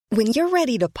When you're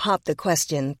ready to pop the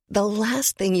question, the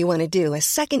last thing you want to do is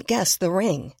second-guess the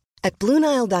ring. At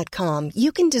BlueNile.com,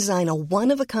 you can design a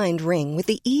one-of-a-kind ring with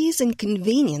the ease and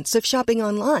convenience of shopping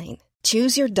online.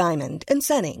 Choose your diamond and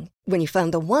setting. When you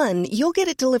find the one, you'll get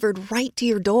it delivered right to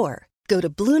your door. Go to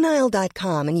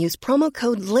BlueNile.com and use promo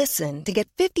code LISTEN to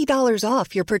get $50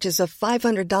 off your purchase of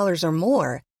 $500 or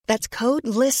more. That's code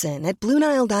LISTEN at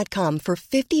BlueNile.com for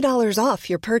 $50 off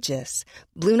your purchase.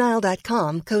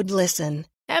 BlueNile.com, code LISTEN.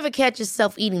 Ever catch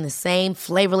yourself eating the same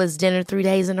flavorless dinner 3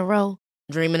 days in a row?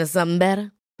 Dreaming of something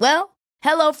better? Well,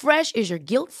 HelloFresh is your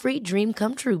guilt-free dream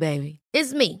come true, baby.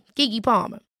 It's me, Keke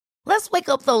Palmer. Let's wake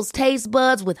up those taste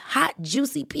buds with hot,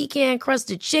 juicy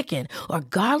pecan-crusted chicken or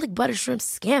garlic butter shrimp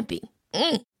scampi.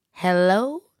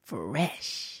 Hello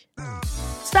Fresh.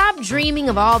 Stop dreaming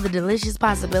of all the delicious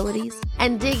possibilities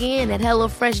and dig in at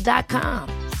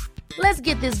HelloFresh.com. Let's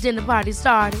get this dinner party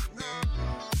started.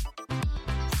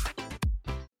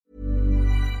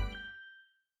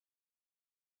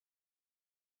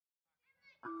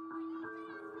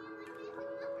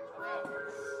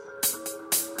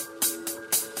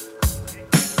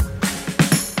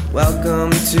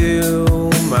 Welcome to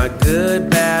my good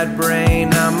bad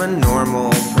brain. I'm a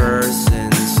normal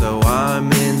person, so I'm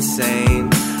insane.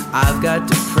 I've got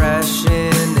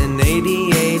depression and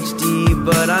ADHD,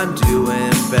 but I'm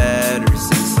doing better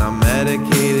since I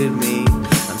medicated me.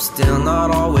 I'm still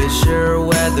not always sure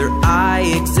whether I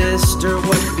exist or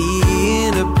what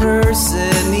being a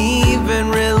person even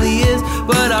really is,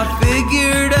 but I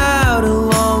figured out a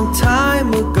long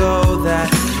time ago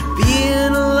that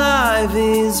being alive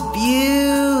is beautiful.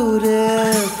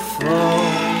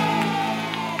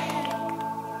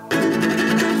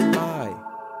 Hi,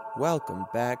 welcome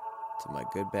back to my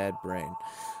good bad brain.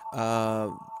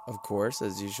 Of course,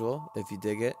 as usual, if you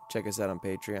dig it, check us out on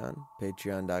Patreon,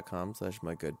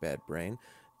 patreon.com/mygoodbadbrain.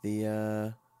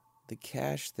 The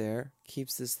cash there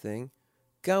keeps this thing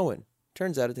going.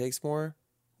 Turns out it takes more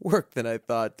work than I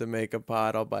thought to make a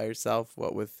pod all by yourself,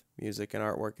 what with music and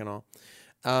artwork and all.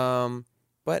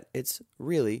 But it's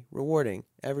really rewarding.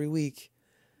 Every week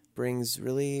brings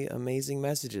really amazing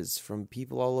messages from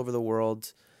people all over the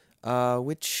world,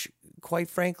 which, quite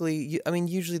frankly,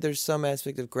 usually there's some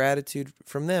aspect of gratitude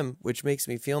from them, which makes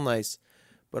me feel nice,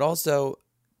 but also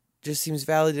just seems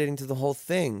validating to the whole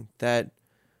thing that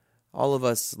all of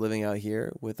us living out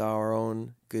here with our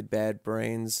own good, bad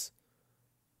brains,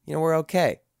 we're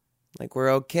okay. Like,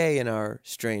 we're okay in our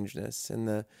strangeness and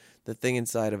the thing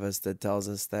inside of us that tells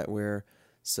us that we're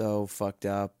so fucked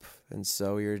up and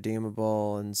so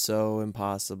irredeemable and so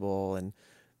impossible and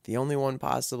the only one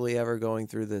possibly ever going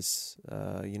through this,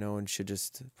 and should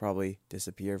just probably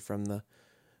disappear from the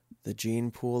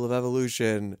gene pool of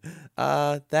evolution.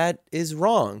 That is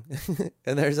wrong.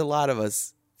 And there's a lot of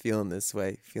us feeling this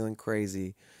way, feeling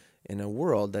crazy in a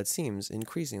world that seems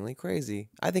increasingly crazy.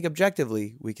 I think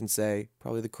objectively we can say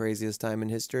probably the craziest time in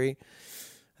history.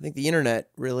 I think the internet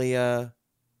really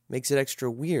makes it extra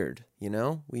weird,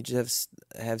 We just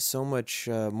have so much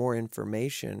more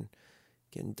information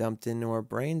getting dumped into our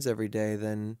brains every day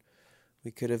than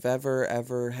we could have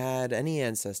ever had, any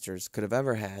ancestors could have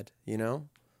ever had,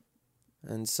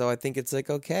 And so I think it's like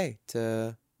okay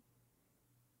to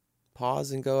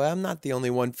pause and go, I'm not the only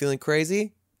one feeling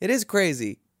crazy. It is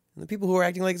crazy. And the people who are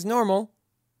acting like it's normal,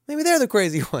 maybe they're the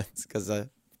crazy ones. Because, of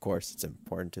course, it's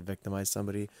important to victimize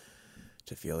somebody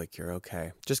to feel like you're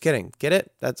okay. Just kidding. Get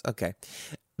it? That's okay.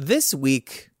 This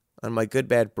week on My Good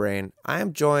Bad Brain, I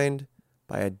am joined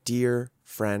by a dear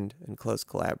friend and close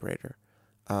collaborator,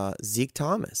 Zeke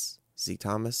Thomas. Zeke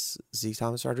Thomas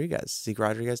Rodriguez. Zeke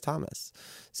Rodriguez Thomas.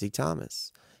 Zeke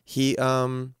Thomas.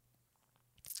 I've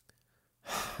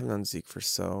known Zeke for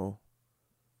so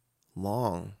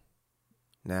long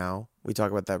now. We talk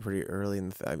about that pretty early in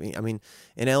the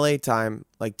in LA time,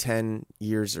 like 10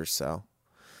 years or so.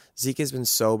 Zeke has been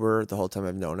sober the whole time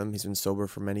I've known him. He's been sober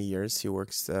for many years. He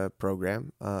works the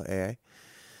program, AA.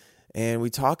 And we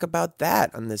talk about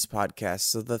that on this podcast.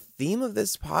 So the theme of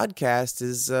this podcast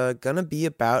is going to be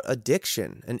about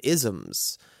addiction and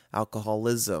isms,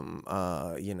 alcoholism,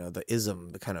 the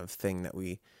ism, the kind of thing that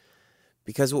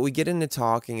because what we get into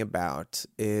talking about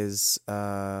is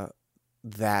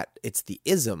that it's the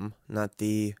ism, not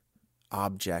the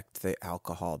object, the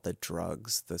alcohol, the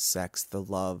drugs, the sex, the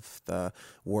love, the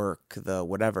work, the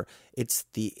whatever. It's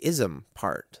the ism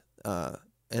part.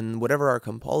 And whatever our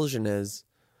compulsion is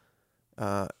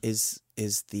just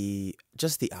the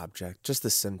object, just the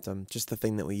symptom, just the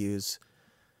thing that we use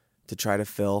to try to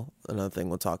fill another thing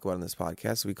we'll talk about in this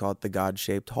podcast. We call it the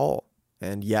God-shaped hole.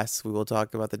 And yes, we will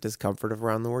talk about the discomfort of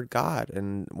around the word God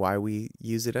and why we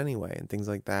use it anyway and things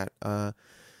like that.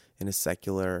 in a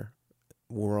secular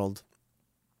world.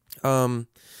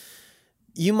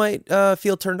 You might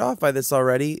feel turned off by this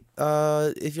already.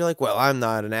 If you're like, well, I'm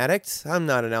not an addict, I'm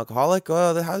not an alcoholic,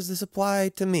 well, how does this apply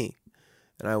to me?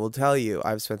 And I will tell you,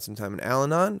 I've spent some time in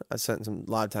Al-Anon. I've spent a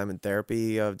lot of time in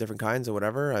therapy of different kinds or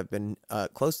whatever. I've been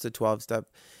close to 12-step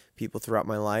people throughout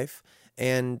my life.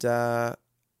 And I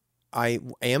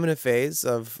am in a phase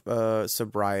of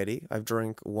sobriety. I've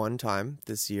drank one time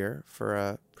this year for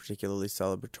a particularly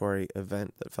celebratory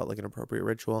event that felt like an appropriate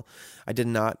ritual. I did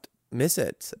not miss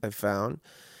it, I found.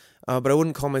 But I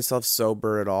wouldn't call myself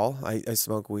sober at all. I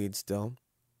smoke weed still.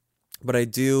 But I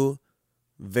do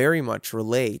very much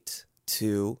relate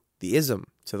to the ism,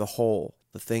 to the whole,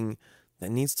 the thing that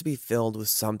needs to be filled with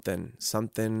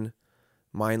something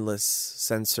mindless,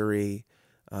 sensory,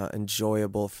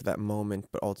 enjoyable for that moment,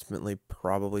 but ultimately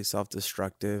probably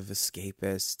self-destructive,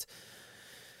 escapist,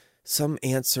 some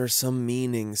answer, some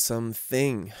meaning,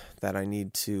 something that I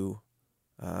need to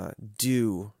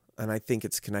do. And I think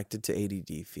it's connected to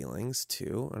ADD feelings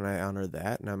too, and I honor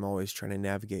that, and I'm always trying to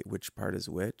navigate which part is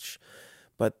which.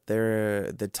 But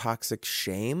the toxic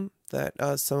shame that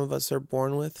some of us are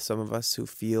born with, some of us who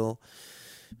feel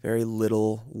very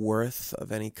little worth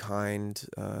of any kind,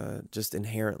 just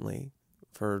inherently,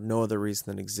 for no other reason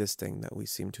than existing, that we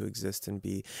seem to exist and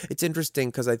be. It's interesting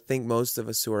because I think most of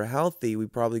us who are healthy, we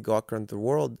probably go out around the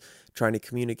world trying to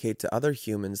communicate to other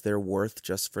humans their worth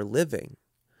just for living.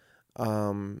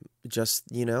 Just,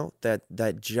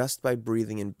 that just by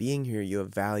breathing and being here, you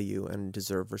have value and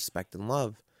deserve respect and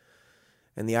love.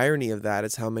 And the irony of that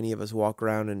is how many of us walk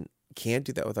around and can't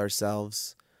do that with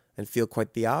ourselves and feel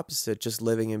quite the opposite. Just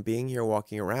living and being here,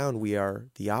 walking around, we are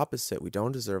the opposite. We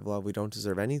don't deserve love. We don't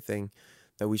deserve anything,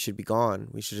 that we should be gone.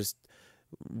 We should just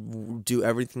do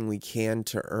everything we can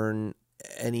to earn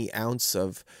any ounce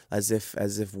of, as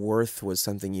if worth was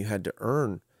something you had to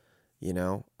earn,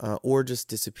 or just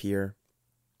disappear.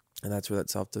 And that's where that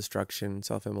self-destruction,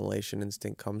 self-immolation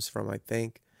instinct comes from, I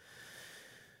think.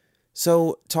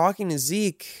 So talking to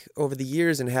Zeke over the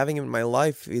years and having him in my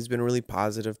life, he's been a really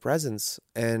positive presence.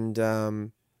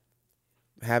 And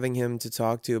having him to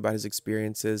talk to about his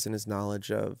experiences and his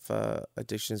knowledge of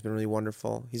addiction has been really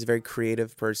wonderful. He's a very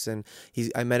creative person.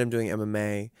 I met him doing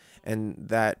MMA, and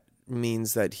that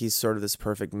means that he's sort of this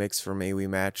perfect mix for me. We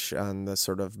match on the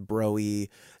sort of bro-y,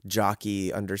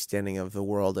 jockey understanding of the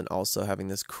world, and also having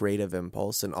this creative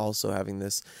impulse, and also having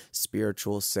this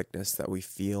spiritual sickness that we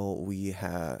feel we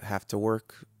have to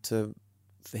work to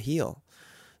heal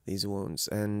these wounds.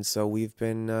 And so we've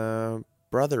been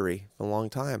brotherly for a long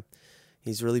time.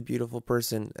 He's a really beautiful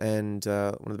person, and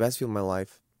one of the best people in my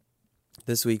life.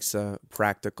 This week's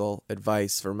practical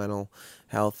advice for mental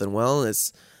health and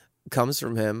wellness comes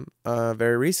from him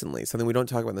very recently. Something we don't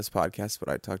talk about in this podcast, but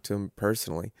I talked to him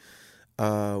personally.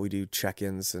 We do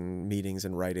check-ins and meetings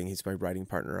and writing. He's my writing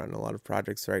partner on a lot of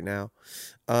projects right now.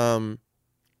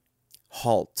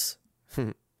 Halt.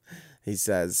 He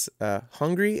says,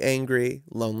 hungry, angry,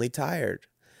 lonely, tired.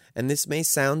 And this may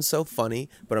sound so funny,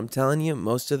 but I'm telling you,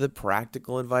 most of the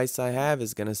practical advice I have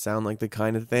is going to sound like the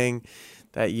kind of thing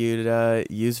that you'd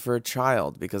use for a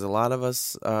child, because a lot of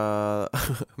us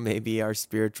maybe are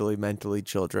spiritually, mentally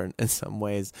children in some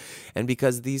ways. And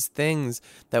because these things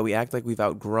that we act like we've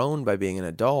outgrown by being an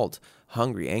adult,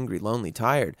 hungry, angry, lonely,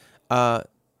 tired,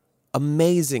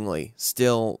 amazingly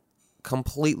still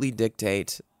completely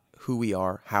dictate who we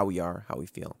are, how we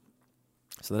feel.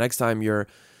 So the next time you're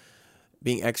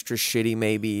being extra shitty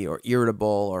maybe, or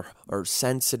irritable, or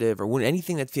sensitive, or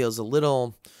anything that feels a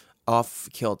little off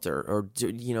kilter, or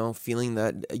feeling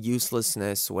that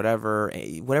uselessness, whatever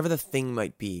the thing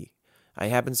might be. It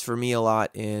happens for me a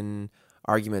lot in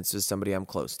arguments with somebody I'm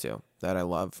close to that I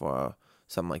love, or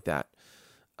something like that.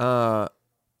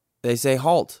 They say,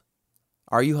 halt.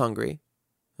 Are you hungry?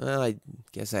 Well, I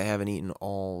guess I haven't eaten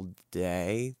all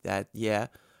day.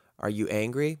 Are you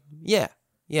angry?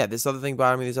 Yeah, this other thing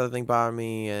bothered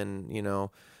me, and,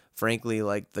 frankly,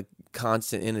 like the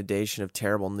constant inundation of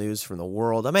terrible news from the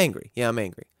world. I'm angry. Yeah, I'm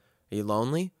angry. Are you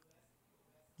lonely?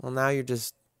 Well, now you're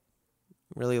just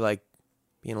really, like,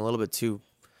 being a little bit too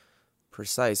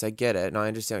precise. I get it. No, I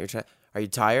understand what you're trying. Are you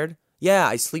tired? Yeah,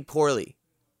 I sleep poorly.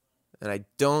 And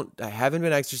I haven't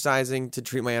been exercising to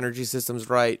treat my energy systems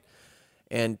right.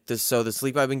 And so the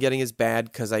sleep I've been getting is bad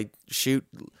because I shoot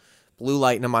blue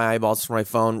light into my eyeballs from my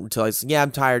phone until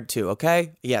I'm tired too,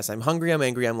 okay? Yes, I'm hungry, I'm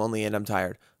angry, I'm lonely, and I'm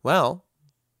tired. Well,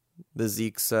 the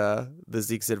Zeke's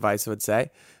advice would say,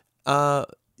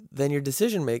 then your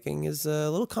decision making is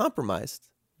a little compromised.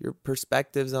 Your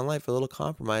perspectives on life are a little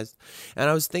compromised. And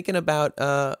I was thinking about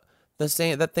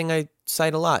that thing I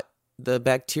cite a lot. The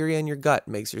bacteria in your gut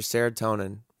makes your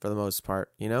serotonin for the most part,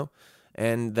 you know?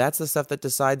 And that's the stuff that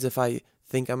decides if I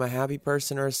think I'm a happy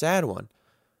person or a sad one.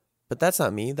 But that's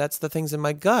not me. That's the things in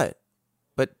my gut.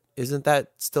 But isn't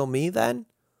that still me then?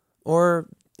 Or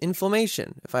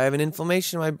inflammation. If I have an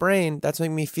inflammation in my brain, that's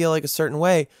making me feel like a certain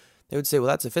way. They would say, well,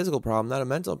 that's a physical problem, not a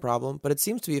mental problem. But it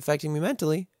seems to be affecting me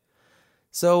mentally.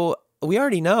 So we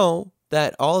already know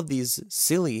that all of these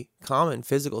silly, common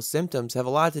physical symptoms have a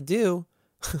lot to do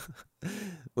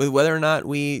with whether or not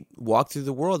we walk through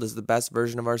the world as the best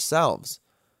version of ourselves.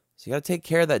 So you got to take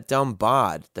care of that dumb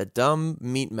bod, that dumb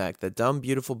meat mech, that dumb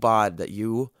beautiful bod that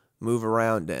you move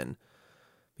around in,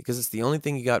 because it's the only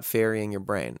thing you got ferrying your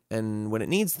brain. And when it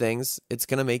needs things, it's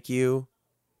going to make you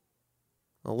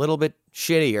a little bit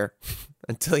shittier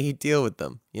until you deal with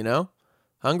them, you know?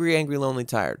 Hungry, angry, lonely,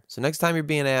 tired. So next time you're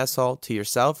being an asshole to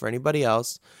yourself or anybody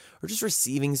else, or just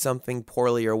receiving something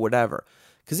poorly or whatever,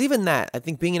 because even that, I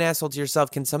think being an asshole to yourself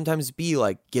can sometimes be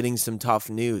like getting some tough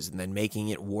news and then making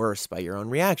it worse by your own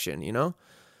reaction, you know?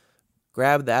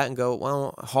 Grab that and go,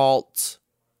 well, halt.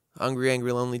 Hungry,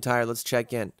 angry, lonely, tired, let's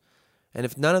check in. And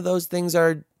if none of those things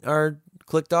are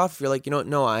clicked off, if you're like, you know what,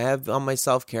 no, I have on my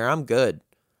self-care, I'm good,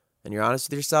 and you're honest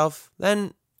with yourself,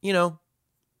 then, you know,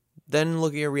 then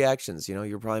look at your reactions. You know,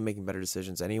 you're probably making better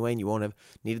decisions anyway, and you won't have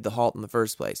needed the halt in the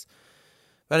first place.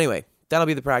 But anyway, that'll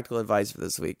be the practical advice for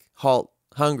this week. Halt,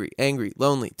 hungry, angry,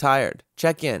 lonely, tired.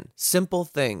 Check in. Simple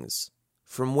things.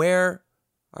 From where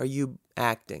are you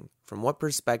acting? From what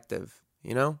perspective?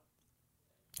 You know?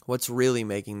 What's really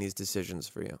making these decisions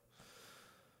for you?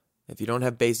 If you don't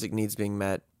have basic needs being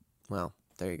met, well,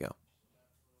 there you go.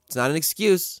 It's not an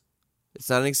excuse. It's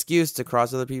not an excuse to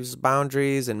cross other people's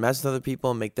boundaries and mess with other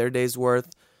people and make their days worse.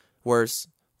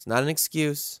 It's not an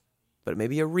excuse, but it may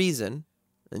be a reason,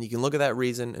 and you can look at that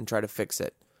reason and try to fix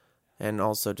it. And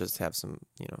also just have some,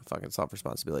 you know, fucking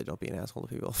self-responsibility. Don't be an asshole to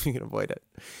people if you can avoid it.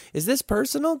 Is this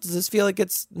personal? Does this feel like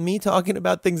it's me talking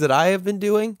about things that I have been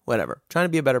doing? Whatever. Trying to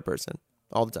be a better person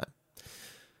all the time.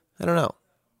 I don't know.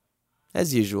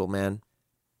 As usual, man.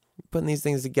 Putting these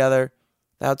things together.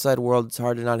 The outside world, it's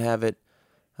hard to not have it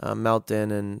melt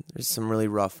in, and there's some really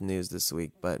rough news this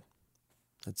week, but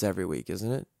it's every week,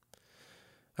 isn't it?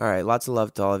 All right, lots of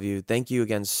love to all of you. Thank you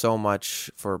again so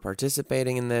much for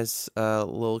participating in this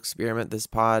little experiment, this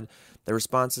pod. The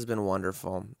response has been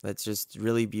wonderful. It's just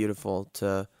really beautiful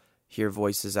to hear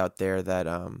voices out there that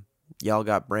y'all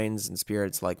got brains and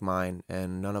spirits like mine,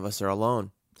 and none of us are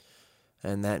alone.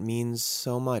 And that means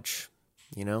so much,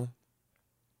 you know?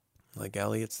 Like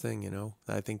Elliot's thing, you know?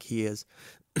 I think he is.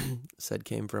 Said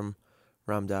came from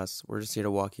Ram Dass. We're just here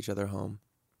to walk each other home.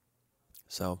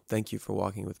 So thank you for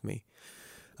walking with me.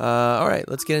 All right,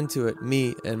 let's get into it.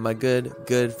 Me and my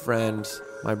good friend,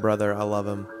 my brother, I love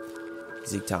him,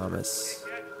 Zeke Thomas.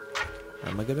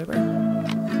 I'm a good baby.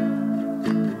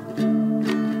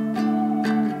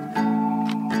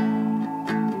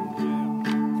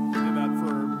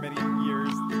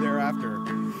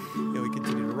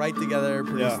 Write together,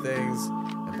 produce things,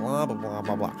 and blah, blah, blah,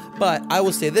 blah, blah. But I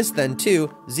will say this then,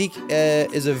 too. Zeke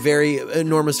is a very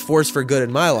enormous force for good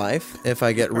in my life, if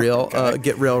I get real,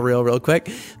 real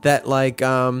quick. That, like,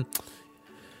 well,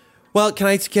 can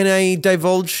I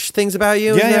divulge things about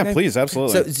you? Yeah, okay? Please,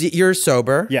 absolutely. So you're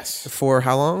sober. Yes. For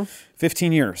how long?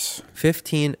 15 years.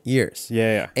 15 years.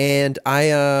 Yeah. And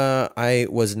I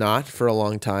was not for a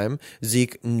long time.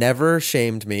 Zeke never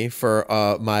shamed me for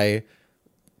my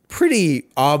pretty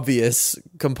obvious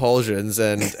compulsions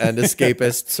and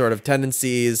escapist sort of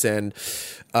tendencies and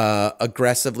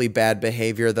aggressively bad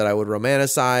behavior that I would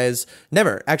romanticize.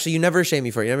 Never. Actually, you never shame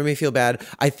me for it. You never made me feel bad.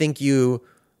 I think you,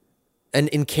 and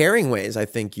in caring ways, I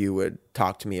think you would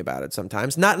talk to me about it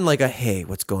sometimes. Not in like a, hey,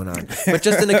 what's going on? But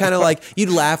just in a kind of like, you'd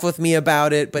laugh with me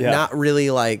about it, but not really,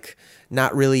 you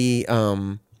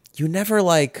never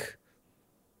like,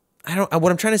 what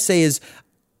I'm trying to say is,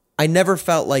 I never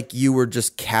felt like you were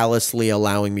just callously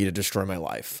allowing me to destroy my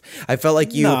life. I felt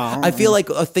like you, no. I feel like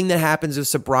a thing that happens with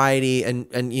sobriety, and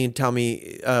you can tell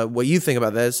me what you think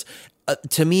about this.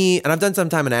 To me, and I've done some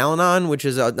time in Al-Anon, which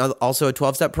is also a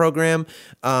 12-step program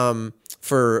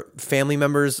for family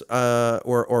members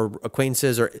or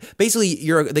acquaintances, or basically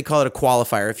they call it a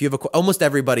qualifier. If you have almost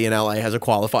everybody in LA has a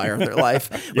qualifier in their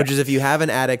life, which is if you have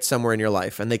an addict somewhere in your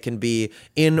life, and they can be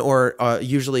in or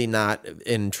usually not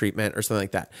in treatment or something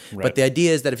like that. Right. But the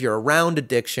idea is that if you're around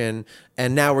addiction,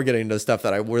 and now we're getting into stuff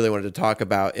that I really wanted to talk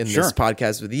about in this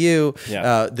podcast with you,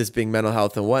 this being mental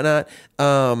health and whatnot,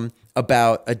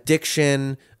 about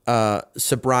addiction,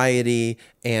 sobriety,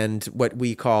 and what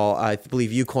we call, I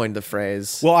believe you coined the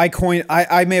phrase. Well, I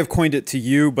may have coined it to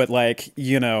you, but like,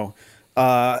 you know,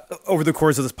 over the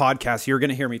course of this podcast, you're going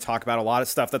to hear me talk about a lot of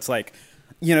stuff that's like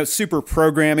super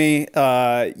programmy,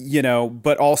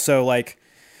 but also like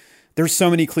there's so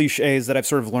many cliches that I've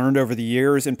sort of learned over the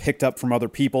years and picked up from other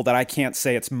people that I can't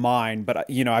say it's mine, but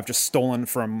I've just stolen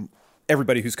from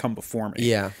everybody who's come before me.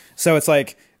 Yeah. So it's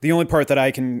like the only part that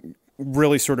I can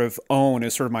really sort of own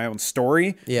is sort of my own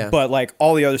story. Yeah. But like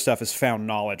all the other stuff is found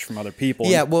knowledge from other people.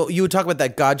 Yeah. Well, you would talk about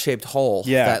that God-shaped hole.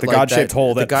 Yeah. The God-shaped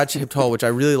hole. The God-shaped hole, which I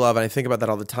really love. And I think about that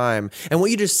all the time. And what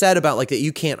you just said about like that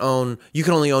you can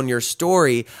only own your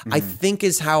story, I think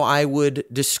is how I would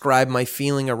describe my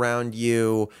feeling around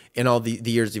you in all the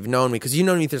years you've known me. Because you've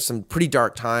known me through some pretty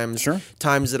dark times. Sure.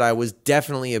 Times that I was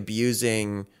definitely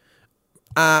abusing.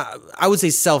 I would say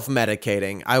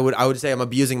self-medicating. I would say I'm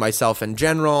abusing myself in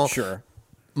general. Sure.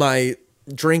 My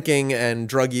drinking and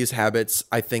drug use habits,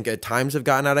 I think at times have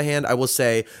gotten out of hand. I will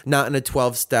say not in a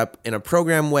 12-step in a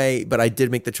program way, but I did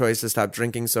make the choice to stop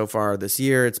drinking so far this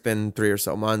year. It's been 3 or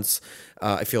so months.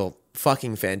 I feel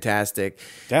fucking fantastic.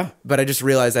 Yeah. But I just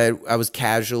realized I was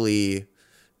casually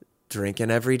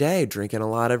drinking every day, drinking a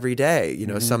lot every day.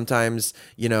 Sometimes,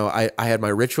 I had my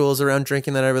rituals around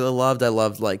drinking that I really loved. I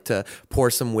loved like to pour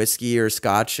some whiskey or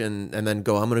scotch and then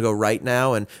go, I'm going to go write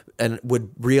now. And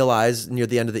would realize near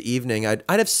the end of the evening, I'd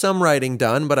have some writing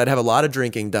done, but I'd have a lot of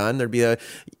drinking done. There'd be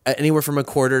anywhere from a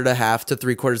quarter to half to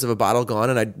 3/4 of a bottle gone.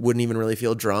 And I wouldn't even really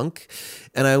feel drunk.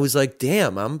 And I was like,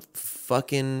 damn, I'm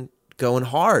fucking going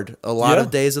hard a lot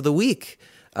of days of the week.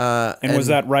 And was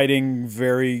that writing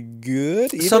very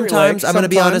good? Either? Sometimes, I'm going to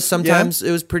be honest, sometimes yeah.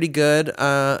 it was pretty good.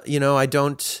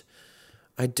 Sometimes.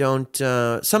 I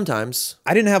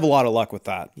didn't have a lot of luck with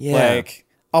that. Yeah. Like,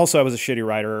 also I was a shitty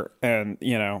writer and,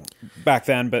 back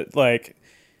then, but like.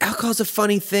 Alcohol's a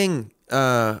funny thing,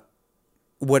 what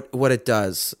it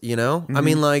does, Mm-hmm. I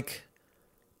mean, like,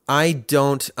 I'm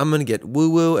going to get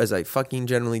woo-woo as I fucking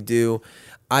generally do.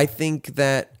 I think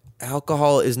that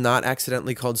alcohol is not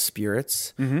accidentally called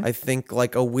spirits. Mm-hmm. I think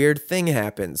like a weird thing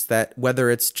happens that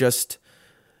whether it's just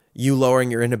you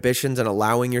lowering your inhibitions and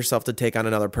allowing yourself to take on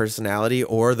another personality,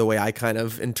 or the way I kind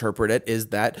of interpret it is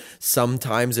that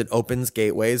sometimes it opens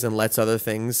gateways and lets other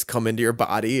things come into your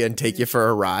body and take you for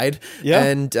a ride. Yeah.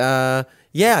 And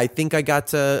I think I got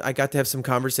to have some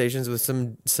conversations with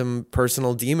some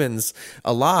personal demons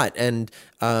a lot, and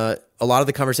a lot of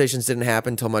the conversations didn't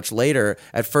happen until much later.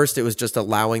 At first, it was just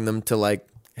allowing them to like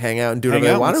hang out and do whatever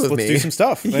they wanted with me. Let's do some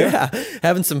stuff. Yeah,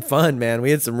 having some fun, man.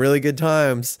 We had some really good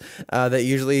times that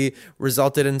usually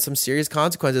resulted in some serious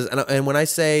consequences. And when I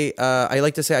say, I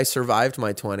like to say I survived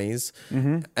my 20s,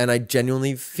 and I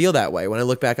genuinely feel that way. When I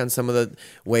look back on some of the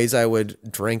ways I would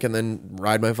drink and then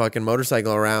ride my fucking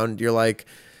motorcycle around, you're like,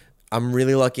 I'm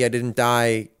really lucky I didn't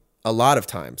die a lot of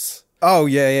times. Oh,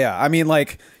 yeah. I mean,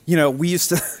 like, we used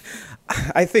to...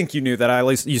 I think you knew that. I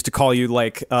used to call you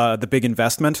like the big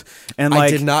investment, and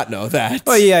like I did not know that.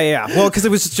 Oh yeah. Well, because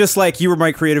it was just like you were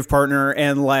my creative partner,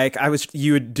 and like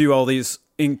you would do all these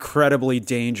incredibly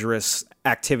dangerous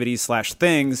activities /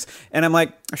 things, and I'm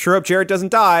like, I sure hope Jared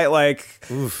doesn't die. Like,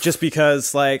 just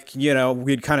because like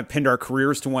we'd kind of pinned our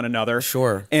careers to one another.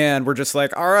 Sure. And we're just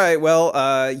like, all right, well,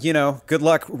 good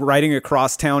luck riding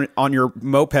across town on your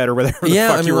moped or whatever. You were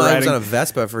riding. I was on a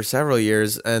Vespa for several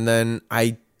years, and then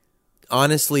I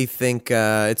honestly think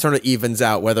it sort of evens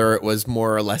out whether it was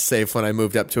more or less safe when I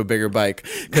moved up to a bigger bike,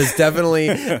 because definitely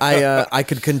I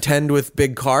could contend with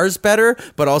big cars better,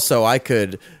 but also I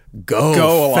could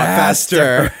go a lot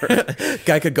faster.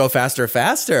 I could go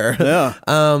faster. Yeah.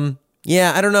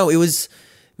 I don't know. It was,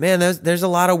 man, there's a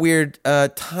lot of weird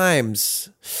times,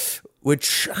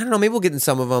 which I don't know, maybe we'll get in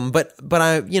some of them, but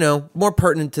I, more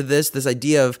pertinent to this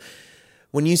idea of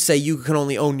when you say you can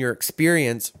only own your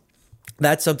experience.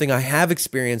 That's something I have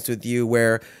experienced with you,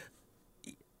 where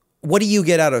what do you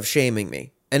get out of shaming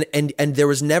me? And there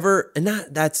was never, and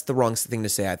that's the wrong thing to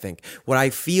say, I think. What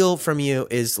I feel from you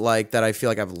is like that I feel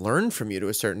like I've learned from you to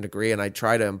a certain degree, and I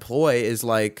try to employ is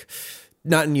like,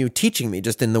 not in you teaching me,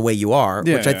 just in the way you are,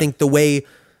 which I think the way,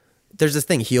 there's this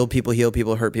thing, heal people,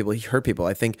 hurt people.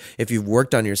 I think if you've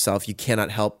worked on yourself, you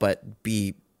cannot help but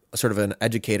be sort of an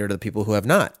educator to the people who have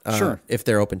not, sure, if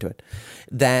they're open to it.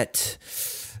 That...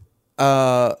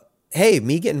 hey,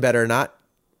 me getting better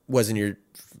wasn't your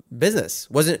business.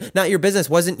 Wasn't part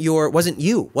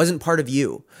of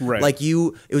you. Right. Like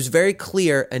it was very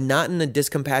clear, and not in a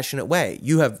discompassionate way.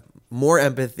 You have more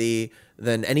empathy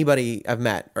than anybody I've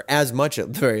met, or as much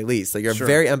at the very least. Like you're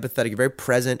very empathetic, you're very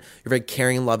present, you're a very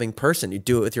caring and loving person. You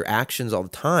do it with your actions all the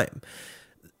time.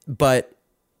 But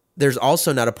there's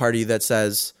also not a part of you that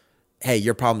says, hey,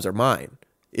 your problems are mine.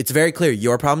 It's very clear.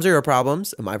 Your problems are your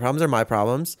problems, and my problems are my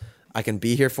problems. I can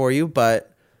be here for you,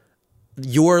 but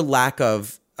your lack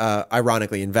of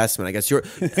ironically, investment. I guess you're.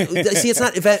 See, it's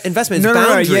not investment. It's No,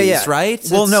 boundaries, right?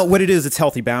 Well, It's- no, what it is, it's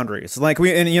healthy boundaries. Like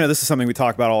this is something we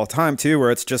talk about all the time too,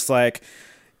 where it's just like,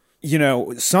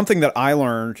 something that I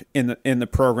learned in the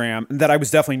program that I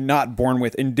was definitely not born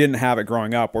with and didn't have it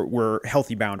growing up were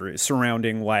healthy boundaries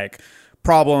surrounding like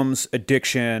problems,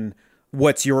 addiction,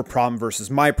 what's your problem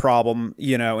versus my problem,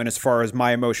 and as far as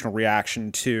my emotional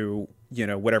reaction to,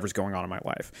 whatever's going on in my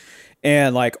life.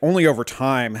 And like only over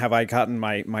time have I gotten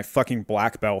my fucking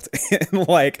black belt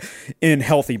in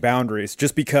healthy boundaries,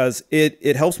 just because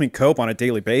it helps me cope on a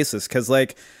daily basis. Cause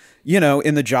like,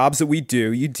 in the jobs that we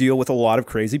do, you deal with a lot of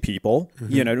crazy people,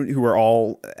 who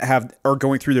are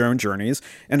going through their own journeys.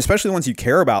 And especially the ones you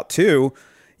care about too,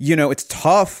 it's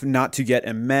tough not to get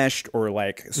enmeshed or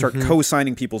like start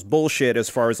co-signing people's bullshit as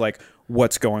far as like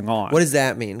what's going on. What does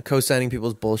that mean? Co-signing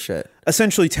people's bullshit.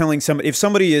 Essentially telling somebody, if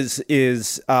somebody is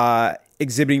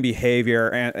exhibiting behavior,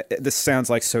 and this sounds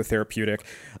like so therapeutic.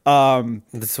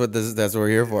 That's what we're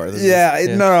here for.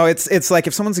 No, it's like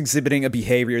if someone's exhibiting a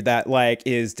behavior that like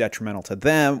is detrimental to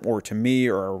them or to me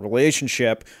or a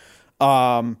relationship,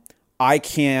 I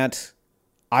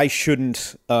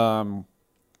shouldn't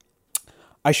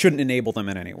enable them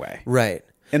in any way. Right.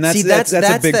 And that's a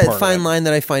big that part fine of it. line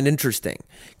that I find interesting,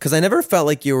 because I never felt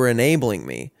like you were enabling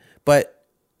me, but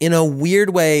in a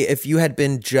weird way, if you had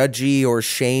been judgy or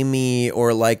shamey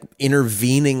or like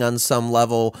intervening on some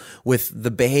level with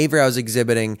the behavior I was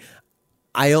exhibiting,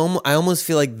 I almost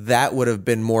feel like that would have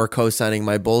been more co-signing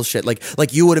my bullshit. Like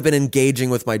you would have been engaging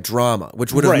with my drama,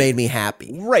 which would have made me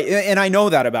happy. Right. And I know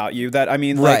that about you, that I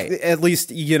mean, like, Right. at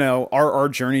least, our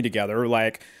journey together,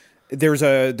 like, there's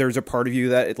a part of you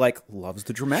that it like loves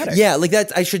the dramatic. Yeah, like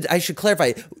that. I should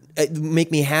clarify.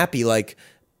 Make me happy. Like,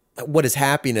 what is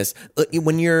happiness?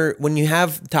 When you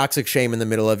have toxic shame in the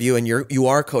middle of you, and you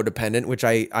are codependent, which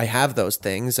I have those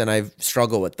things, and I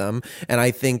struggle with them, and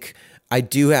I think I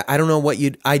do. I don't know what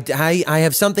I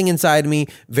have something inside me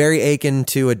very akin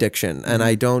to addiction, and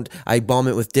I balm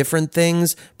it with different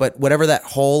things, but whatever that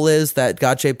hole is, that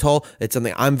God-shaped hole, it's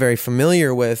something I'm very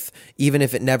familiar with, even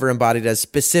if it never embodied as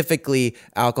specifically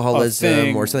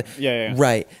alcoholism or something. Yeah.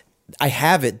 Right. I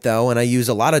have it though, and I use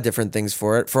a lot of different things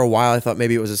for it. For a while, I thought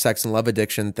maybe it was a sex and love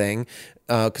addiction thing,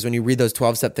 because when you read those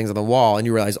 12-step things on the wall and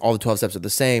you realize all the 12 steps are the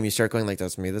same, you start going like,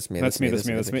 that's me.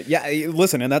 Yeah,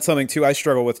 listen, and that's something too I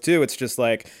struggle with too. It's just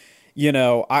like,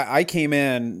 I came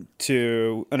in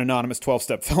to an anonymous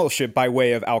 12-step fellowship by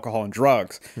way of alcohol and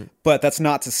drugs, but that's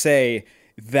not to say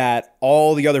that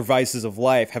all the other vices of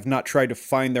life have not tried to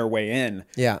find their way in.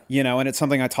 Yeah. And it's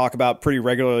something I talk about pretty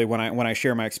regularly when I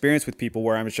share my experience with people,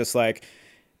 where I'm just like,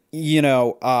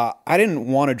 I didn't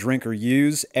want to drink or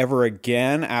use ever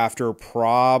again after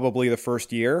probably the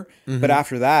first year. But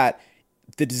after that,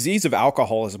 the disease of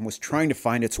alcoholism was trying to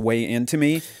find its way into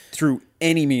me through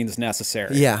any means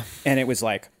necessary. Yeah. And it was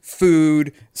like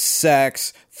food,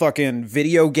 sex, fucking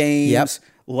video games. Yep.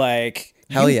 Like,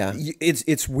 hell yeah.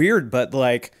 It's weird, but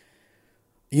like,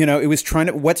 it was trying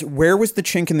to, where was the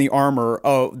chink in the armor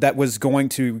that was going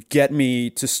to get me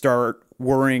to start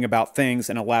worrying about things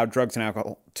and allow drugs and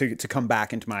alcohol to come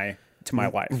back into my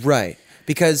life. Right.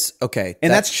 Because, okay.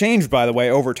 And that's changed, by the way,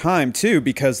 over time too,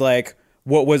 because like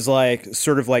what was like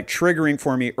sort of like triggering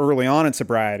for me early on in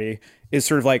sobriety is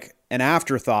sort of like an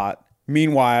afterthought.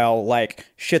 Meanwhile, like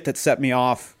shit that set me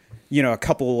off, a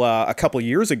couple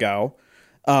years ago,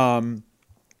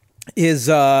 is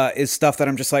stuff that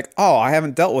I'm just like, oh, I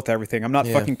haven't dealt with everything. I'm not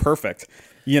fucking perfect.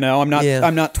 I'm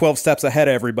not 12 steps ahead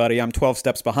of everybody. I'm 12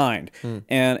 steps behind.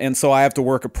 And so I have to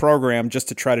work a program just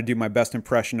to try to do my best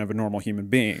impression of a normal human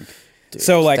being. Dude,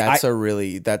 so like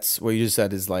that's what you just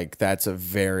said is like, that's a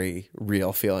very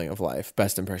real feeling of life.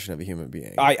 Best impression of a human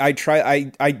being. I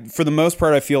try, for the most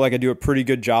part, I feel like I do a pretty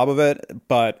good job of it.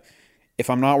 But if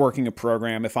I'm not working a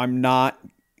program, if I'm not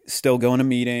still going to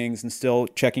meetings and still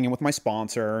checking in with my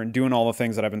sponsor and doing all the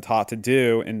things that I've been taught to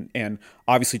do, and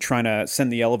obviously trying to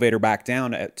send the elevator back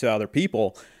down to other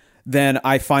people, then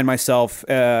I find myself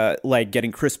like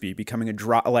getting crispy, becoming a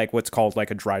dry, like what's called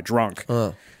like a dry drunk.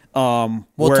 Talk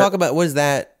about what's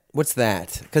that?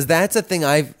 Because that's a thing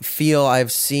I feel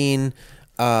I've seen,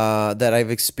 that I've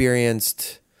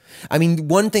experienced. I mean,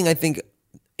 one thing I think,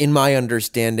 in my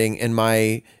understanding and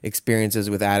my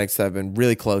experiences with addicts that I've been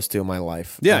really close to in my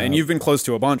life. Yeah, and you've been close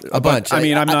to a bunch. I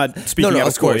mean, I'm not speaking out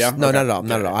of school. Yeah, no, not at all.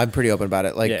 Not at all. I'm pretty open about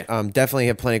it. Like, definitely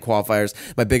have plenty of qualifiers.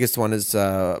 My biggest one is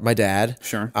my dad.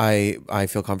 Sure. I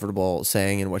feel comfortable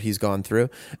saying and what he's gone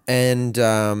through, and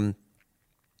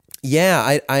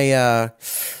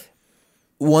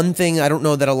one thing I don't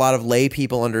know that a lot of lay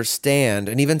people understand,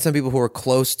 and even some people who are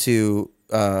close to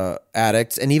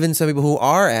addicts, and even some people who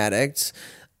are addicts,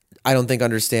 I don't think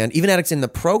understand, even addicts in the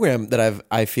program that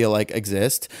I feel like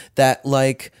exist, that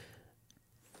like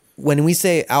when we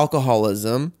say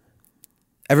alcoholism,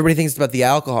 everybody thinks it's about the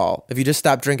alcohol. If you just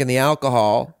stop drinking the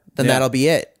alcohol, then that'll be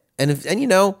it. And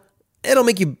it'll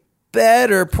make you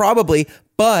better probably.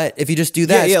 But if you just do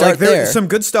that, start there. Some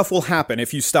good stuff will happen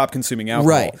if you stop consuming alcohol.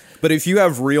 Right. But if you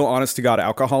have real, honest to God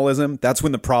alcoholism, that's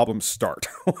when the problems start.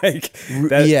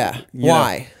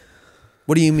 Why?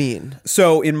 What do you mean?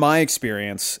 So in my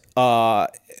experience, I've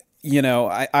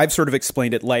sort of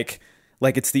explained it like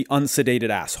it's the unsedated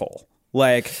asshole.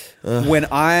 Like when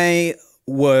I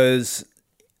was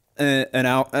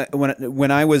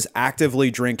when I was actively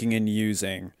drinking and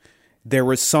using, there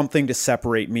was something to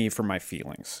separate me from my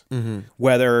feelings.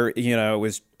 Whether, it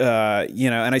was,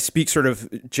 and I speak sort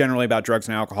of generally about drugs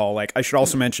and alcohol. Like I should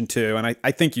also mention too, and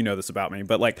I think you know this about me,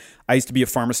 but like I used to be a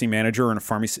pharmacy manager and a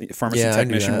pharmacy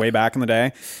technician way back in the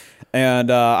day. And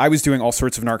I was doing all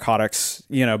sorts of narcotics,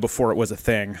 before it was a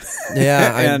thing.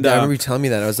 Yeah, I remember you telling me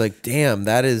that. I was like, damn,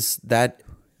 that is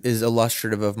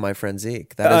illustrative of my friend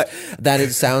Zeke. That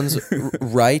sounds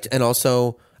right, and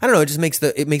also I don't know.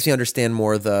 It makes me understand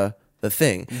more the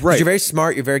thing. Right. You're very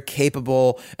smart. You're very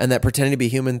capable, and that pretending to be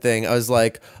human thing. I was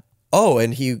like, oh,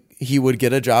 and he would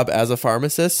get a job as a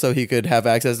pharmacist, so he could have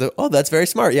access to. Oh, that's very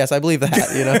smart. Yes, I believe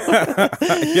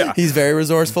that. Yeah. He's very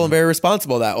resourceful and very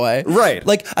responsible that way. Right.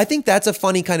 Like I think that's a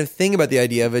funny kind of thing about the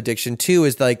idea of addiction too.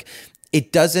 Is like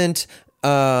it doesn't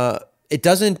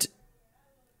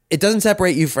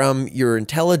separate you from your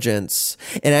intelligence,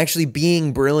 and actually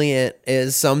being brilliant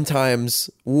is sometimes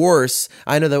worse.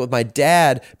 I know that with my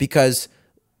dad because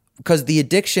the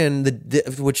addiction,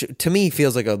 which to me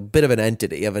feels like a bit of an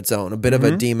entity of its own, a bit of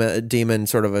a demon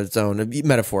sort of its own,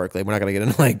 metaphorically. We're not going to get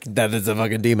into like that is a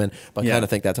fucking demon, but I kind of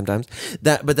think that sometimes.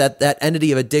 That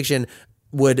entity of addiction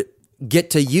would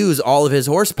get to use all of his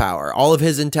horsepower, all of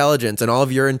his intelligence, and all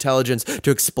of your intelligence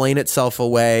to explain itself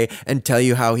away and tell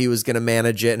you how he was going to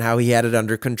manage it and how he had it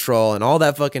under control and all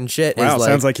that fucking shit. Wow,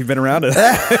 sounds like you've been around it.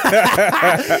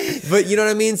 But you know what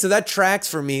I mean? So that tracks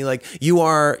for me. Like you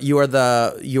are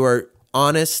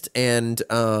honest and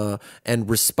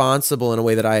responsible in a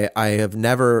way that I have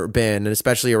never been, and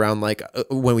especially around like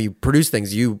when we produce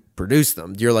things, you produce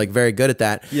them. You're like very good at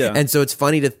that. Yeah. And so it's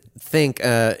funny to think, in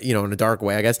a dark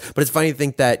way, I guess, but it's funny to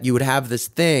think that you would have this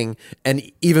thing, and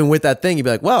even with that thing, you'd be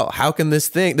like, well, how can this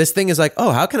thing is like,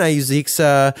 oh, how can I use Zeke's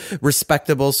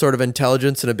respectable sort of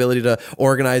intelligence and ability to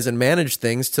organize and manage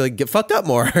things to get fucked up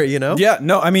more, Yeah,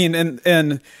 no, I mean,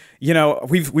 and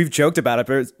we've joked about it,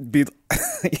 but it'd be,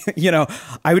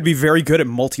 I would be very good at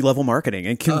multi-level marketing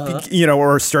and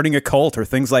or starting a cult or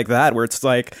things like that, where it's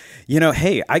like,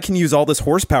 hey, I can use all this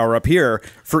horsepower up here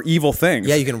for evil things.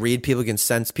 Yeah, you can read people, you can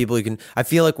sense people, I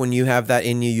feel like when you have that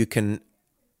in you can,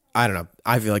 I don't know,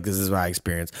 I feel like this is what I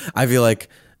experience. I feel like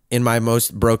in my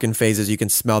most broken phases, you can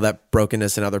smell that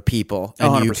brokenness in other people,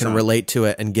 and 100%. You can relate to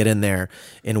it and get in there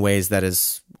in ways that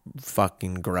is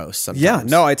fucking gross sometimes. Yeah,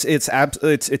 no,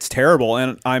 it's terrible,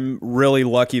 and I'm really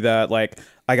lucky that like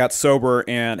I got sober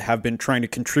and have been trying to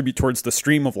contribute towards the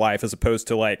stream of life as opposed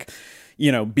to like,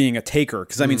 being a taker.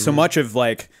 Because I mean, so much of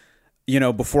like,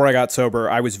 before I got sober,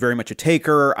 I was very much a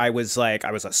taker. I was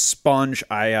a sponge.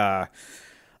 I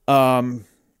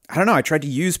don't know. I tried to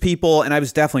use people, and I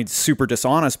was definitely super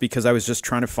dishonest because I was just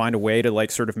trying to find a way to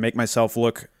like sort of make myself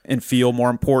look and feel more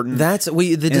important.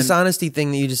 Dishonesty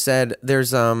thing that you just said.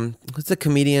 There's what's the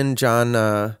comedian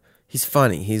John? He's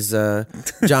funny. He's John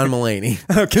Mulaney.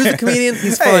 Okay. Who's a comedian?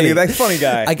 He's funny. Hey, that funny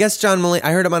guy. I guess John Mulaney.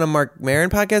 I heard him on a Mark Maron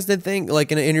podcast, I think, like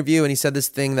in an interview, and he said this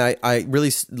thing that I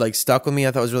really like stuck with me.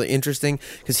 I thought was really interesting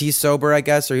because he's sober, I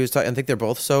guess, or he was talking. I think they're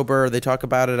both sober. They talk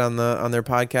about it on their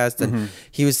podcast, and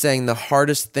he was saying the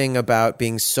hardest thing about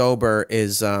being sober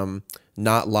is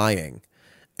not lying.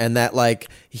 And that like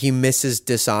he misses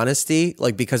dishonesty,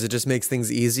 like because it just makes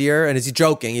things easier. And he's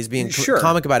joking, he's being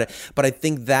comic about it. But I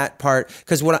think that part,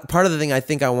 because part of the thing I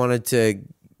think I wanted to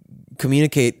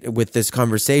communicate with this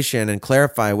conversation and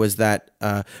clarify was that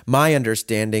my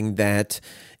understanding that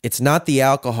it's not the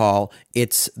alcohol,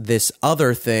 it's this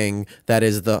other thing that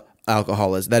is the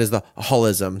alcoholism, that is the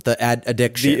holism, the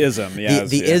addiction, the ism, yeah,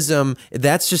 the ism.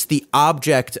 That's just the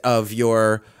object of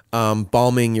your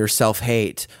balming your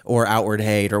self-hate or outward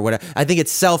hate or whatever. I think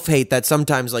it's self-hate that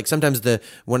sometimes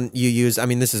when you use, I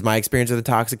mean, this is my experience with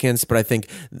intoxicants, but I think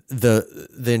the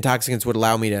intoxicants would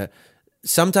allow me to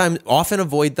often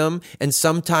avoid them, and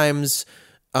sometimes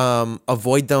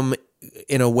avoid them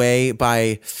in a way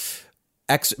by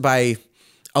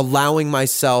allowing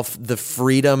myself the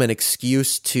freedom and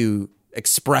excuse to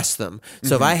express them.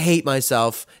 So if I hate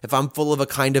myself, if I'm full of a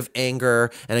kind of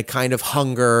anger and a kind of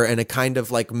hunger and a kind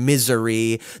of like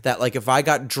misery, that like if I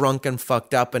got drunk and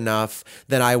fucked up enough,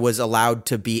 then I was allowed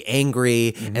to be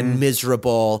angry and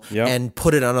miserable and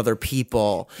put it on other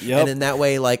people. And in that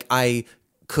way, like I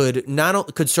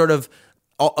could sort of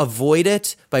avoid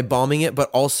it by bombing it, but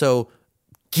also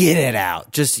get it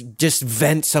out, just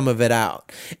vent some of it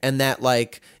out. And that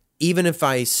like, even if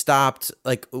I stopped,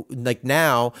 like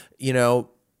now, you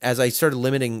know, as I started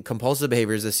limiting compulsive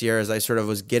behaviors this year, as I sort of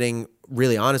was getting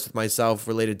really honest with myself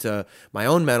related to my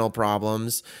own mental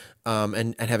problems,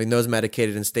 and having those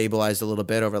medicated and stabilized a little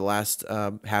bit over the last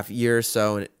half year or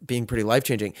so, and it being pretty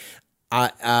life-changing,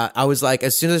 I was like,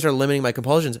 as soon as I started limiting my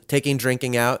compulsions, taking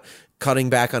drinking out,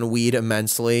 cutting back on weed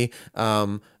immensely,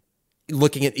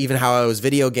 looking at even how I was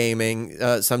video gaming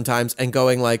sometimes, and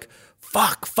going like,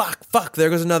 fuck, there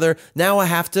goes another. Now I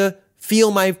have to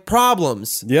feel my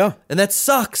problems. Yeah. And that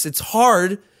sucks. It's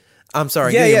hard. I'm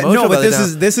sorry. Yeah. No, but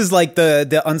this is like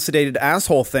the unsedated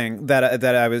asshole thing that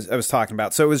I was talking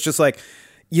about. So it was just like,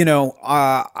 you know,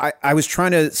 I was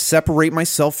trying to separate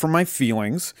myself from my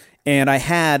feelings, and I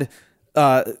had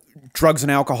drugs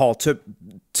and alcohol to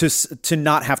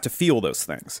not have to feel those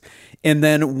things. And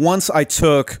then once I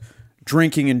took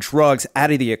drinking and drugs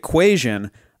out of the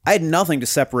equation, I had nothing to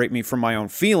separate me from my own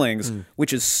feelings,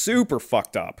 which is super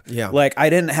fucked up. Yeah. Like, I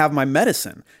didn't have my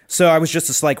medicine. So I was just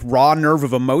this, like, raw nerve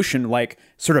of emotion, like,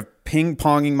 sort of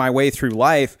ping-ponging my way through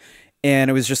life. And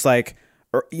it was just like,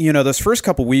 you know, those first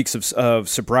couple weeks of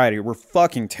sobriety were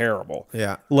fucking terrible.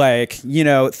 Yeah. Like, you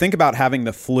know, think about having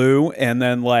the flu and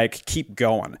then, like, keep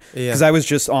going. Yeah. Because I was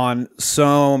just on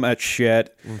so much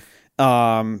shit.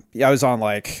 I was on,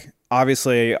 like,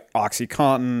 obviously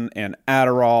OxyContin and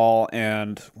Adderall,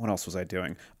 and what else was I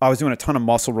doing? I was doing a ton of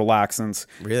muscle relaxants.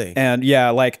 Really? And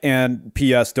yeah, like, and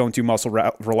P.S. don't do muscle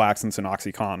relaxants and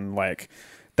OxyContin. Like,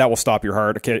 that will stop your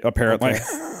heart, apparently.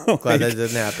 Okay. Glad that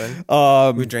didn't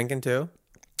happen. We drinking too?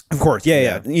 Of course,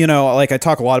 yeah. You know, like, I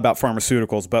talk a lot about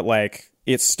pharmaceuticals, but like,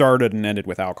 it started and ended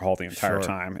with alcohol the entire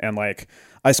time. And like,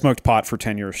 I smoked pot for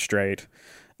 10 years straight.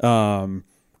 And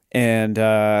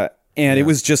it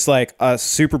was just like a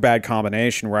super bad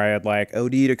combination where I had like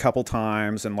OD'd a couple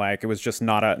times, and like it was just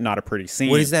not a pretty scene.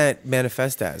 What does that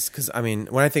manifest as? Because I mean,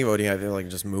 when I think of ODing, I think like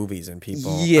just movies and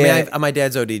people. Yeah, I mean, my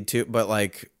dad's OD'd too, but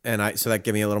like, so that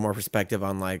gave me a little more perspective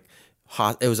on like,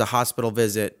 it was a hospital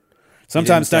visit.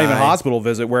 Sometimes not even a hospital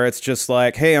visit, where it's just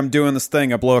like, hey, I'm doing this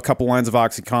thing. I blow a couple lines of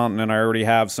OxyContin, and I already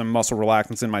have some muscle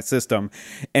relaxants in my system,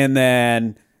 and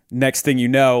then next thing you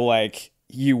know, like,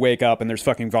 you wake up and there's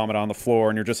fucking vomit on the floor,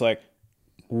 and you're just like,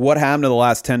 what happened to the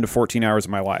last 10 to 14 hours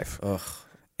of my life? Ugh.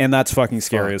 And that's fucking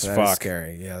scary as fuck. That's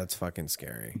scary. Yeah, that's fucking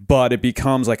scary. But it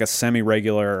becomes like a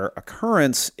semi-regular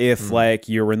occurrence if like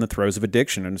you're in the throes of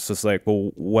addiction, and it's just like,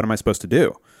 well, what am I supposed to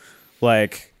do?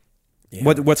 Like,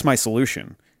 what's my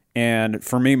solution? And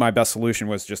for me, my best solution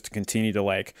was just to continue to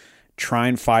like try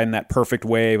and find that perfect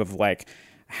wave of like,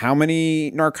 how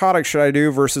many narcotics should I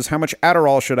do versus how much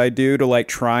Adderall should I do to like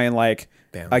try and like,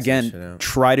 again,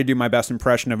 try to do my best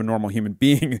impression of a normal human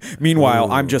being.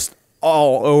 Meanwhile, I'm just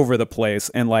all over the place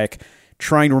and like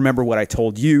trying to remember what I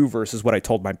told you versus what I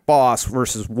told my boss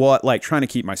versus what, like, trying to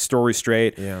keep my story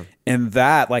straight. Yeah. And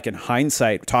that, like, in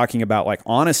hindsight, talking about like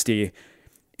honesty,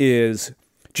 is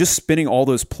just spinning all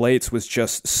those plates was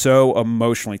just so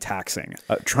emotionally taxing.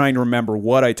 Trying to remember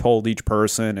what I told each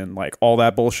person and like all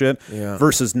that bullshit. Yeah.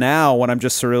 Versus now when I'm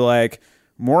just sort of like,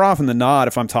 more often than not,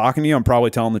 if I'm talking to you, I'm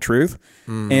probably telling the truth.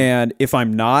 Mm-hmm. And if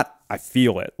I'm not, I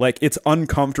feel it. Like, it's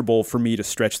uncomfortable for me to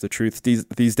stretch the truth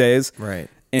these days. Right.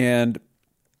 And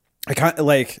I kind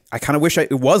of wish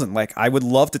it wasn't. Like, I would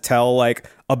love to tell like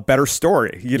a better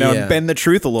story, you know, and bend the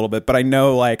truth a little bit. But I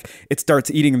know like it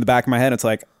starts eating in the back of my head. It's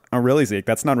like, oh, really, Zeke?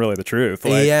 That's not really the truth.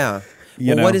 Like, yeah.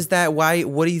 Well, what is that? Why?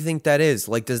 What do you think that is?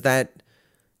 Like, does that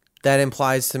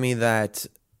implies to me that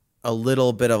a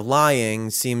little bit of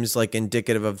lying seems like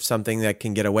indicative of something that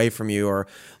can get away from you, or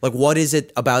like, what is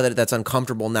it about it that's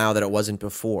uncomfortable now that it wasn't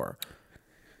before?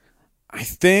 I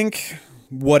think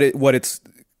what it's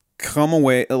come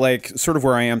away, like, sort of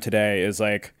where I am today is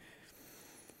like,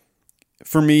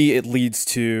 for me, it leads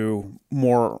to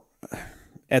more,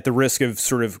 at the risk of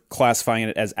sort of classifying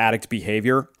it as addict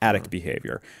behavior.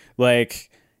 Like,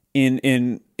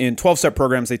 in 12-step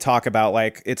programs, they talk about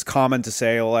like, it's common to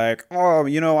say like, oh,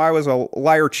 you know, I was a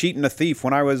liar, cheat, and a thief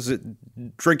when I was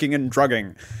drinking and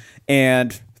drugging.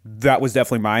 And that was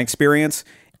definitely my experience.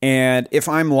 And if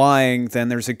I'm lying, then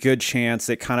there's a good chance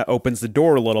it kind of opens the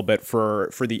door a little bit for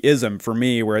the ism for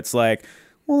me, where it's like,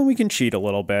 well, then we can cheat a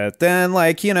little bit. Then,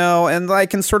 like, you know, and I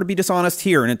can sort of be dishonest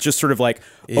here. And it just sort of like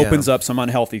opens up some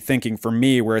unhealthy thinking for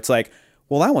me where it's like,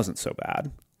 well, that wasn't so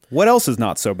bad. What else is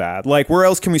not so bad? Like, where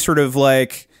else can we sort of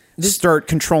like start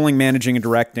controlling, managing, and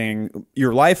directing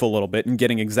your life a little bit and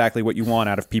getting exactly what you want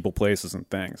out of people, places, and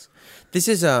things? This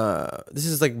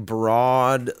is like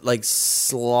broad, like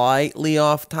slightly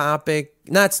off topic.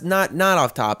 Not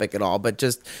off topic at all, but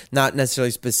just not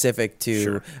necessarily specific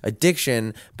to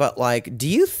addiction. But like, do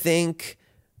you think?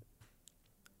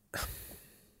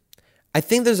 I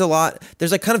think there's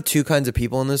like kind of two kinds of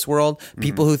people in this world.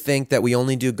 People who think that we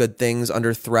only do good things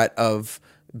under threat of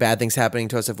bad things happening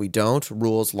to us if we don't.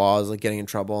 Rules, laws, like getting in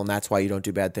trouble, and that's why you don't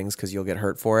do bad things because you'll get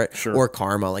hurt for it. Or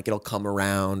karma, like it'll come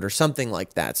around or something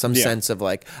like that. Some sense of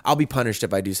like, I'll be punished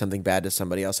if I do something bad to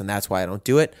somebody else, and that's why I don't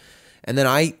do it. And then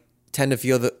I tend to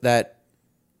feel that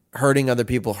hurting other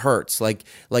people hurts. Like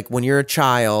when you're a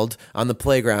child on the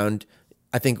playground,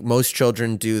 I think most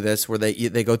children do this where they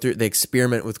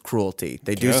experiment with cruelty.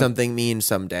 They do something mean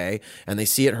someday and they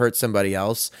see it hurt somebody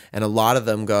else. And a lot of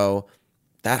them go,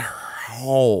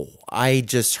 I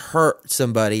just hurt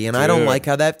somebody and I don't like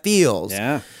how that feels.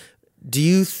 Yeah. Do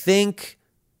you think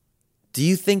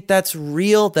that's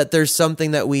real? That there's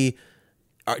something that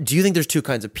do you think there's two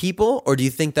kinds of people, or do you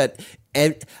think that,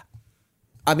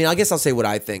 I mean, I guess I'll say what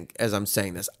I think as I'm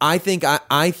saying this. I think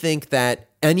that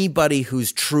anybody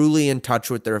who's truly in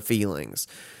touch with their feelings,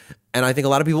 and I think a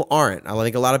lot of people aren't. I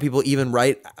think a lot of people, even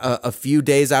right a few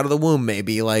days out of the womb,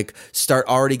 maybe like start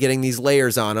already getting these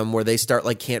layers on them where they start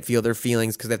like can't feel their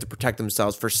feelings because they have to protect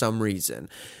themselves for some reason.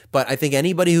 But I think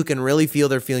anybody who can really feel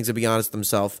their feelings and be honest with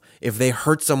themselves, if they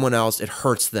hurt someone else, it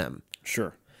hurts them.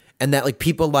 Sure. And that like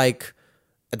people like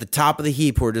at the top of the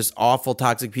heap who are just awful,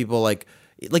 toxic people like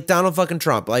Donald fucking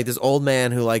Trump, like this old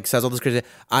man who like says all this crazy.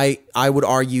 I would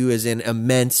argue is in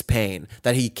immense pain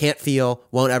that he can't feel,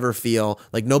 won't ever feel.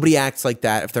 Like nobody acts like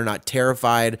that if they're not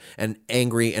terrified and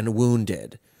angry and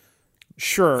wounded.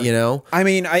 Sure, you know. I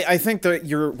mean, I think that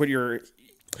what you're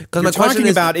talking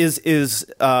about is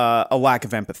a lack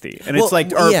of empathy, and it's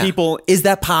like, are people? Is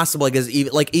that possible?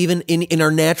 Like even in our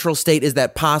natural state, is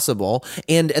that possible?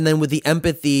 And then with the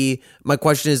empathy, my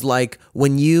question is like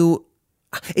when you.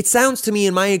 It sounds to me,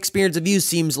 in my experience of you,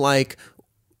 seems like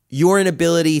your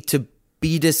inability to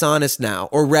be dishonest now,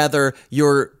 or rather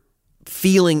you're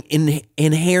feeling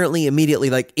inherently immediately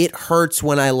like it hurts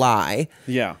when I lie,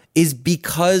 is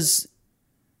because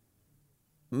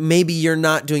maybe you're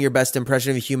not doing your best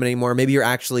impression of a human anymore. Maybe you're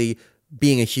actually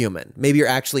being a human. Maybe you're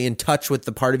actually in touch with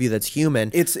the part of you that's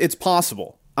human. It's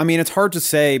possible. I mean, it's hard to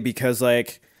say because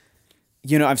like,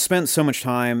 you know, I've spent so much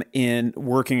time in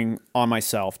working on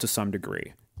myself to some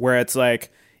degree, where it's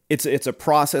like it's a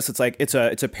process. It's like it's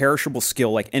a perishable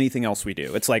skill, like anything else we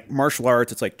do. It's like martial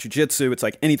arts. It's like jiu-jitsu. It's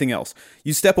like anything else.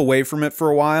 You step away from it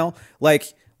for a while,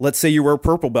 like. Let's say you were a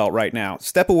purple belt right now.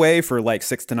 Step away for like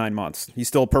 6 to 9 months. You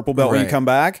still a purple belt when you come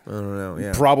back? I don't know.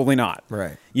 Yeah. Probably not.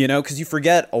 Right. You know, because you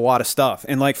forget a lot of stuff.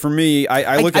 And like for me,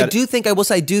 I look at it. I do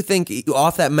think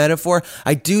off that metaphor,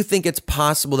 I do think it's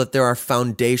possible that there are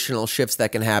foundational shifts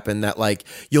that can happen that like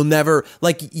you'll never,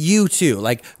 like you too,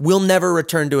 like we'll never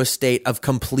return to a state of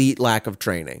complete lack of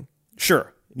training.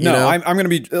 Sure. No, I'm going to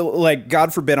be like,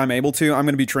 God forbid I'm able to, I'm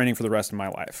going to be training for the rest of my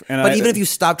life. But even if you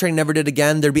stop training, never did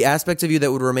again, there'd be aspects of you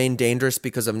that would remain dangerous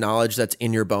because of knowledge that's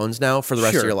in your bones now for the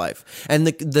rest of your life. And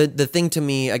the thing to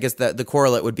me, I guess that the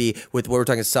correlate would be with what we're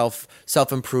talking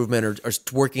self-improvement or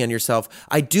working on yourself.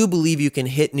 I do believe you can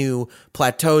hit new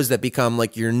plateaus that become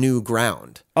like your new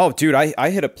ground. Oh, dude, I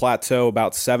hit a plateau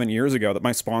about 7 years ago that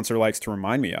my sponsor likes to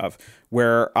remind me of,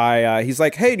 where he's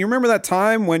like, hey, do you remember that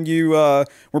time when you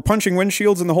were punching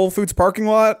windshields in the Whole Foods parking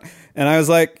lot? And I was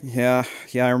like, yeah,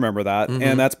 I remember that. Mm-hmm.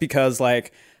 And that's because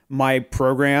like my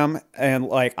program and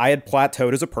like I had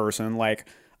plateaued as a person. Like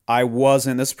I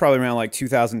wasn't, this is probably around like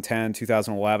 2010,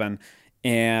 2011.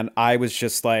 And I was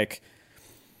just like,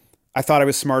 I thought I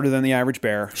was smarter than the average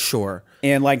bear. Sure.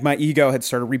 And like my ego had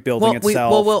started rebuilding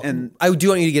itself. And I do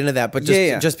want you to get into that, but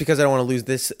just because I don't want to lose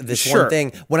this one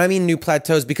thing. When I mean new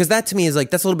plateaus, because that to me is like,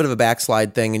 that's a little bit of a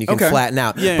backslide thing and you can flatten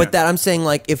out. Yeah, but that I'm saying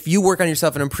like, if you work on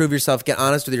yourself and improve yourself, get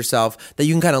honest with yourself, that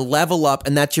you can kind of level up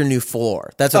and that's your new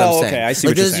floor. That's what I'm saying. Okay, I see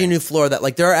like, what you're saying. This is your new floor that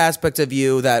like, there are aspects of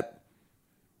you that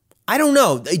I don't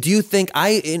know. Do you think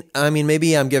I mean,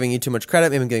 maybe I'm giving you too much credit.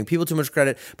 Maybe I'm giving people too much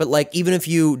credit. But like, even if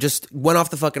you just went off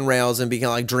the fucking rails and began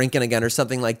like drinking again or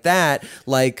something like that,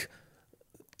 like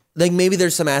maybe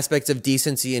there's some aspects of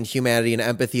decency and humanity and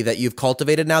empathy that you've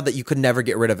cultivated now that you could never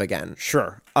get rid of again.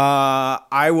 Sure.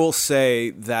 I will say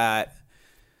that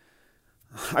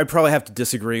I'd probably have to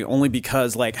disagree, only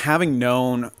because like having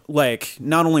known like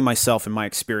not only myself and my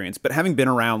experience, but having been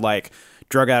around like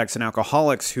drug addicts and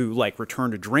alcoholics who like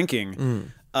return to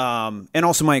drinking, and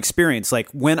also my experience, like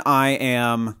when I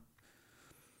am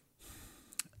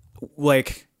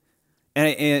like,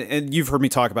 and you've heard me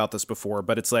talk about this before,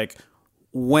 but it's like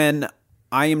when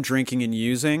I am drinking and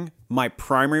using, my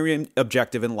primary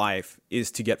objective in life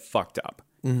is to get fucked up,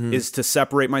 is to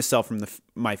separate myself from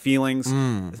my feelings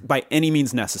by any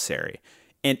means necessary.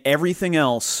 And everything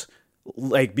else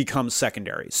like becomes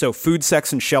secondary. So food,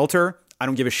 sex, and shelter, I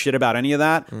don't give a shit about any of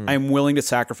that. I'm willing to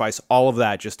sacrifice all of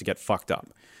that just to get fucked up.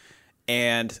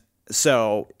 And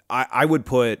so I would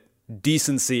put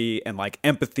decency and like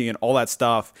empathy and all that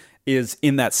stuff is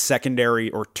in that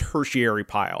secondary or tertiary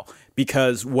pile,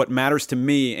 because what matters to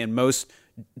me and most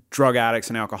drug addicts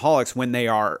and alcoholics when they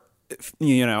are,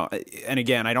 you know, and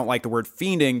again, I don't like the word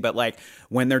fiending, but like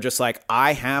when they're just like,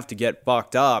 I have to get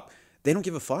fucked up, they don't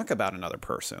give a fuck about another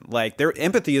person. Like their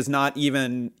empathy is not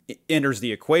even enters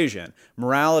the equation.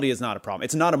 Morality is not a problem.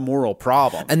 It's not a moral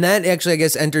problem. And that actually, I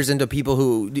guess, enters into people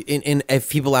who,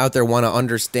 if people out there want to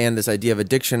understand this idea of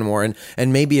addiction more,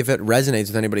 and maybe if it resonates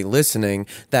with anybody listening,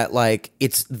 that like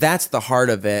that's the heart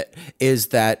of it, is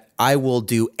that I will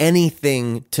do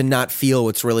anything to not feel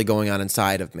what's really going on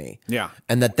inside of me. Yeah.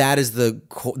 And that is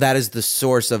the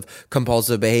source of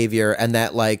compulsive behavior. And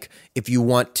that like, if you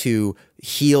want to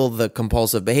heal the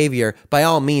compulsive behavior, by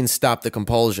all means, stop the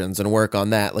compulsions and work on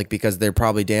that, like, because they're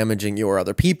probably damaging you or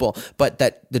other people. But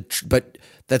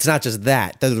that's not just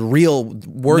that. The real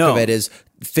work of it is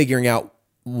figuring out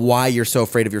why you're so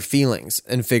afraid of your feelings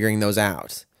and figuring those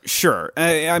out. Sure.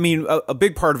 I mean, a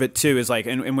big part of it too is like,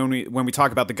 and when we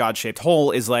talk about the God-shaped hole,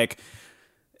 is like,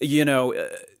 you know,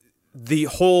 the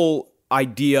whole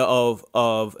idea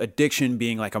of addiction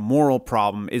being like a moral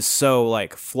problem is so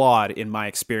like flawed in my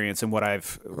experience and what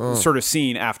I've sort of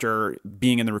seen after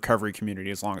being in the recovery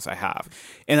community as long as I have.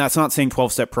 And that's not saying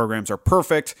 12-step programs are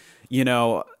perfect. You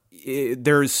know,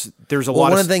 there's a lot of...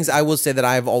 One of the things I will say that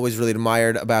I've always really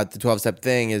admired about the 12-step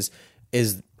thing is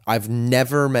I've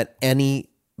never met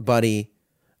anybody...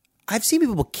 I've seen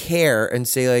people care and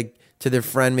say like to their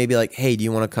friend maybe like, hey, do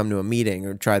you want to come to a meeting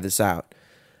or try this out?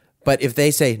 But if they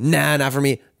say, nah, not for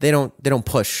me, they don't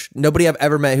push. Nobody I've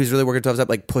ever met who's really working 12-step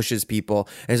like pushes people.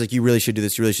 And it's like, you really should do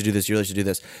this, you really should do this, you really should do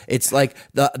this. It's like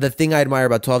the thing I admire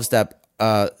about 12-step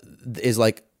is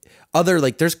like other,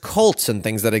 like there's cults and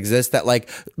things that exist that like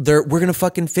we're going to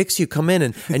fucking fix you. Come in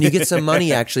and you get some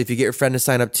money actually if you get your friend to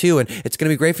sign up too. And it's going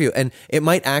to be great for you. And it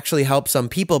might actually help some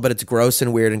people, but it's gross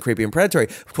and weird and creepy and predatory.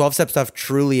 12-step stuff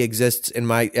truly exists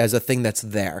as a thing that's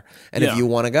there. And if you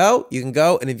want to go, you can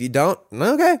go. And if you don't,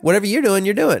 okay, whatever you're doing,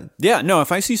 you're doing. Yeah, no,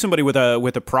 if I see somebody with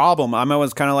a problem, I'm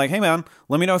always kind of like, hey man,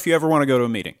 let me know if you ever want to go to a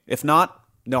meeting. If not,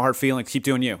 no hard feelings, keep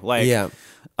doing you. Like, yeah.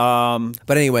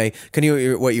 But anyway,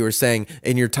 what you were saying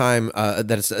in your time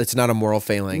that it's not a moral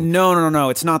failing? No,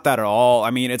 it's not that at all.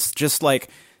 I mean, it's just like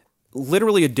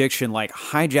literally addiction like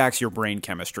hijacks your brain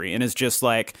chemistry and is just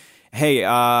like, hey,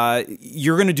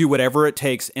 you're going to do whatever it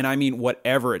takes. And I mean,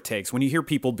 whatever it takes. When you hear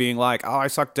people being like, oh, I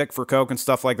suck dick for coke and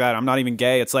stuff like that, I'm not even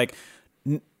gay. It's like,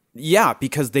 yeah,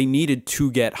 because they needed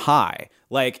to get high.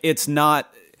 Like, it's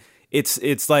not,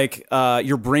 it's like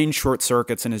your brain short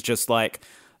circuits and is just like,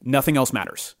 nothing else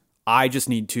matters. I just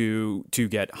need to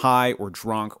get high or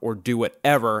drunk or do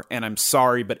whatever. And I'm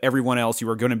sorry, but everyone else, you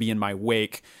are going to be in my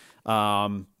wake.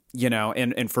 You know,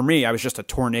 and for me, I was just a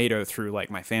tornado through like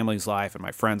my family's life and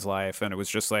my friend's life. And it was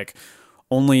just like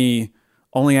only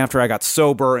after I got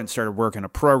sober and started working a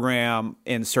program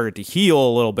and started to heal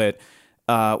a little bit,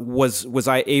 was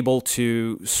I able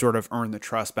to sort of earn the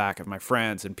trust back of my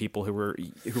friends and people who were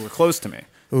close to me.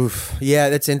 Oof. Yeah,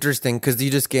 that's interesting because you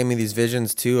just gave me these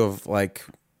visions too of like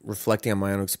reflecting on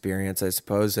my own experience, I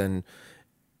suppose. And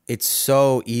it's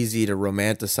so easy to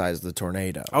romanticize the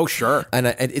tornado. Oh, sure. And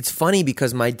it's funny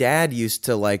because my dad used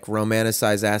to like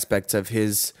romanticize aspects of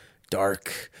his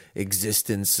dark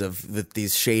existence with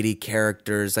these shady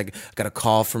characters. Like, I got a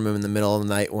call from him in the middle of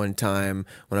the night one time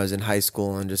when I was in high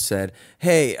school and just said,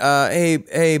 hey,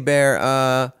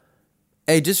 Bear,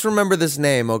 hey, just remember this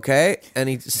name, okay? And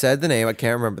he said the name. I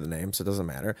can't remember the name, so it doesn't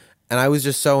matter. And I was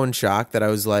just so in shock that I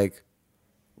was like,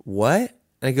 what?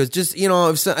 And he goes, just, you know,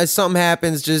 if something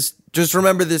happens, just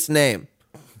remember this name.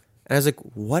 And I was like,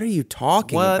 what are you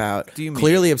talking about? Do you mean?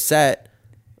 Clearly upset.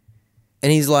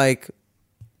 And he's like,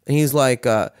 you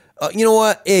know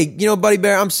what? Hey, you know, Buddy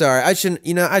Bear, I'm sorry. I shouldn't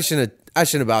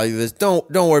have bothered you with this.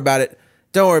 Don't worry about it.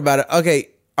 Don't worry about it. Okay.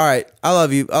 All right. I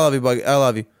love you, Buddy. I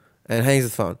love you. And hangs the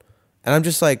phone. And I'm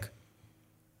just like,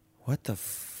 what the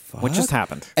fuck? What just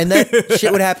happened? And that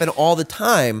shit would happen all the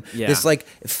time. Yeah. This like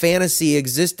fantasy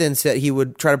existence that he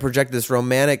would try to project this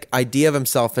romantic idea of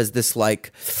himself as this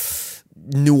like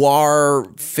noir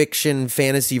fiction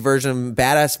fantasy version,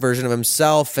 badass version of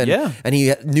himself, and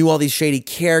he knew all these shady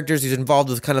characters. He was involved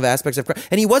with kind of aspects of crime,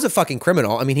 and he was a fucking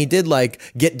criminal. I mean, he did like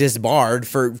get disbarred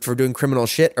for doing criminal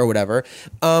shit or whatever.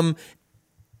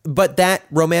 But that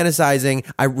romanticizing,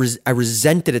 I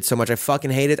resented it so much. I fucking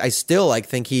hate it. I still like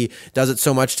think he does it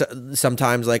so much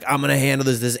sometimes, like, I'm going to handle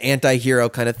this anti-hero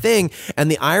kind of thing. And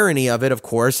the irony of it, of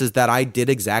course, is that I did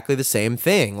exactly the same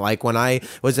thing. Like when I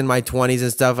was in my 20s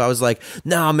and stuff, I was like,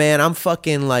 nah, man, I'm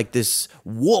fucking like this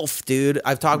wolf, dude.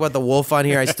 I've talked about the wolf on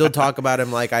here. I still talk about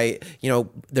him like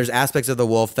there's aspects of the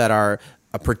wolf that are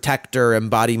a protector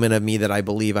embodiment of me that I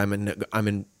believe I'm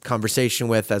in conversation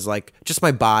with as like just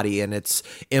my body and its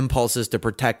impulses to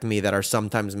protect me that are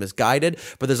sometimes misguided.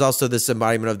 But there's also this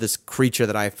embodiment of this creature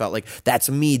that I felt like, that's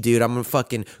me, dude. I'm a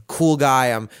fucking cool guy.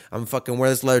 I'm fucking wear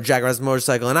this leather jacket, ride this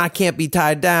motorcycle, and I can't be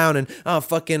tied down. And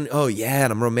oh yeah,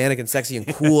 and I'm romantic and sexy and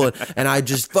cool, and I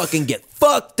just fucking get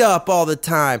fucked up all the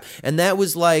time. And that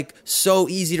was like so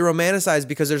easy to romanticize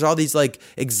because there's all these like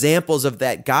examples of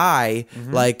that guy,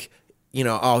 like,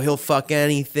 he'll fuck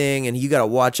anything and you got to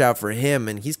watch out for him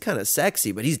and he's kind of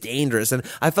sexy, but he's dangerous. And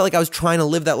I felt like I was trying to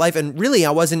live that life. And really,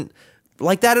 I wasn't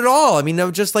like that at all. I mean, I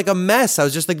was just like a mess. I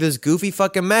was just like this goofy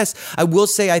fucking mess. I will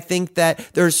say, I think that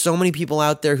there's so many people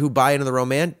out there who buy into the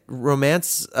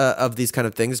romance of these kind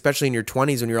of things, especially in your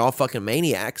 20s when you're all fucking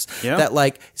maniacs, that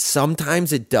like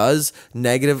sometimes it does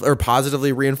negative or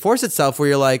positively reinforce itself where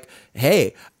you're like,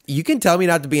 hey, you can tell me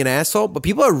not to be an asshole, but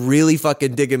people are really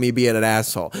fucking digging me being an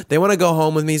asshole. They want to go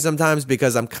home with me sometimes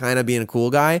because I'm kind of being a cool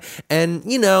guy. And,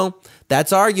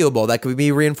 that's arguable. That could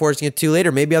be reinforcing it too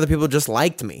later. Maybe other people just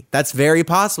liked me. That's very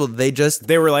possible.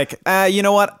 They were like, you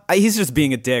know what? He's just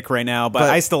being a dick right now, but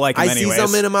I still like him anyways. I see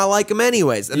something in him, I like him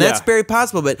anyways. And that's very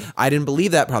possible, but I didn't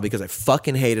believe that probably because I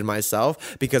fucking hated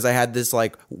myself, because I had this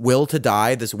like will to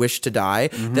die, this wish to die,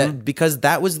 because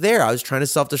that was there. I was trying to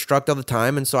self-destruct all the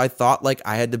time, and so I thought like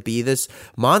I had to be this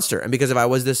monster. And because if I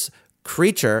was this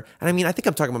creature, and I mean, I think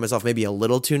I'm talking about myself maybe a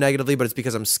little too negatively, but it's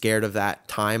because I'm scared of that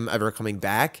time ever coming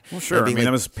back. Well, sure. I mean,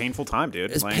 that was a painful time, dude.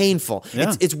 It's painful.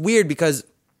 Yeah. It's weird because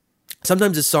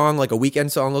sometimes a song, like a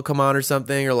Weekend song will come on or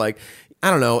something, or like, I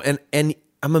don't know, and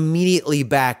I'm immediately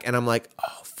back and I'm like,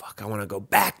 oh, fuck, I want to go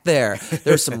back there.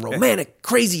 There's some romantic,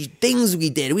 crazy things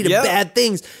we did. We did bad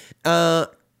things.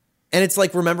 And it's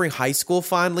like remembering high school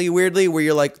fondly, weirdly, where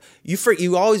you're like,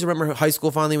 you always remember high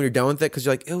school fondly when you're done with it because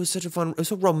you're like, it was such a fun, it was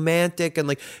so romantic and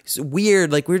like it's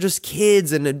weird. Like we were just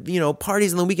kids and,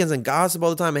 parties on the weekends and gossip all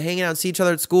the time and hanging out and see each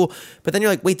other at school. But then you're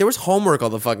like, wait, there was homework all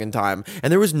the fucking time and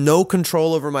there was no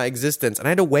control over my existence. And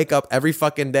I had to wake up every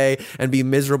fucking day and be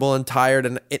miserable and tired.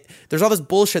 And there's all this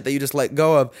bullshit that you just let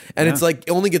go of. And it's like,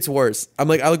 it only gets worse. I'm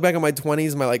like, I look back at my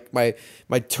 20s,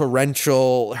 my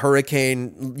torrential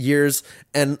hurricane years,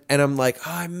 and I'm like,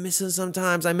 oh, I miss it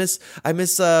sometimes. I miss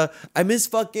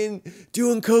fucking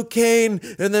doing cocaine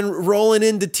and then rolling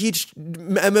in to teach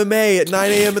MMA at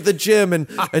 9 a.m. at the gym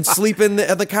and sleeping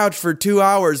at the couch for 2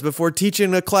 hours before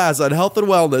teaching a class on health and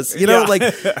wellness.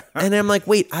 And I'm like,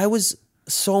 wait, I was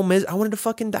so I wanted to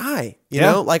fucking die. You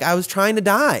know, like I was trying to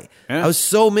die. Yeah. I was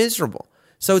so miserable.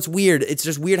 So it's weird. It's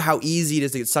just weird how easy it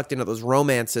is to get sucked into those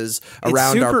romances around our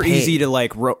pain. It's super easy to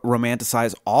like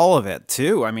romanticize all of it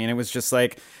too. I mean, it was just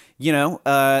like,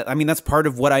 that's part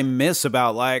of what I miss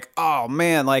about like, oh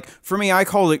man, like for me, I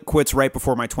called it quits right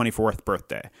before my 24th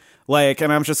birthday. Like,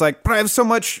 and I'm just like, but I have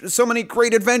so many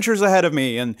great adventures ahead of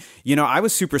me. And, I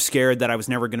was super scared that I was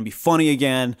never going to be funny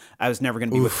again. I was never going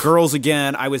to be with girls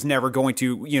again. I was never going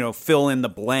to, fill in the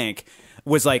blank.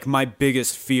 Was like my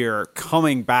biggest fear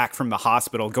coming back from the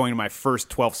hospital, going to my first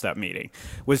 12-step meeting,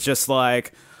 was just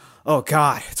like, oh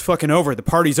God, it's fucking over. The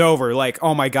party's over. Like,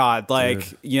 oh my God,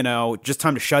 like, just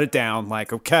time to shut it down.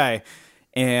 Like, okay.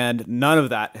 And none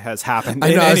of that has happened.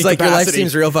 I know. I was like, your life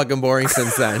seems real fucking boring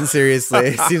since then. Seriously.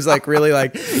 It seems like really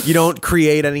like you don't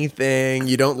create anything.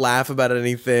 You don't laugh about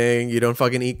anything. You don't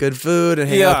fucking eat good food and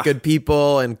hang out with good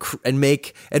people and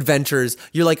make adventures.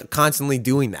 You're like constantly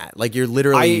doing that. Like you're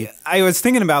literally. I was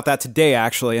thinking about that today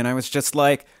actually. And I was just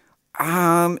like,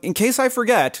 in case I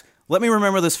forget, let me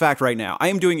remember this fact right now. I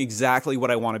am doing exactly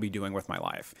what I want to be doing with my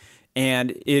life.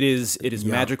 And it is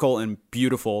magical and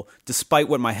beautiful, despite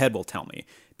what my head will tell me.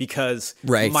 because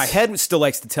Right. my head still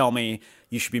likes to tell me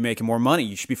you should be making more money.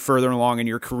 You should be further along in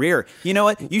your career. You know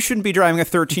what? You shouldn't be driving a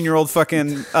 13-year-old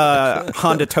fucking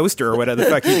Honda Toaster or whatever the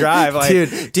fuck you drive. Like,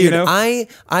 dude, you know? I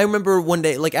remember one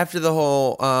day, like after the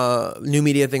whole new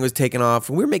media thing was taken off,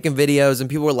 and we were making videos and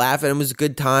people were laughing. It was a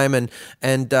good time, and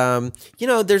you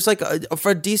know, there's like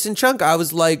for a decent chunk, I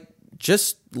was like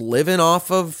just living off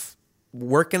of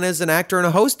working as an actor and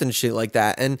a host and shit like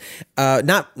that, and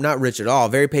not rich at all,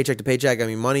 very paycheck to paycheck. I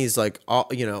mean, money's like all,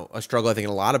 you know, a struggle I think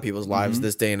in a lot of people's lives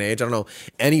this day and age. I don't know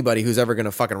anybody who's ever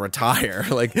gonna fucking retire.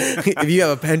 Like if you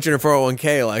have a pension or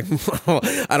 401k, like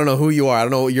I don't know who you are. I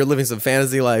don't know, you're living some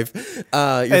fantasy life.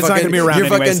 You're It's not gonna be around You're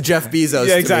anyways. fucking Jeff Bezos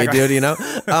Yeah, to exactly. me, dude, you know.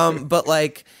 But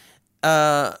like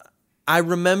I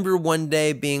remember one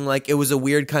day being like, it was a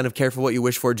weird kind of careful what you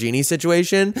wish for genie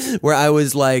situation where I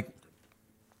was like,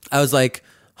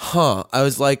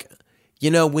 you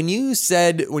know, when you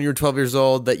said when you were 12 years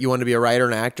old that you wanted to be a writer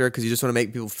and actor because you just want to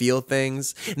make people feel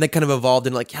things, and that kind of evolved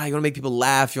into like, yeah, you want to make people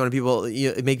laugh, you want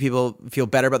to make people feel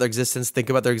better about their existence, think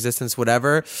about their existence,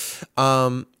 whatever.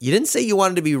 You didn't say you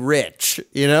wanted to be rich,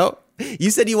 you know?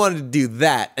 You said you wanted to do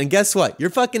that, and guess what?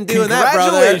 You're fucking doing that,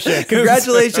 brother. Congratulations.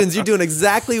 Congratulations. You're doing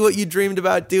exactly what you dreamed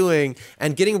about doing,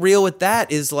 and getting real with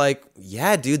that is like,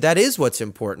 yeah, dude, that is what's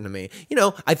important to me. You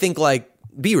know, I think like,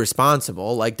 be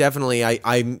responsible. Like definitely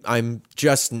I'm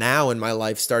just now in my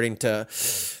life starting to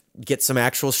get some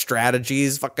actual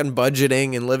strategies, fucking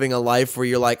budgeting and living a life where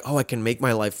you're like, oh, I can make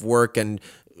my life work and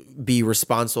be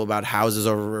responsible about houses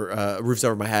over, roofs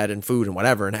over my head and food and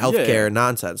whatever and healthcare and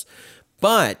nonsense.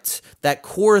 But that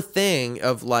core thing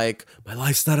of like, my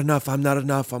life's not enough, I'm not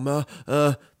enough,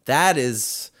 that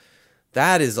is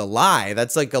a lie.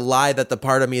 That's like a lie that the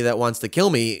part of me that wants to kill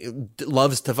me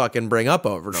loves to fucking bring up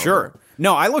over and over. Sure.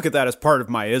 No, I look at that as part of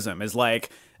my ism. Is like,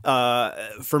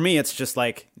 for me, it's just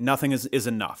like nothing is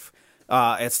enough.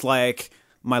 It's like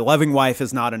my loving wife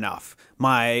is not enough.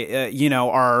 My,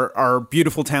 our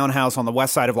beautiful townhouse on the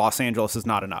west side of Los Angeles is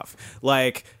not enough.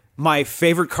 Like my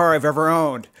favorite car I've ever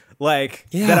owned, like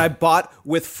that I bought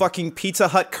with fucking Pizza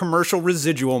Hut commercial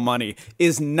residual money,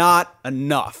 is not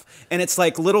enough. And it's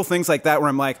like little things like that where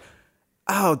I'm like,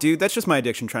 oh, dude, that's just my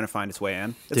addiction trying to find its way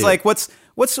in. It's Dude. like, what's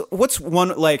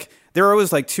one, like, there are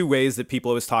always like two ways that people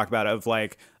always talk about of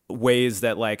like ways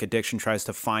that like addiction tries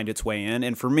to find its way in.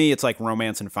 And for me, it's like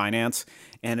romance and finance.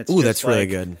 And it's Ooh, just that's really like-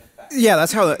 good. Yeah,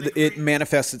 that's how it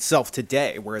manifests itself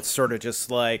today, where it's sort of just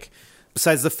like,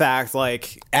 besides the fact,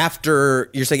 like, After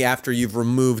you've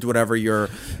removed whatever your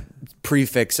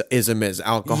prefix-ism is,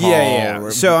 alcohol. yeah.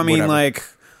 Or So, I mean, whatever. like,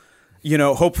 you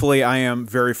know, hopefully I am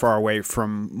very far away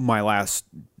from my last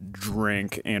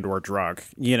drink and or drug,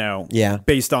 you know,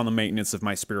 based on the maintenance of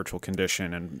my spiritual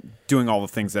condition and doing all the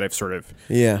things that I've sort of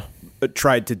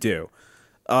tried to do.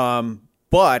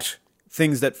 But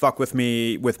things that fuck with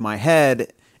me, with my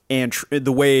head and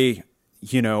the way,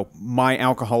 you know, my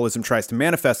alcoholism tries to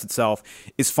manifest itself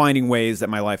is finding ways that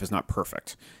my life is not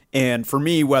perfect. And for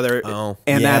me,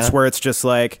 that's where it's just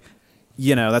like,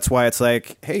 you know, that's why it's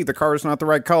like, hey, the car is not the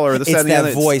right color. This, It's that, and the that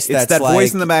other. voice It's that's that voice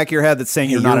like, in the back of your head that's saying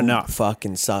Hey, you're not you enough.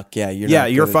 Fucking suck. Yeah, you're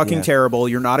You're good at- fucking terrible.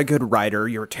 You're not a good writer.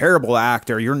 You're a terrible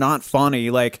actor. You're not funny.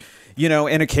 Like, you know,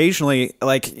 and occasionally,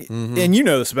 like, and you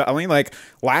know this about, I mean, like,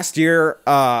 last year,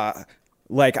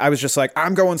 like, I was just like,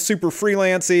 I'm going super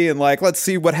freelancy and like, let's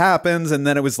see what happens. And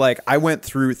then it was like, I went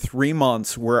through 3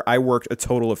 months where I worked a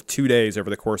total of 2 days over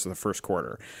the course of the first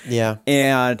quarter. Yeah.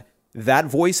 And that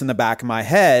voice in the back of my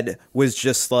head was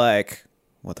just like,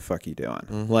 what the fuck are you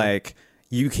doing? Like,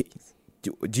 do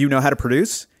you know how to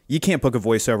produce? You can't book a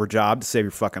voiceover job to save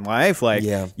your fucking life. Like,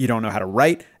 you don't know how to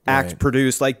write, act,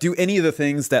 produce, like, do any of the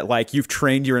things that, like, you've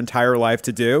trained your entire life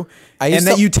to do. And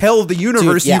that you tell the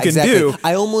universe you can do.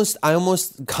 I almost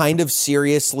kind of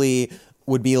seriously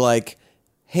would be like,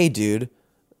 hey, dude,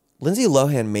 Lindsay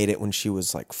Lohan made it when she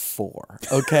was like 4,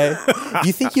 okay?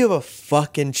 You think you have a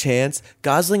fucking chance?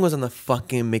 Gosling was on the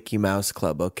fucking Mickey Mouse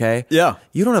Club, okay? Yeah.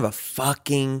 You don't have a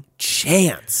fucking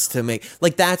chance to make,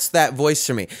 like, that's that voice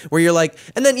for me, where you're like,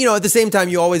 and then, you know, at the same time,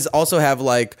 you always also have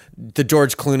like the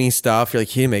George Clooney stuff. You're like,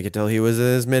 he didn't make it till he was in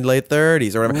his mid-late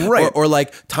 30s or whatever. Right. Or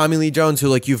like Tommy Lee Jones, who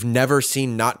like you've never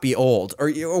seen not be old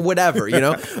or whatever, you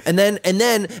know? and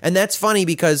that's funny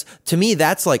because to me,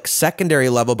 that's like secondary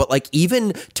level, but like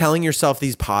even telling yourself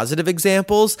these positive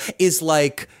examples is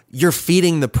like, you're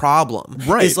feeding the problem.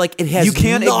 Right. It's like, it has you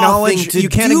can't nothing acknowledge to you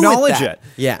can't do with acknowledge that. it.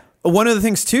 Yeah. One of the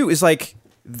things too is like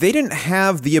they didn't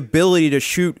have the ability to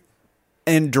shoot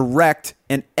and direct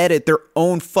and edit their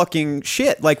own fucking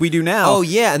shit like we do now. Oh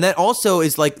yeah, and that also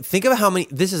is like, think of how many,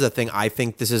 this is a thing I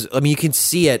think this is, I mean, you can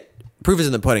see it, proof is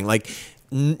in the pudding. Like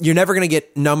you're never going to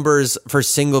get numbers for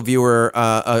single viewer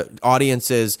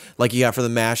audiences like you got for the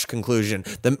MASH conclusion.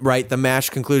 The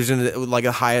MASH conclusion, like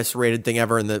the highest rated thing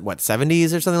ever in the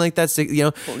 70s or something like that. So, you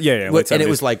know, and it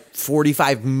was like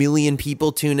 45 million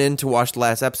people tune in to watch the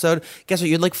last episode. Guess what?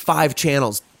 You had like 5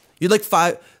 channels. You'd like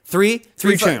three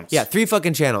channels. Yeah, 3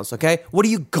 fucking channels, okay? What are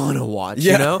you gonna watch,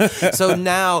 you know? So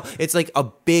now it's like a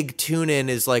big tune-in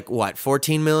is like, what,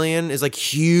 14 million? Is like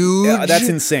huge. Yeah, that's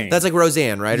insane. That's like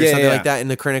Roseanne, right? Or something like that in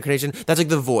the current incarnation. That's like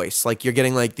The Voice. Like you're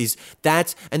getting like these,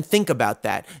 and think about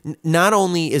that. Not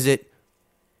only is it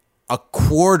a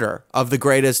quarter of the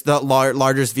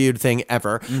largest viewed thing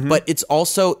ever, but it's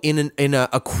also in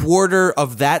a quarter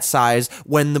of that size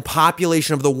when the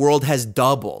population of the world has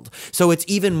doubled. So it's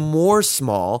even more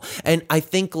small. And I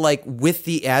think like with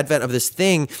the advent of this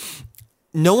thing,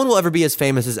 no one will ever be as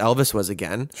famous as Elvis was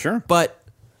again. Sure. But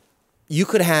you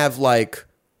could have like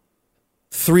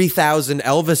 3,000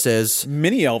 Elvises,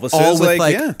 mini Elvises, all with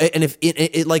and if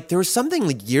it like there was something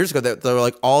like years ago that they were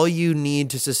like all you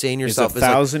need to sustain yourself is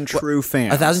 1,000 true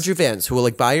fans, 1,000 true fans who will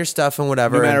like buy your stuff and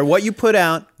whatever. No matter what you put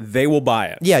out, they will buy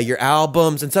it. Yeah, your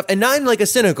albums and stuff, and not in like a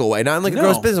cynical way, not in like a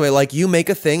gross business way. Like you make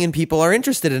a thing and people are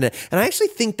interested in it, and I actually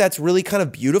think that's really kind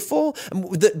of beautiful.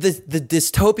 The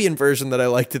dystopian version that I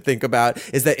like to think about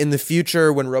is that in the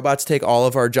future, when robots take all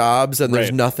of our jobs and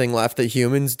there's nothing left that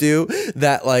humans do,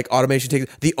 that like automation takes.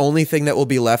 The only thing that will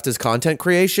be left is content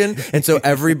creation. And so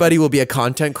everybody will be a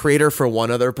content creator for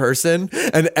one other person.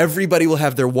 And everybody will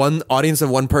have their one audience of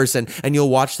one person. And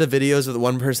you'll watch the videos of the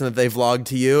one person that they vlogged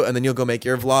to you. And then you'll go make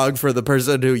your vlog for the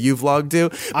person who you vlogged to.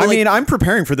 But I mean, I'm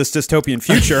preparing for this dystopian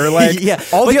future. Like,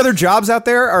 all the other jobs out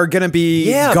there are going to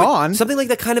be gone. Something like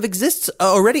that kind of exists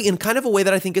already in kind of a way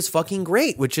that I think is fucking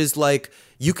great, which is like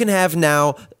you can have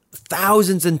now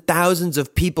thousands and thousands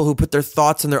of people who put their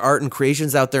thoughts and their art and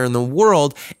creations out there in the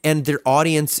world, and their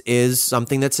audience is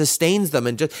something that sustains them.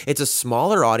 And just it's a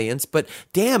smaller audience, but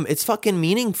damn, it's fucking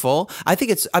meaningful. I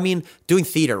think doing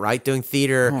theater, right? Doing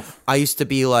theater, I used to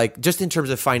be like, just in terms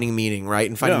of finding meaning, right?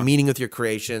 And finding meaning with your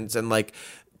creations and like,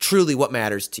 truly what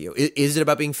matters to you. Is it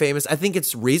about being famous? I think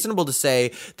it's reasonable to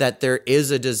say that there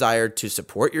is a desire to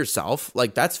support yourself.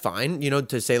 Like that's fine, you know,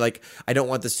 to say like, I don't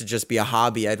want this to just be a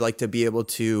hobby. I'd like to be able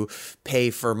to pay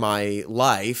for my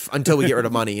life until we get rid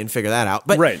of money and figure that out.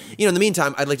 But you know, in the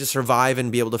meantime, I'd like to survive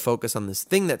and be able to focus on this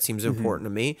thing that seems important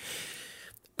to me.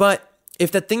 But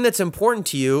if that thing that's important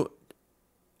to you,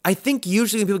 I think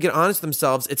usually when people get honest with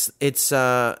themselves,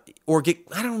 I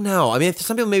don't know. I mean,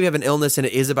 some people maybe have an illness and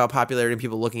it is about popularity and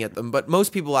people looking at them. But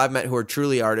most people I've met who are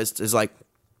truly artists is like,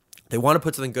 they want to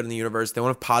put something good in the universe. They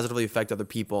want to positively affect other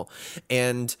people.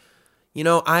 And, you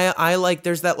know, I like,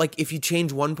 there's that, like, if you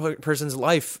change one person's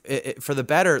life for the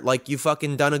better, like you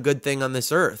fucking done a good thing on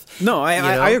this earth. No,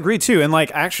 I agree too. And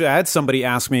like, actually I had somebody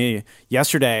ask me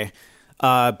yesterday,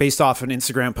 based off an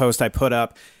Instagram post I put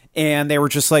up, and they were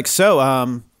just like,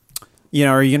 so, you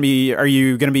know, are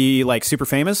you gonna be like super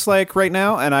famous like right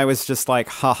now? And I was just like,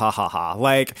 ha ha ha ha.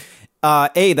 Like,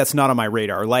 that's not on my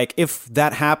radar. Like, if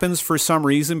that happens for some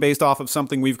reason based off of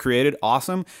something we've created,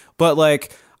 awesome. But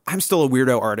like, I'm still a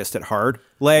weirdo artist at heart.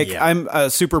 Like, I'm a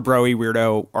super broy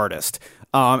weirdo artist.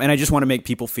 And I just want to make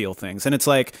people feel things. And it's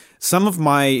like some of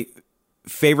my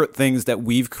favorite things that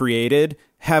we've created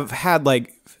have had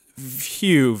like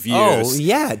few views. Oh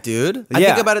yeah, dude. I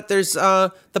think about it. There's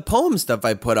the poem stuff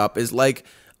I put up is like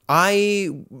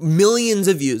millions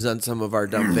of views on some of our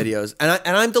dumb videos, and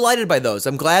I'm delighted by those.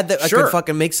 I'm glad that I could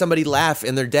fucking make somebody laugh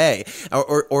in their day,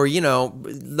 or you know,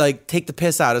 like take the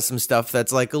piss out of some stuff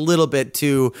that's like a little bit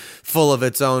too full of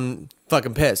its own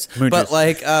fucking piss. But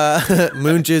like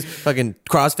moon juice, fucking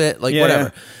CrossFit, like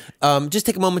whatever. Just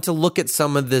take a moment to look at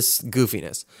some of this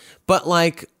goofiness, but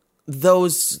like.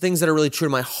 Those things that are really true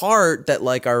to my heart that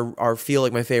like are feel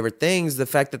like my favorite things, the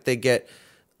fact that they get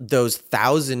those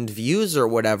 1,000 views or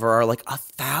whatever are like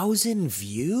 1,000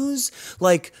 views?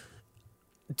 Like,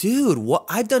 dude, what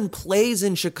I've done plays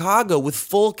in Chicago with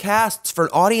full casts for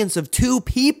an audience of 2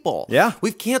 people. Yeah.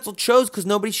 We've canceled shows because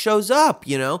nobody shows up,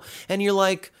 you know? And you're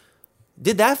like,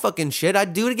 did that fucking shit,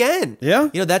 I'd do it again. Yeah.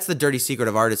 You know, that's the dirty secret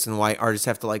of artists and why artists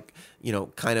have to like, you know,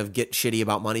 kind of get shitty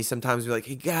about money sometimes. We're like,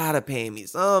 you gotta pay me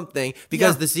something.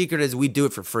 Because the secret is we do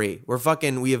it for free.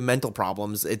 We have mental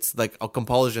problems. It's like a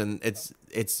compulsion.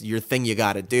 It's your thing you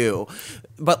gotta do.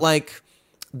 But like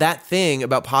that thing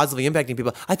about positively impacting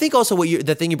people, I think also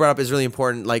the thing you brought up is really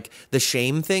important, like the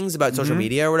shame things about social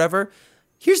media or whatever.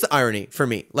 Here's the irony for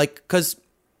me. Like, because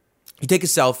you take a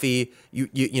selfie,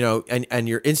 you know, and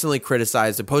you're instantly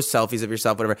criticized to post selfies of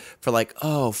yourself, whatever, for like,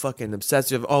 oh, fucking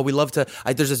obsessive. Oh, we love to.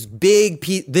 There's this big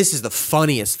piece. This is the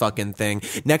funniest fucking thing.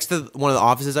 Next to one of the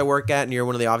offices I work at, near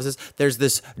one of the offices, there's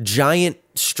this giant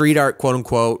street art, quote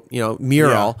unquote, you know,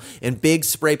 mural in big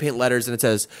spray paint letters, and it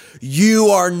says, "You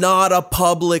are not a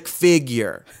public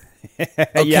figure."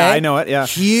 Okay? Yeah, I know it. Yeah,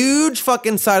 huge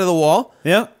fucking side of the wall.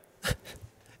 Yeah.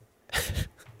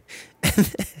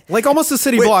 Like almost a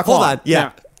city block hold long. on.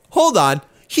 Yeah. Hold on.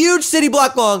 Huge city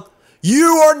block long. You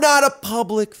are not a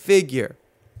public figure.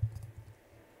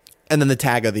 And then the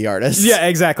tag of the artist. Yeah,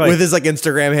 exactly. With his like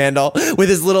Instagram handle, with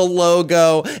his little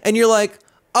logo. And you're like,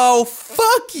 oh,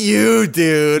 fuck you,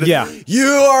 dude. Yeah. You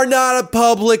are not a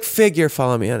public figure.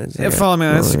 Follow me on Instagram. Yeah, follow me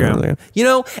on Instagram. You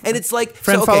know, and it's like,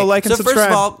 Friend, follow, like, and so subscribe. first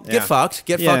of all, Yeah. get fucked.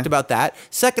 Get Yeah. fucked about that.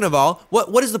 Second of all,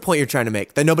 what is the point you're trying to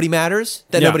make? That nobody matters?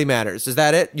 That Yeah. nobody matters. Is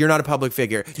that it? You're not a public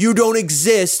figure. You don't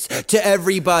exist to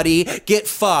everybody. Get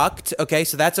fucked. Okay,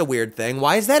 so that's a weird thing.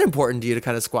 Why is that important to you to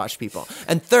kind of squash people?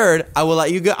 And third, I will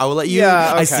let you go. I will let you.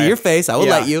 Yeah, I okay. see your face. I will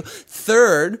Yeah. let you.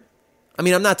 Third, I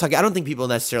mean, I'm not talking. I don't think people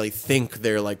necessarily think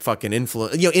they're like fucking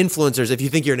influencers. If you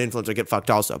think you're an influencer, get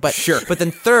fucked also. But Sure. But then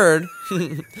third,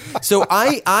 so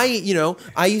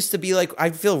I used to be like, I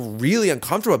feel really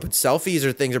uncomfortable with selfies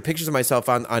or things or pictures of myself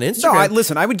on Instagram. No,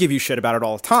 listen, I would give you shit about it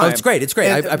all the time. Oh, it's great. It's great.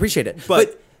 And- I appreciate it.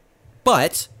 but-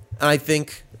 But and I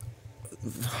think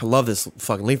I love this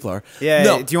fucking leaf blower. Yeah.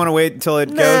 No. Do you want to wait until it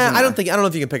goes? Nah, I don't know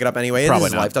if you can pick it up anyway. Probably This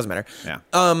is not. life. Doesn't matter.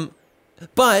 Yeah.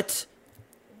 But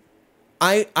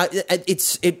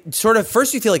it's sort of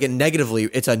first you feel like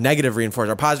it's a negative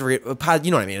reinforcer,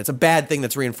 you know what I mean? It's a bad thing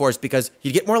that's reinforced because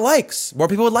you get more likes, more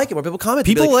people would like it, more people comment.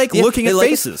 People They'd be like looking they at like it.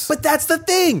 faces. But that's the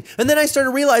thing. And then I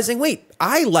started realizing, wait,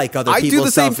 I like other I people's do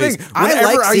the same selfies. thing. I Whenever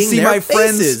like I seeing see their my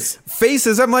faces. friends'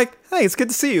 faces, I'm like, hey, it's good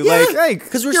to see you. Yeah, Like, hey,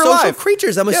 because we're you're social alive.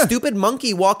 creatures. I'm a Yeah. stupid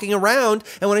monkey walking around,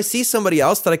 and when I see somebody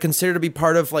else that I consider to be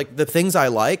part of like the things I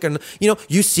like, and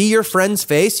you see your friend's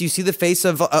face, you see the face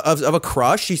of a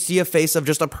crush, you see a face of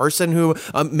just a person who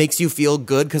makes you feel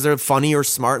good because they're funny or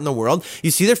smart in the world.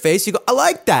 You see their face, you go, I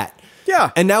like that.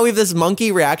 Yeah. And now we have this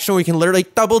monkey reaction where we can literally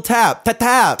double tap,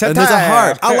 tap, and there's a Tap.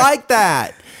 heart. I like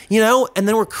that. And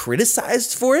then we're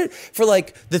criticized for it, for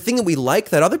like the thing that we like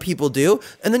that other people do.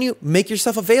 And then you make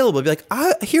yourself available. Be like,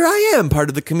 here I am, part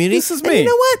of the community. This is And me. you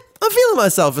know what? I'm feeling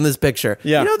myself in this picture.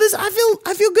 Yeah.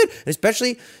 I feel good. And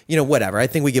especially, whatever. I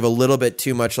think we give a little bit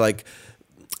too much, like,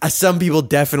 some people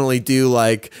definitely do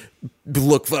like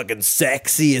look fucking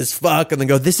sexy as fuck and then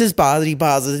go, this is body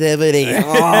positivity.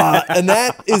 And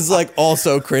that is like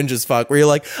also cringe as fuck, where you're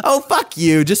like, oh, fuck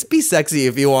you. Just be sexy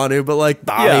if you want to, but like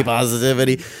body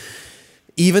positivity.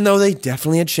 Even though they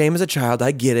definitely had shame as a child,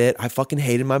 I get it. I fucking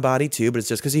hated my body too, but it's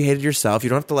just because you hated yourself. You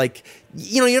don't have to like,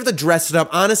 you don't have to dress it up.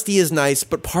 Honesty is nice,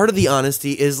 but part of the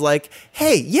honesty is like,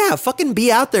 hey, yeah, fucking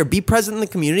be out there, be present in the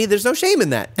community. There's no shame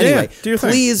in that. Anyway, do your thing.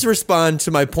 please respond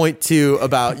to my point 2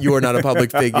 about you are not a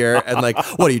public figure and like,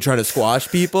 what are you trying to squash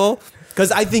people?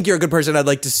 Because I think you're a good person. I'd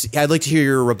like to hear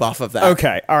your rebuff of that.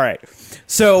 Okay, all right.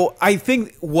 So I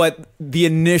think what the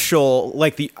initial,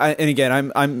 like and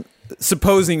again, I'm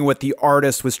supposing what the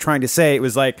artist was trying to say, it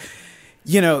was like,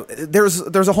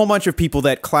 there's a whole bunch of people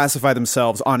that classify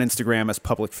themselves on Instagram as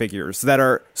public figures that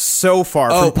are so far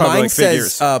from public mine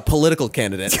figures. says political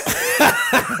candidate.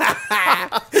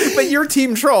 But you're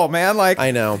team troll, man. Like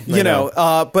I know.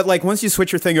 But like once you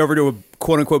switch your thing over to a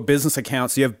quote unquote business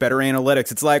account, so you have better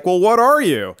analytics. It's like, well, what are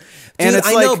you? And Dude, it's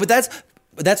I like, know, but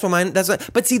that's what mine.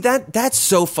 But see that's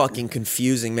so fucking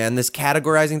confusing, man. This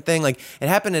categorizing thing, like it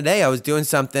happened today. I was doing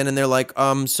something, and they're like,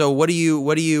 so what are you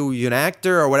an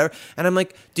actor or whatever? And I'm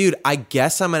like, dude, I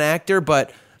guess I'm an actor,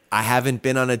 but I haven't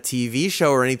been on a TV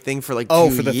show or anything for like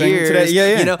 2 for the years. thing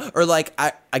today? Yeah. Or like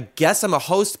I guess I'm a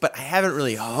host, but I haven't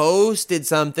really hosted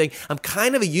something. I'm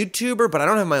kind of a YouTuber, but I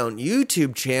don't have my own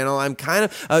YouTube channel. I'm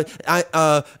kind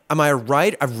of am I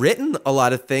right? I've written a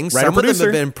lot of things. Writer, Some of them producer.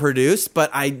 have been produced,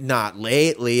 but not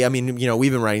lately. I mean,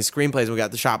 we've been writing screenplays and we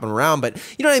got the shopping around, but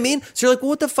you know what I mean? So you're like, well,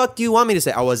 what the fuck do you want me to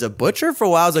say? I was a butcher for a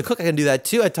while. I was a cook. I can do that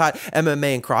too. I taught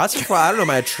MMA and CrossFit for a while. I don't know. Am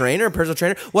I a trainer, a personal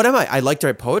trainer? What am I? I like to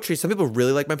write poetry. Some people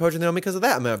really like my poetry. They know me because of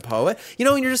that. I'm a poet.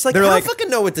 And you're just like, They're I like, don't fucking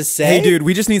know what to say. hey, dude,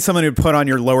 we just need someone to put on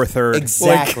your lower third.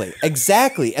 Exactly.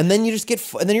 Exactly. And then you just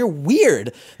and then you're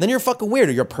weird. Then you're fucking weird.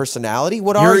 Or your personality.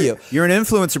 What are you? You're an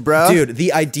influencer, bro. Dude,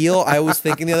 the ideal, I was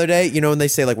thinking the other day, when they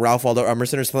say like Ralph Waldo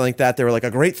Emerson or something like that, they were like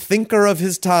a great thinker of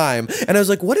his time. And I was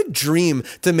like, what a dream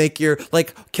to make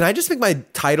can I just make my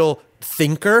title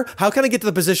thinker? How can I get to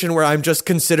the position where I'm just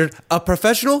considered a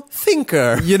professional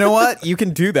thinker? You know what? You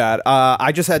can do that.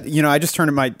 I just turned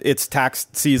in it's tax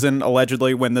season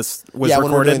allegedly when this was recorded.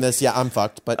 When we're doing this, I'm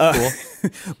fucked, but cool.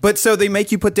 But so they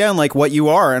make you put down like what you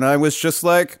are, and I was just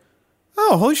like,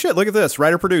 oh, holy shit, look at this,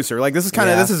 writer producer. Like this is kind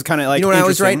of like, you know what I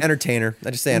always interesting. write? Entertainer.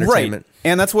 I just say entertainment.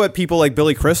 Right. And that's what people like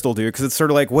Billy Crystal do, because it's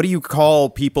sort of like, what do you call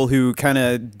people who kind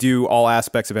of do all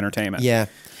aspects of entertainment? Yeah.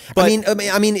 But,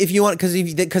 I mean, if you want,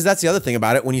 because that's the other thing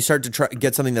about it. When you start to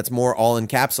get something that's more all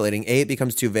encapsulating, A, it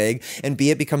becomes too vague, and B,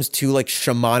 it becomes too like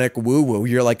shamanic woo woo.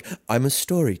 You're like, I'm a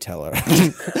storyteller.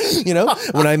 You know,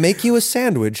 when I make you a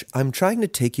sandwich, I'm trying to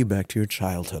take you back to your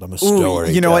childhood. I'm a storyteller.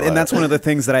 You know what? And that's one of the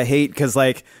things that I hate, because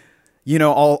like, you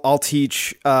know, I'll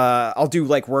teach, I'll do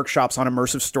like workshops on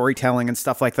immersive storytelling and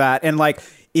stuff like that, and like,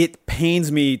 it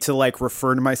pains me to like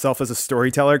refer to myself as a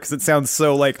storyteller because it sounds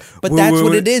so like but that's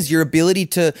what it is, your ability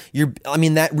to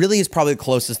that really is probably the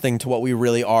closest thing to what we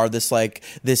really are, this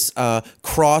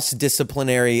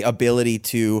cross-disciplinary ability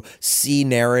to see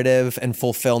narrative and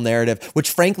fulfill narrative, which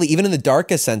frankly, even in the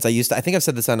darkest sense, I think I've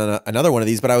said this on another one of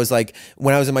these, but I was like,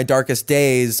 when I was in my darkest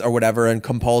days or whatever and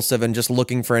compulsive and just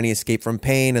looking for any escape from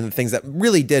pain, and the things that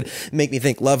really did make me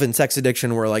think love and sex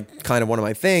addiction were like kind of one of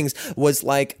my things, was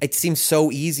like, it seems so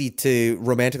easy to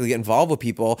romantically get involved with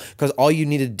people because all you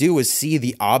need to do is see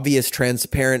the obvious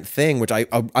transparent thing, which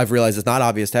I've realized is not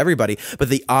obvious to everybody, but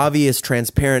the obvious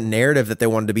transparent narrative that they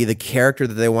wanted to be, the character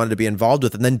that they wanted to be involved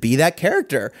with, and then be that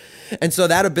character. And so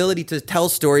that ability to tell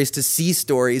stories, to see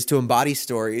stories, to embody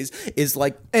stories is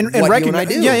like what you and I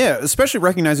do. Yeah, especially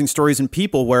recognizing stories in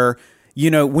people where,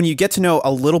 you know, when you get to know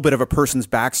a little bit of a person's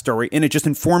backstory, and it just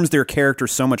informs their character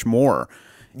so much more.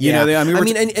 You know, and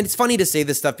it's funny to say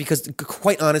this stuff because,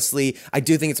 quite honestly, I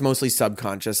do think it's mostly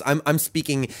subconscious. I'm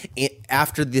speaking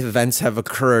after the events have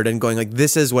occurred and going like,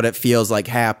 this is what it feels like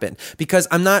happened, because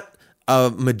I'm not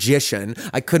a magician.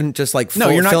 I couldn't just like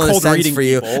you're not fill in a cold sense reading for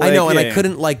you. people. I know, and yeah. I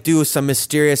couldn't like do some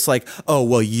mysterious like, oh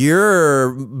well,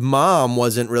 your mom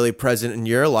wasn't really present in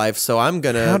your life, so I'm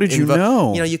gonna. How did you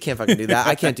know? You know, you can't fucking do that.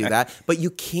 I can't do that, but you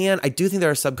can. I do think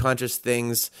there are subconscious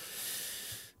things.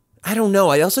 I don't know.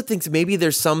 I also think maybe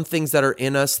there's some things that are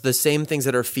in us, the same things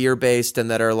that are fear-based and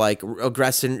that are like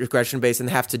aggression-based and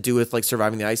have to do with like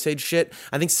surviving the Ice Age shit.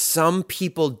 I think some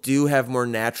people do have more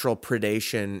natural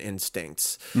predation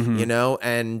instincts, you know?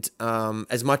 And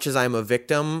as much as I'm a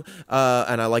victim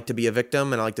and I like to be a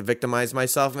victim and I like to victimize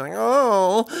myself, I'm like,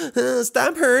 oh,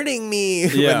 stop hurting me.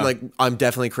 Yeah. When like I'm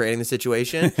definitely creating the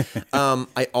situation.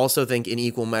 I also think in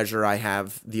equal measure I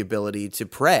have the ability to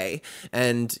prey,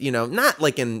 and, you know, not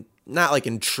like in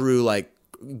true like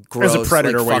gross, as a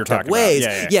predator, like, what you're fucked up talking ways.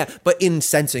 about. Yeah, but in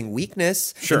sensing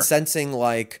weakness, Sure. in sensing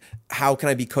like, how can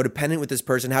I be codependent with this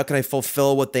person? How can I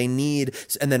fulfill what they need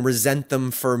and then resent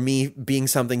them for me being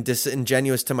something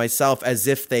disingenuous to myself, as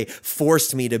if they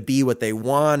forced me to be what they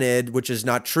wanted, which is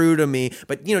not true to me.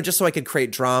 But, you know, just so I could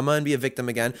create drama and be a victim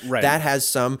again. Right. That has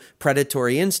some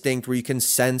predatory instinct where you can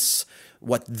sense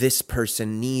what this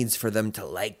person needs for them to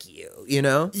like you, you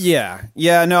know? Yeah.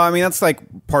 No, I mean, that's like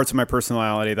parts of my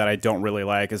personality that I don't really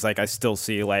like, is like I still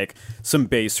see like some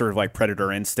base sort of like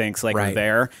predator instincts like are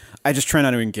there. I just try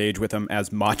not to engage with them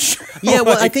as much. Yeah,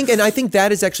 well, I think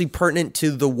that is actually pertinent to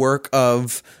the work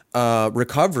of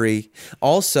recovery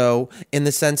also, in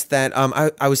the sense that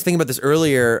I was thinking about this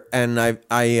earlier, and I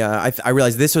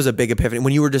realized this was a big epiphany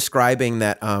when you were describing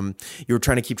that you were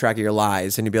trying to keep track of your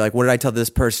lies, and you'd be like, what did I tell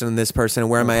this person and this person, and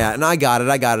where am I at, and I got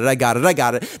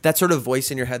it, that sort of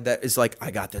voice in your head that is like, I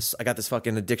got this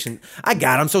fucking addiction,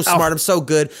 I'm so smart, I'm so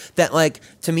good, that like,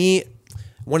 to me,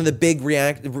 one of the big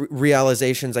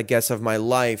realizations, I guess, of my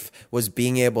life was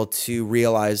being able to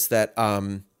realize that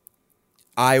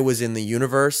I was in the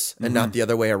universe and not the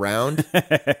other way around,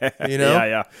 you know?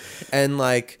 Yeah. And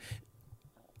like,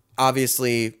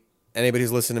 obviously, anybody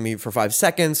who's listened to me for 5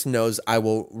 seconds knows I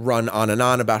will run on and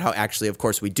on about how actually, of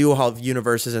course, we do have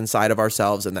universes inside of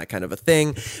ourselves and that kind of a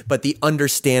thing. But the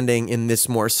understanding in this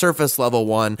more surface level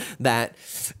one that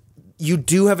you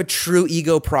do have a true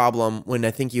ego problem when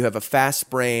I think you have a fast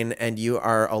brain and you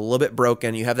are a little bit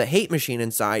broken. You have the hate machine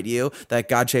inside you, that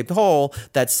God-shaped hole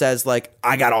that says like,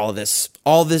 I got all this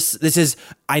is,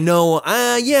 I know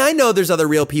there's other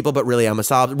real people, but really I'm a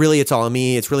solid, really it's all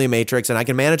me. It's really a matrix, and I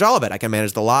can manage all of it. I can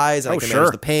manage the lies, and I can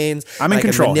manage the pains. I'm in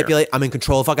control. I can manipulate. I'm in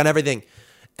control of fucking everything.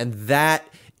 And that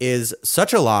is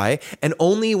such a lie. And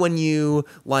only when you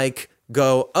like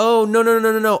go, oh,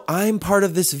 no, I'm part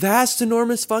of this vast,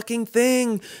 enormous fucking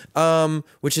thing,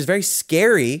 which is very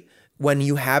scary when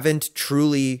you haven't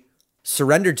truly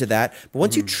surrendered to that. But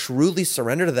once you truly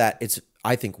surrender to that, it's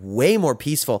I think, way more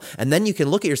peaceful. And then you can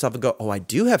look at yourself and go, oh, I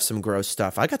do have some gross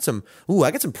stuff. I got some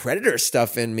predator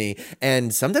stuff in me.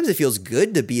 And sometimes it feels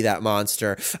good to be that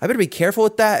monster. I better be careful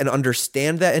with that and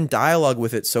understand that and dialogue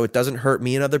with it so it doesn't hurt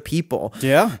me and other people.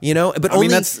 Yeah. You know, but I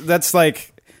mean, that's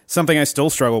like something I still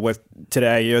struggle with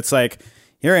today. It's like,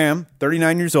 here I am,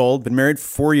 39 years old, been married for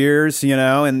 4 years,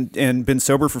 and been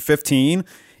sober for 15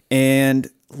 and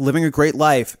living a great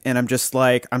life. And I'm just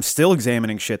like, I'm still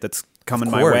examining shit that's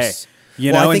coming my way.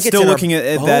 And still looking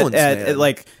at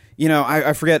like,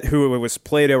 I forget who it was,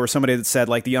 Plato or somebody that said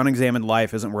like the unexamined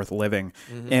life isn't worth living.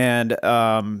 Mm-hmm. And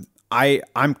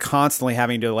I'm constantly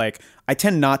having to like, I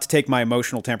tend not to take my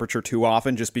emotional temperature too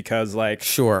often just because like,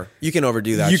 sure, you can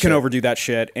overdo that. Can overdo that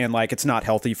shit, and like it's not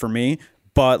healthy for me.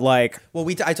 But like, well,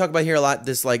 I talk about here a lot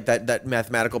this like that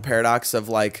mathematical paradox of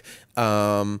like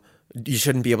you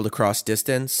shouldn't be able to cross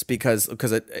distance because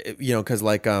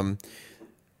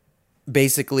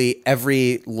basically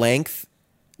every length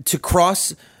to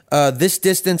cross this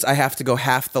distance, I have to go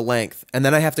half the length, and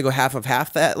then I have to go half of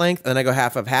half that length, and then I go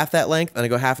half of half that length, and I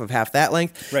go half of half that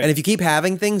length. Right. And if you keep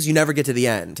having things, you never get to the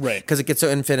end, right? Because it gets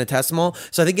so infinitesimal.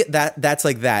 So I think that's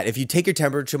like that. If you take your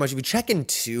temperature too much, if you check in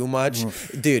too much,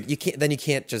 dude, you can't. Then you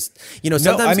can't just sometimes.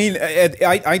 No, I mean,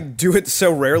 I do it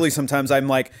so rarely. Sometimes I'm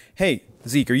like, hey,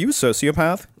 Zeke, are you a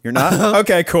sociopath? You're not?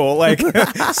 Okay, cool. Like,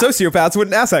 sociopaths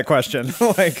wouldn't ask that question.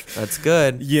 Like, that's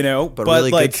good. But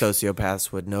really like, good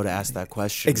sociopaths would know to ask that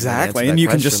question. Exactly. And you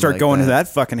can just start going to that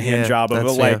fucking hand job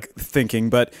of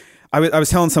thinking. But I was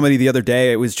telling somebody the other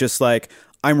day, it was just like,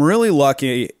 I'm really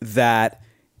lucky that,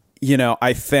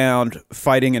 I found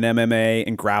fighting in MMA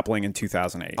and grappling in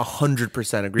 2008.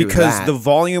 100% agree with that. Because the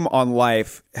volume on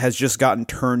life has just gotten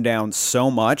turned down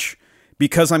so much.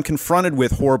 Because I'm confronted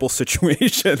with horrible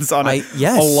situations on a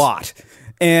lot.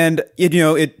 And,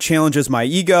 it challenges my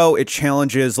ego. It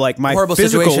challenges, like, my horrible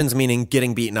physical... situations, meaning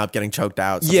getting beaten up, getting choked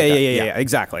out. Yeah,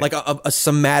 exactly. Like a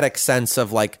somatic sense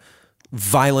of, like,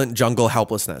 violent jungle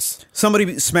helplessness.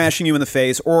 Somebody smashing you in the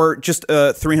face, or just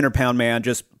a 300-pound man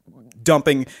just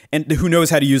dumping, and who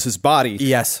knows how to use his body.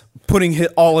 Yes. Putting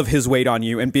all of his weight on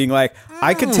you and being like,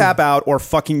 I could tap out or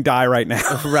fucking die right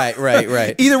now. Right.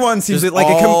 Either one seems like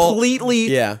a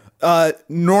completely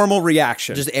normal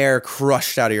reaction. Just air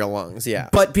crushed out of your lungs, yeah.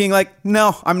 But being like,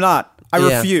 no, I'm not. I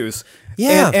refuse.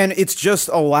 Yeah. And it's just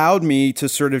allowed me to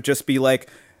sort of just be like,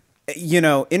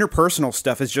 interpersonal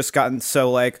stuff has just gotten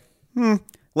so like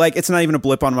it's not even a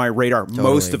blip on my radar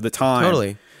most of the time.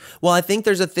 Totally. Well, I think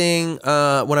there's a thing, when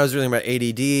I was reading about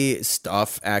ADD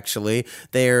stuff, actually,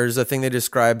 there's a thing they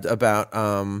described about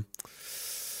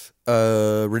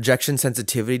rejection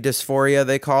sensitivity dysphoria,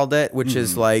 they called it, which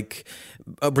is like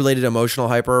related to emotional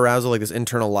hyperarousal, like this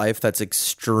internal life that's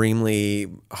extremely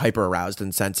hyperaroused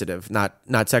and sensitive,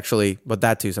 not sexually, but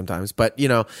that too sometimes. But,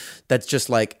 that's just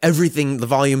like everything, the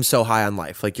volume's so high on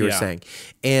life, like you were saying.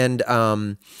 And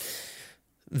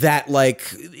that like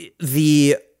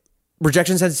the...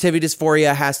 rejection sensitivity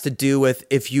dysphoria has to do with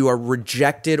if you are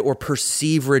rejected or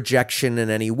perceive rejection in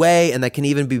any way, and that can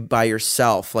even be by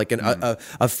yourself, like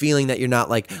a feeling that you're not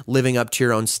like living up to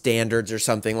your own standards or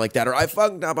something like that, or I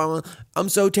fucked up, I'm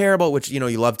so terrible, which,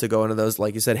 you love to go into those,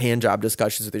 like you said, hand job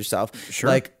discussions with yourself. Sure.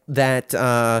 Like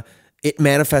that, it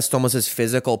manifests almost as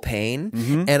physical pain.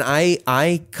 Mm-hmm. And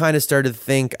I kind of started to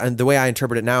think, and the way I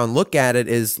interpret it now and look at it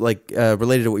is like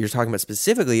related to what you're talking about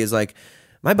specifically, is like,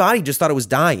 my body just thought it was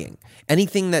dying.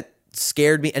 Anything that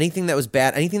scared me, anything that was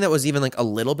bad, anything that was even like a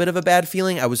little bit of a bad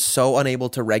feeling, I was so unable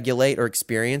to regulate or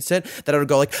experience it that I would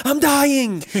go like, I'm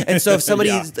dying. And so if somebody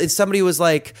if somebody was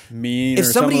like mean, if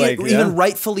or somebody like, even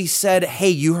rightfully said, hey,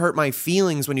 you hurt my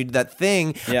feelings when you did that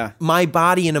thing, my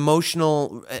body and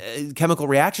emotional chemical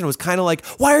reaction was kind of like,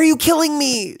 why are you killing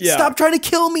me? Stop trying to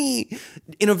kill me.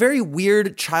 In a very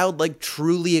weird, childlike,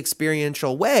 truly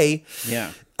experiential way.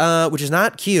 Yeah. Which is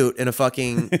not cute in a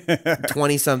fucking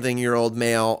 20-something-year-old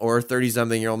male or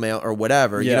 30-something-year-old male or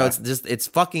whatever. Yeah. It's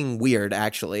fucking weird,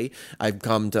 actually, I've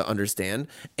come to understand.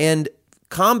 And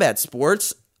combat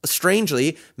sports,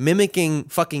 strangely, mimicking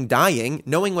fucking dying,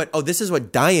 knowing this is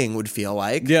what dying would feel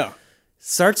like. Yeah.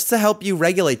 Starts to help you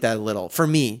regulate that a little. For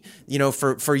me,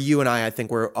 for you and I think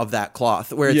we're of that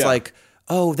cloth, where it's like,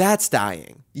 oh, that's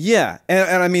dying. Yeah,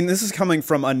 and I mean, this is coming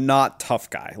from a not tough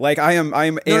guy. Like I am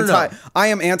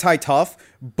anti-tough,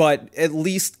 but at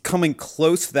least coming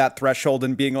close to that threshold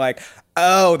and being like,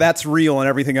 oh, that's real, and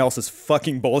everything else is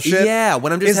fucking bullshit. Yeah,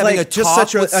 when I'm just having like a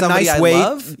talk with somebody nice I way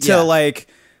love to like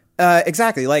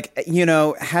Exactly. Like,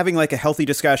 having like a healthy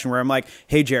discussion where I'm like,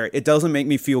 hey, Jared, it doesn't make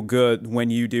me feel good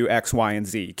when you do X, Y, and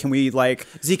Z. Can we like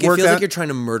Zeke, it feels like you're trying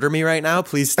to murder me right now.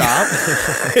 Please stop.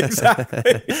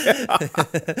 Exactly.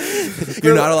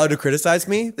 You're not allowed to criticize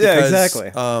me. Yeah, exactly.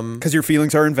 Because your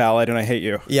feelings are invalid and I hate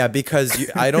you. Yeah, because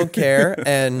I don't care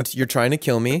and you're trying to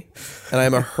kill me and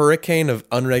I'm a hurricane of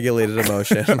unregulated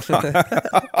emotion.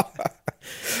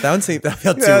 That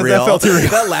felt too real. That felt too real.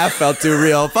 That laugh felt too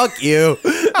real. Fuck you.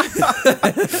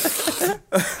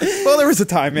 Well, there was a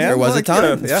time, man. There was a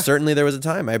time. Yeah. Certainly there was a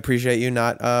time. I appreciate you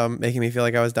not making me feel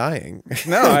like I was dying.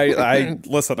 No, I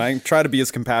listen, I try to be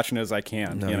as compassionate as I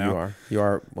can. No, you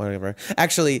are whatever.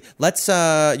 Actually, let's you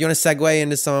want to segue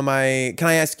into some of my, can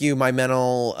I ask you my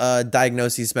mental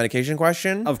diagnosis medication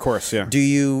question? Of course, yeah.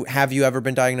 Have you ever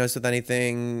been diagnosed with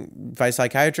anything by a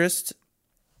psychiatrist?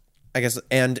 I guess,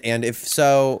 and if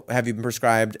so, have you been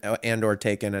prescribed and or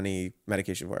taken any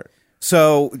medication for it?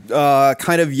 So,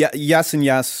 kind of yes and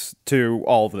yes to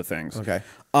all of the things. Okay.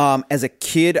 As a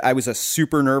kid, I was a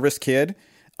super nervous kid,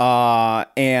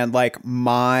 and like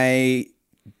my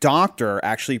doctor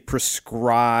actually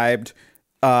prescribed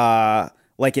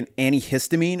like an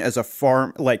antihistamine as a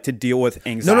to deal with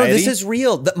anxiety. No, this is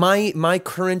real. My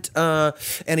current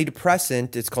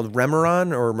antidepressant, it's called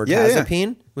Remeron or mirtazapine.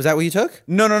 Yeah. Was that what you took?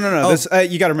 No. This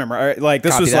you got to remember, like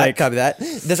this was like copy that.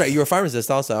 That's right. You were a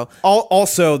pharmacist also.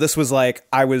 Also, this was like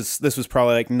this was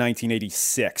probably like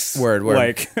 1986. Word.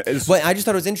 Like, but I just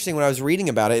thought it was interesting when I was reading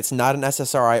about it. It's not an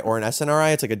SSRI or an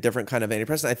SNRI. It's like a different kind of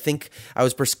antidepressant. I think I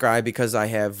was prescribed because I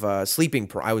have sleeping.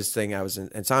 I was saying I was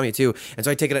insomnia too, and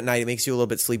so I take it at night. It makes you a little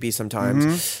bit sleepy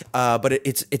sometimes. But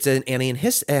it's an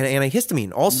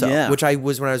antihistamine also, which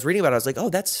when I was reading about it, I was like, oh,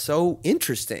 that's so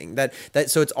interesting.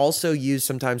 So it's also used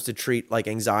sometimes to treat like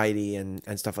anxiety and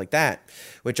stuff like that,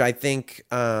 which I think,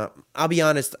 I'll be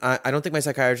honest, I don't think my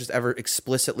psychiatrist ever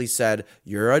explicitly said,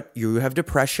 you have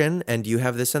depression and you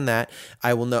have this and that.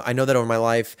 I know that over my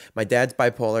life, my dad's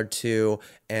bipolar too,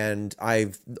 and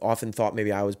I've often thought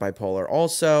maybe I was bipolar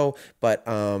also, but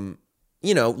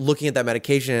looking at that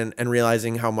medication and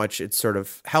realizing how much it sort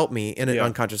of helped me in an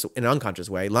unconscious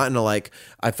way, not in a like,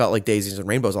 I felt like daisies and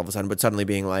rainbows all of a sudden, but suddenly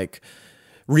being like,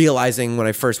 realizing when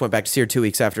I first went back to see her 2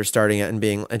 weeks after starting it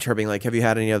and her being like, have you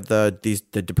had any of the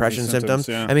depression symptoms?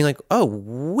 Yeah. I mean, like, oh,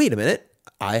 wait a minute.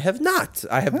 I have not.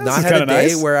 I have not had a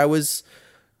day where I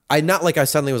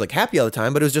suddenly was like happy all the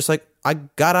time, but it was just like, I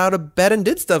got out of bed and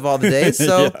did stuff all the days.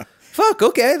 So fuck,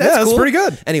 okay, that's cool. That's pretty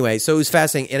good. Anyway, so it was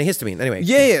fascinating. Antihistamine. Anyway.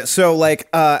 Yeah. So like,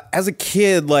 as a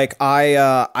kid, like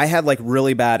I had like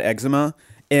really bad eczema.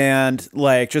 And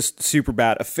like just super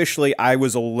bad. Officially, I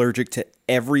was allergic to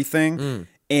everything.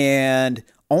 And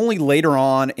only later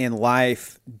on in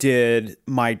life did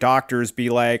my doctors be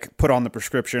like, put on the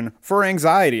prescription for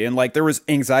anxiety. And like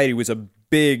anxiety was a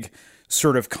big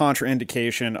sort of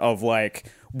contraindication of like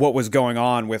what was going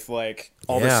on with like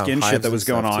all the skin shit that was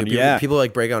going on. People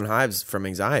like break out in hives from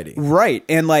anxiety. Right.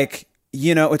 And like,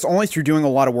 it's only through doing a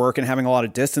lot of work and having a lot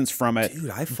of distance from it. Dude,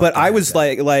 I was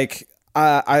like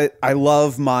I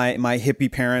love my hippie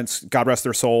parents, God rest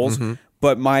their souls,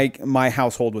 but my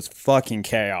household was fucking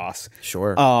chaos.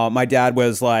 Sure. My dad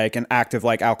was like an active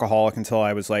like alcoholic until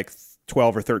I was like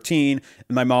 12 or 13,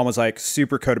 and my mom was like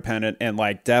super codependent and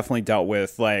like definitely dealt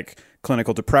with like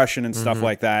clinical depression and stuff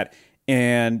like that.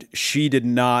 And she did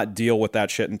not deal with that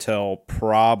shit until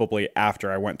probably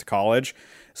after I went to college.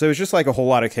 So it was just like a whole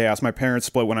lot of chaos. My parents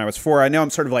split when I was 4. I know I'm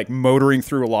sort of like motoring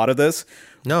through a lot of this.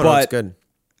 No, it's good.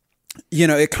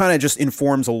 It kind of just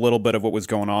informs a little bit of what was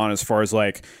going on as far as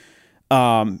like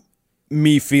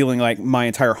me feeling like my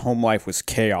entire home life was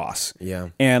chaos. Yeah.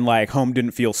 And like home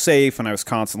didn't feel safe and I was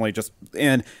constantly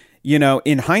in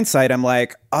hindsight, I'm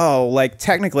like, oh, like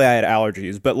technically I had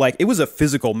allergies, but like it was a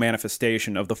physical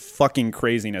manifestation of the fucking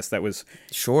craziness that was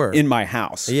in my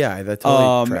house. Yeah, that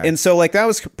totally tracks. And so like that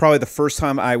was probably the first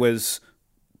time I was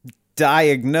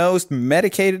diagnosed,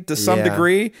 medicated to some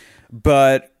degree,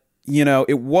 but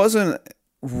it wasn't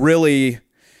really,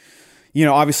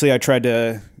 obviously I tried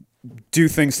to do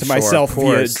things to myself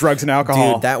via drugs and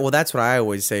alcohol. Dude, that's what I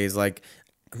always say is like,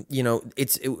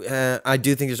 I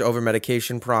do think there's over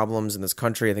medication problems in this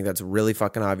country. I think that's really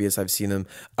fucking obvious. I've seen them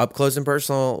up close and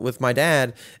personal with my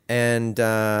dad, and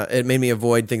it made me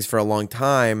avoid things for a long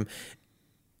time.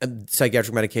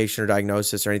 Psychiatric medication or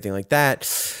diagnosis or anything like that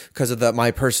because of my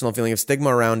personal feeling of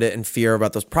stigma around it and fear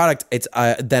about those products. It's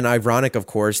then ironic, of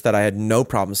course, that I had no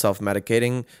problem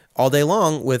self-medicating all day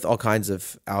long with all kinds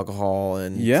of alcohol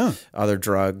and other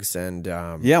drugs and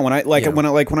when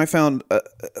I found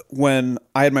when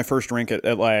I had my first drink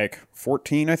at like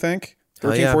 14, I think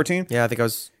 13, 14. Yeah, I think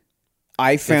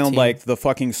I found 15. like the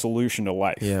fucking solution to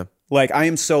life. Yeah. Like I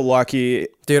am so lucky.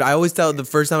 Dude, I always tell the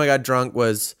first time I got drunk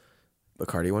was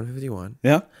Bacardi 151.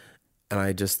 Yeah. And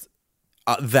I just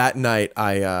that night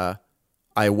I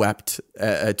wept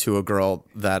to a girl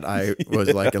that I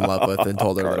was like in love with and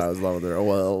told her that I was in love with her.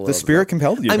 Well, The spirit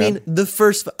compelled you. I man. mean, the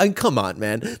first come on,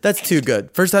 man. That's too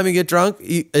good. First time you get drunk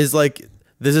is like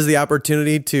this is the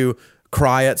opportunity to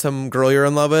cry at some girl you're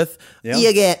in love with. Yeah.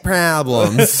 You get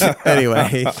problems.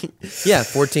 Anyway. Yeah,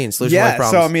 14 solution to life yeah.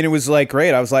 problems. So I mean, it was like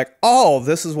great. I was like, oh,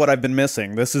 this is what I've been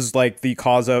missing. This is like the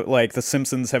cause of, like the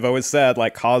Simpsons have always said,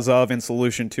 like cause of and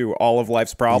solution to all of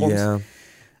life's problems. Yeah.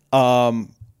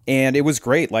 And it was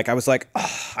great. Like I was like,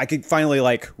 oh, I could finally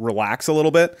like relax a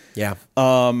little bit. Yeah.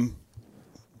 And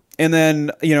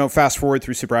then, fast forward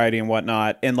through sobriety and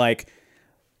whatnot. And like,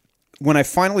 when I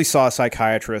finally saw a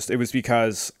psychiatrist, it was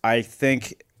because I'm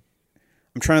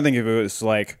trying to think if it was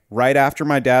like right after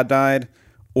my dad died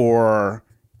or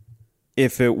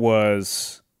if it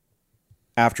was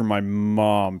after my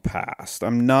mom passed.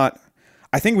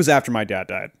 I think it was after my dad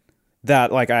died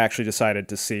that like I actually decided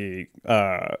to see,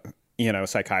 a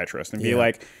psychiatrist and be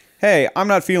like, hey, I'm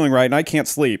not feeling right and I can't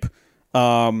sleep.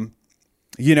 And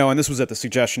this was at the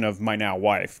suggestion of my now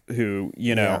wife who,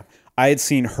 I had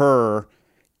seen her,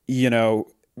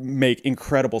 make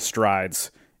incredible strides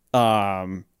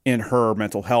in her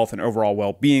mental health and overall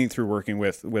well-being through working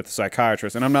with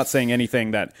psychiatrists. And I'm not saying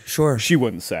anything that she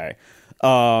wouldn't say.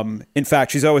 In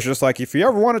fact, she's always just like, if you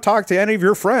ever want to talk to any of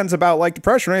your friends about like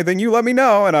depression or anything, you let me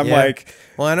know. And I'm like,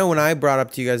 well, I know when I brought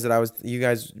up to you guys that you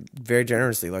guys very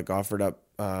generously like offered up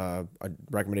a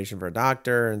recommendation for a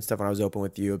doctor and stuff. When I was open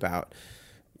with you about,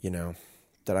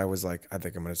 that I was like, I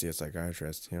think I'm going to see a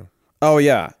psychiatrist, Oh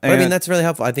yeah. But I mean, that's really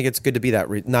helpful. I think it's good to be that,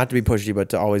 not to be pushy, but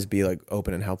to always be like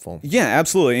open and helpful. Yeah,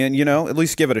 absolutely. And, at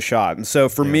least give it a shot. And so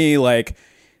for me, like,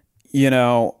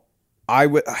 I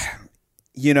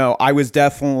was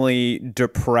definitely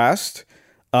depressed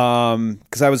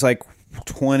because I was like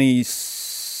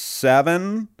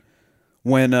 27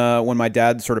 when my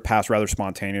dad sort of passed rather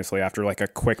spontaneously after like a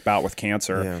quick bout with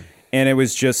cancer. Yeah. And it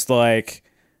was just like,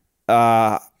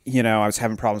 I was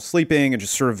having problems sleeping and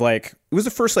just sort of like, it was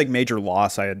the first like major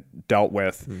loss I had dealt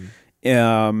with.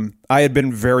 I had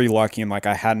been very lucky and like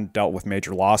I hadn't dealt with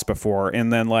major loss before.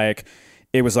 And then like,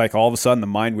 it was like all of a sudden the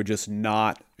mind would just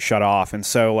not shut off. And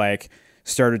so like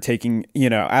started taking,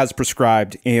 as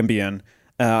prescribed Ambien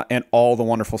and all the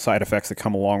wonderful side effects that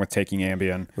come along with taking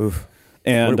Ambien. Oof.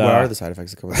 And what are the side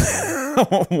effects that come with that?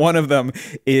 one of them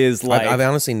is like, I've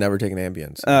honestly never taken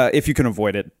Ambien. if you can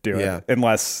avoid it, do Yeah. it.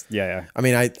 Unless, yeah. I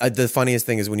mean, I the funniest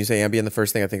thing is when you say Ambien, the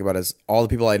first thing I think about is all the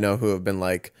people I know who have been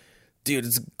like, dude,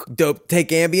 it's dope, take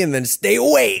Ambien and then stay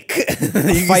awake.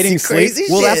 Fighting sleep. Crazy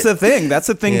Well, shit. that's the thing. That's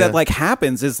the thing Yeah. that like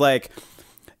happens is like,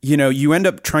 you end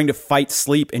up trying to fight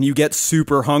sleep and you get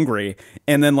super hungry.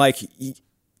 And then like,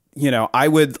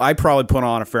 I probably put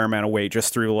on a fair amount of weight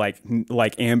just through like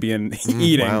Ambien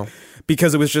eating. wow.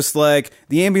 Because it was just like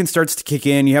the Ambien starts to kick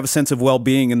in, you have a sense of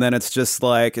well-being, and then it's just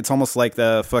like it's almost like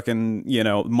the fucking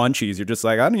munchies. You're just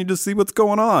like, I need to see what's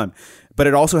going on. But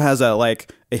it also has a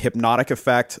hypnotic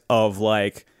effect of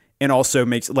like, and also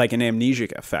makes like an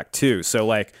amnesic effect too. So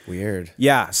like Weird.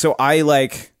 yeah. So I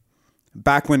like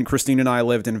back when Christine and I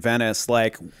lived in Venice,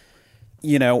 like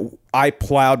I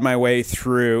plowed my way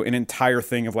through an entire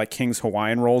thing of like King's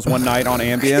Hawaiian rolls one night on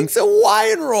Ambien. It's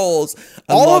Hawaiian rolls.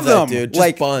 I All love of them, that, dude. Just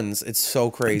like- buns. It's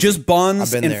so crazy. Just buns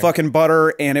I've been and there. fucking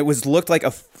butter, and it looked like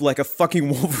a fucking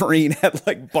Wolverine had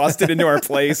like busted into our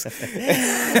place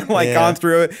and like gone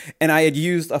through it. And I had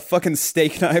used a fucking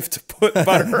steak knife to put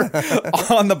butter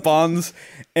on the buns.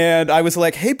 And I was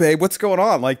like, "Hey, babe, what's going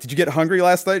on? Like, did you get hungry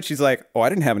last night?" She's like, "Oh, I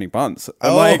didn't have any buns."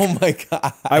 I'm like, Oh my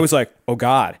god. I was like, "Oh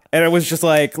God," and it was just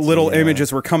like little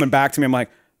images were coming back to me. I'm like,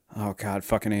 "Oh God,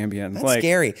 fucking Ambien." That's like,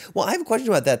 scary. Well, I have a question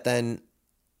about that then.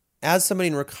 As somebody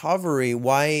in recovery,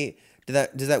 why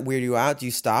does that weird you out? Do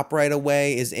you stop right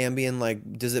away? Is Ambien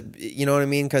like, does it, you know what I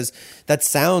mean? Because that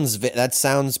sounds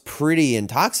pretty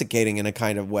intoxicating in a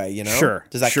kind of way, Sure,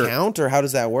 Does that sure. count or how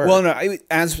does that work? Well, no,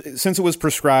 since it was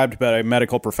prescribed by a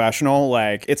medical professional,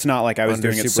 like it's not like I was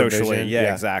Under doing it supervision, socially. Yeah,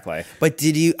 yeah. exactly. But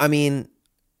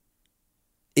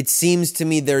it seems to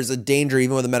me there's a danger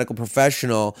even with a medical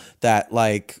professional that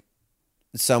like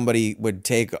somebody would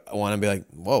take one and be like,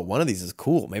 whoa, one of these is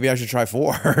cool. Maybe I should try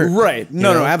 4. Right.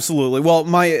 No, You know? absolutely. Well,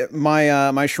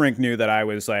 my shrink knew that I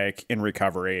was like in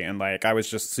recovery and like I was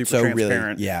just super So really,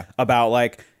 transparent yeah. about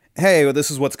like, hey, well, this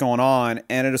is what's going on.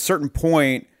 And at a certain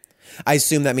point, I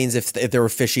assume that means if there were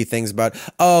fishy things about,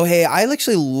 oh, hey, I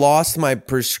actually lost my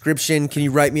prescription. Can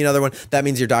you write me another one? That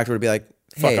means your doctor would be like,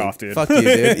 fuck hey, off, dude. Fuck you, dude.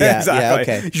 Yeah, exactly. yeah,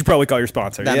 okay. You should probably call your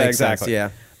sponsor. That yeah, makes sense, exactly. yeah.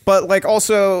 But like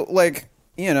also like,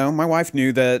 you know, my wife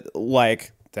knew that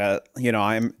like that, you know,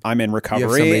 I'm in You have recovery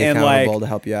somebody and accountable like to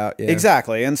help you out. Yeah.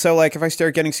 exactly. And so like if I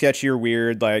start getting sketchy or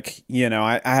weird, like, you know,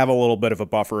 I have a little bit of a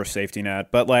buffer or safety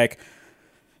net. But like,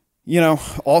 you know,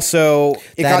 also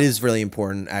That is really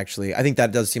important, actually. I think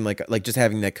that does seem like just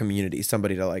having that community,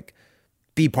 somebody to like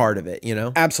be part of it, you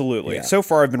know? absolutely. Yeah. So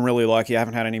far, I've been really lucky. I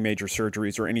haven't had any major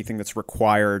surgeries or anything that's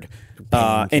required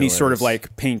any sort of Painkillers.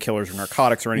 like painkillers or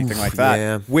narcotics or anything like that.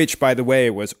 yeah. Which, by the way,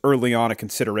 was early on a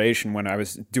consideration when I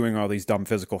was doing all these dumb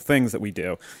physical things that we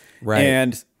do. Right.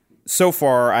 And so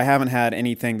far, I haven't had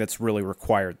anything that's really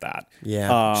required that. Yeah.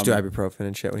 Just do ibuprofen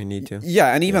and shit when you need to.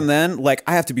 Yeah, and even then, like,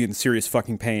 I have to be in serious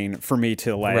fucking pain for me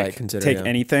to like Right, consider, take yeah.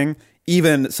 anything,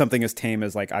 even something as tame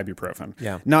as like ibuprofen.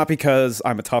 Yeah. Not because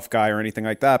I'm a tough guy or anything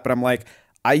like that, but I'm like,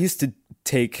 I used to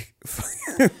take,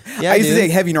 Yeah, I used to dude.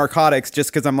 take heavy narcotics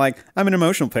just because I'm like, I'm in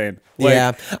emotional pain. Like,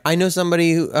 Yeah, I know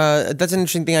somebody who. That's an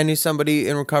interesting thing. I knew somebody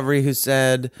in recovery who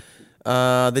said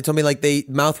they told me like they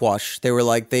mouthwash. They were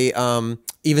like they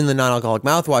even the non-alcoholic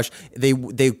mouthwash.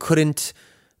 They couldn't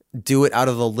do it out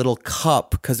of a little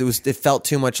cup because it felt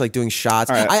too much like doing shots.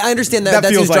 right. I understand That that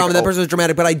feels seems like- drama. That person was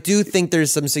dramatic, but I do think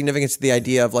there's some significance to the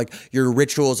idea of like your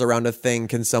rituals around a thing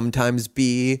can sometimes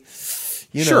be,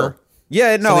 you know. Sure.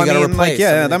 Yeah, no, something I you gotta mean, like, replace,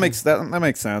 yeah, something that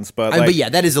makes sense. But like, but yeah,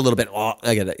 that is a little bit.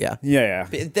 I get it. Yeah. yeah.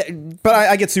 But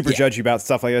I get super judgy about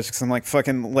stuff like this because I'm like,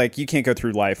 fucking, like, you can't go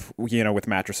through life, you know, with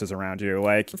mattresses around you,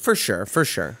 like. For sure.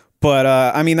 But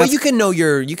I mean, that's, But you can know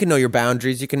your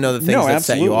boundaries. You can know the things that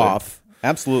set you off.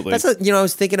 Absolutely. That's I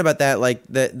was thinking about that, like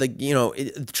the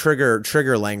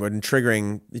trigger language and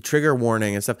trigger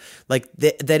warning and stuff. Like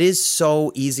that is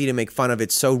so easy to make fun of.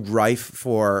 It's so rife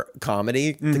for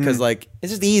comedy because like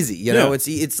it's just easy, you know. Yeah.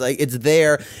 It's like it's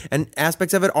there, and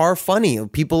aspects of it are funny.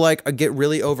 People like get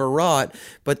really overwrought,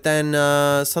 but then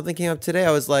something came up today.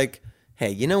 I was like,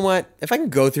 hey, you know what? If I can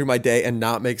go through my day and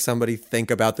not make somebody think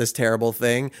about this terrible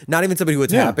thing, not even somebody who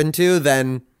it's happened to,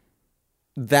 then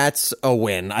that's a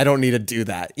win. I don't need to do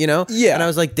that, you know? Yeah. And I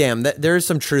was like, damn, there is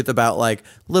some truth about like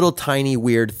little tiny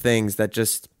weird things that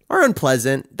just are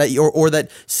unpleasant that or that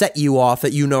set you off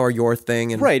that you know are your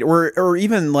thing. And right. Or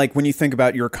even like when you think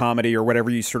about your comedy or whatever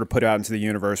you sort of put out into the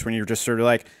universe, when you're just sort of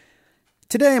like,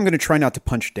 today I'm going to try not to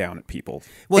punch down at people.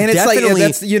 Well, and it's definitely- like,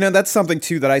 that's, you know, that's something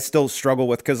too that I still struggle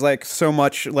with because like so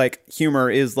much like humor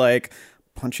is like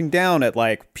punching down at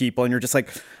like people and you're just like,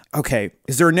 okay,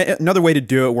 is there another way to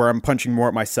do it where I'm punching more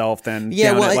at myself than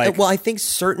yeah, down well, at like... I think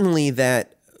certainly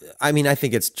that, I mean, I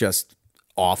think it's just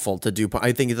awful to do.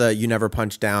 I think the you never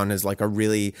punch down is like a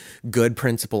really good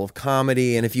principle of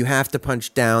comedy. And if you have to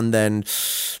punch down, then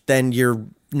you're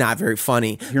not very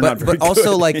funny. But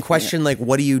also like question like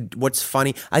what's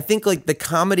funny? I think like the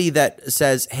comedy that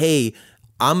says, hey,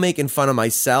 I'm making fun of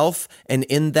myself, and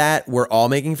in that we're all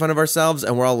making fun of ourselves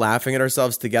and we're all laughing at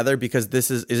ourselves together because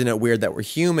isn't it weird that we're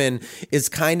human, is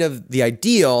kind of the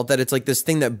ideal, that it's like this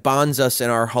thing that bonds us in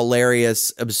our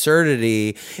hilarious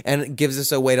absurdity and it gives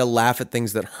us a way to laugh at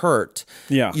things that hurt.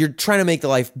 Yeah. You're trying to make the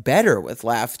life better with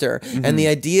laughter. And the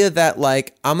idea that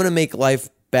like I'm going to make life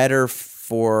better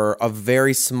for a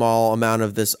very small amount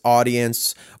of this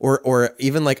audience or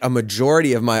even like a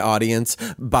majority of my audience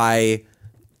by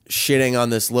shitting on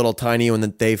this little tiny one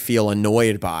that they feel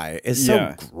annoyed by is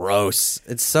so gross.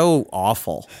 It's so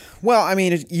awful. Well, I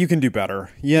mean, you can do better.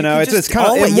 You know, it's just kind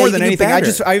of always- more you than can do anything.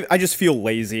 better. I just feel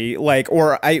lazy. Like,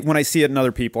 or when I see it in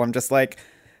other people, I'm just like,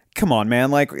 come on, man.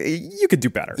 Like, you could do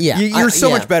better. Yeah, you're so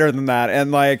yeah. much better than that.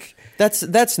 And like,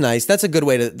 That's nice. That's a good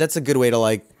way to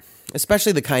like,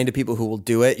 especially the kind of people who will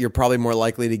do it. You're probably more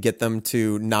likely to get them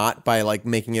to not by like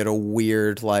making it a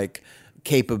weird like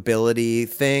capability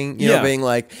thing, you know, Yeah. being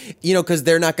like, you know, because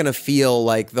they're not going to feel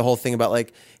like the whole thing about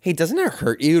like, hey, doesn't it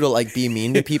hurt you to like be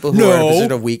mean to people who are in a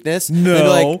position of weakness? No. They'd be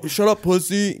like, shut up,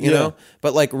 pussy, you Yeah. know.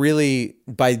 But like really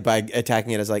by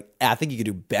attacking it as like, I think you could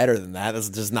do better than that. That's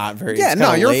just not very. yeah, it's no,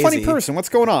 kinda you're a funny lazy. person. What's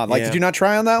going on? Like, Yeah. did you not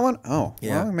try on that one? Oh,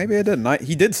 Yeah. well, maybe I didn't.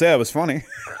 He did say I was funny.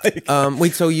 Like,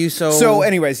 Wait, so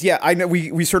anyways, yeah, I know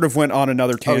we sort of went on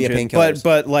another tangent, painkillers.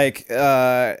 but like,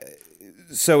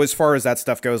 so as far as that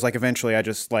stuff goes, like eventually I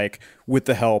just like with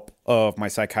the help of my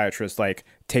psychiatrist, like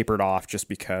tapered off just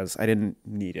because I didn't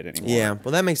need it anymore. Yeah,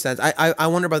 well, that makes sense. I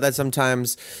wonder about that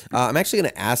sometimes. I'm actually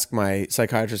going to ask my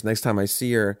psychiatrist next time I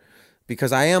see her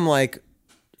because I am like,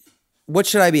 what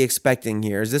should I be expecting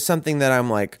here? Is this something that I'm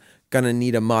like going to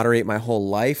need to moderate my whole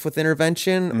life with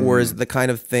intervention? Or is it the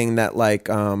kind of thing that like,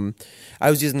 I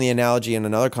was using the analogy in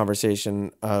another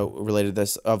conversation related to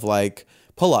this of like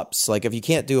pull-ups. Like if you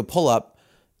can't do a pull-up,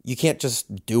 you can't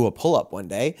just do a pull-up one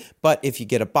day, but if you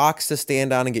get a box to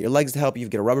stand on and get your legs to help you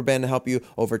get a rubber band to help you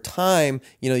over time,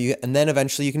 and then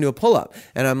eventually you can do a pull-up.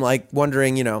 And I'm like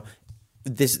wondering,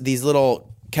 these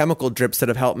little chemical drips that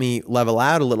have helped me level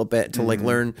out a little bit to like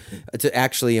learn to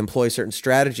actually employ certain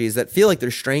strategies that feel like they're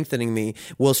strengthening me.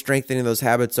 Will strengthening those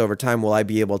habits over time, will I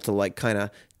be able to like kind of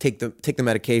take the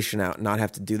medication out and not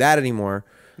have to do that anymore?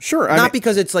 Sure. Not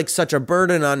because it's like such a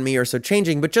burden on me or so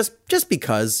changing, but just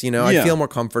because, I feel more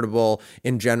comfortable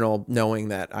in general knowing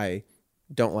that I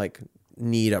don't like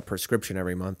need a prescription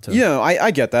every month to I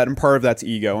get that, and part of that's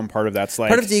ego, and part of that's like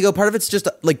part of it's ego, part of it's just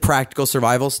like practical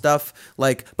survival stuff.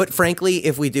 Like, but frankly,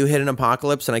 if we do hit an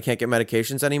apocalypse and I can't get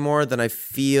medications anymore, then I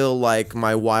feel like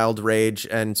my wild rage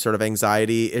and sort of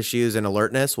anxiety issues and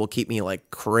alertness will keep me like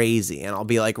crazy, and I'll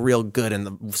be like real good in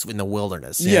the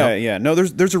wilderness. Yeah. No,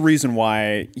 there's a reason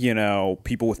why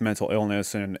people with mental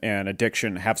illness and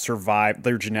addiction have survived.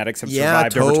 Their genetics have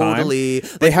survived over time. Totally.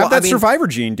 They have that survivor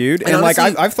gene, dude, and honestly,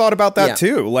 like I've thought about that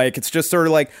too. Like, it's just sort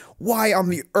of like, why on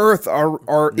the earth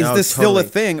is this still a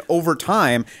thing over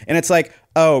time? And it's like,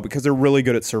 oh, because they're really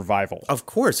good at survival. Of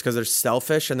course, because they're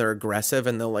selfish and they're aggressive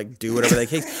and they'll like do whatever they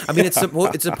can. I mean, it's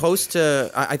supposed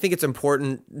to. I think it's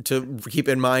important to keep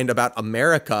in mind about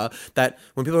America that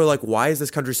when people are like, why is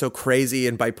this country so crazy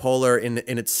and bipolar in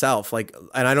itself? Like,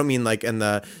 and I don't mean like in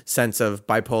the sense of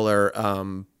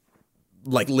bipolar.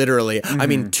 Like literally, I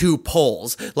mean, two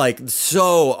poles, like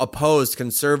so opposed,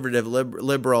 conservative,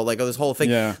 liberal, like this whole thing.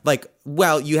 Yeah. Like,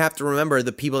 well, you have to remember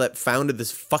the people that founded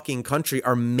this fucking country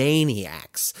are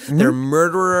maniacs. They're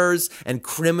murderers and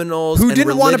criminals who and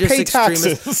didn't want to pay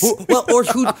extremists. taxes.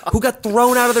 Who got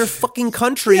thrown out of their fucking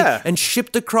country Yeah. and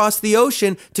shipped across the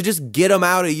ocean to just get them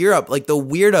out of Europe, like the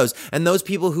weirdos. And those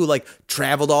people who like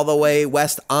traveled all the way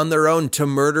west on their own to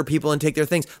murder people and take their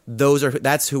things.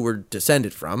 That's who we're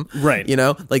descended from. Right.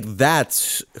 Like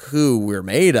that's who we're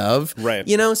made of. Right.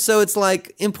 So it's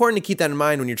like important to keep that in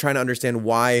mind when you're trying to understand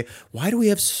why are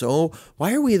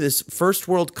we this first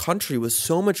world country with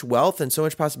so much wealth and so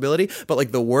much possibility, but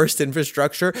like the worst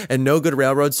infrastructure and no good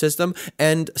railroad system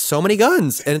and so many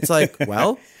guns. And it's like,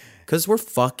 well, because we're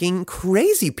fucking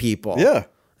crazy people. Yeah.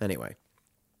 Anyway.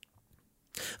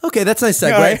 Okay, that's a nice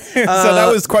segue. All right. So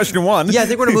that was question one. Yeah, I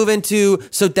think we're going to move into...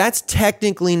 So that's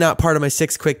technically not part of my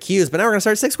 6 quick cues, but now we're going to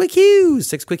start 6 quick cues.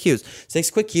 6 quick cues. 6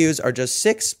 quick cues are just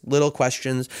 6 little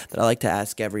questions that I like to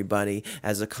ask everybody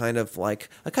as a kind of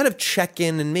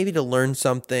check-in and maybe to learn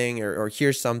something or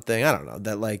hear something. I don't know,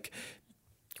 that like...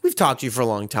 We've talked to you for a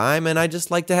long time, and I just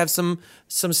like to have some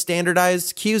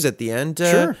standardized cues at the end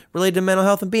related to mental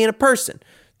health and being a person.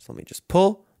 So let me just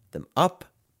pull them up.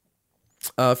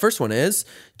 First one is,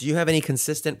 do you have any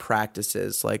consistent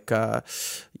practices like,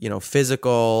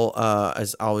 physical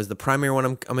as always the primary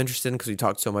one I'm interested in because we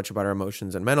talked so much about our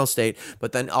emotions and mental state,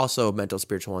 but then also mental,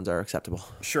 spiritual ones are acceptable.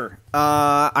 Sure.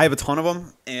 I have a ton of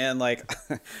them, and like,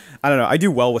 I don't know, I do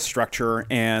well with structure,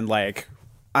 and like,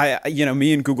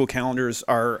 me and Google Calendars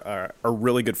are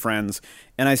really good friends,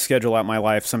 and I schedule out my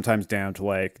life sometimes down to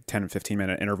like 10 and 15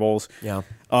 minute intervals. Yeah.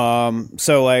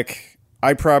 So like,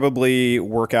 I probably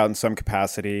work out in some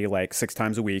capacity like 6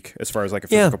 times a week as far as like a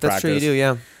physical practice. Yeah, that's true. You do,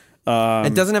 yeah.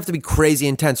 It doesn't have to be crazy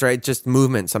intense, right? Just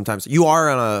movement sometimes. You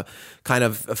are on a kind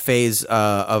of a phase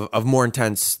of more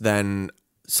intense than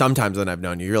sometimes than I've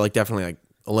known you. You're like definitely like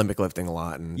Olympic lifting a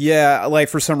lot. And yeah, like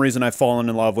for some reason I've fallen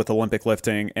in love with Olympic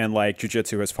lifting, and like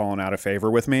jiu-jitsu has fallen out of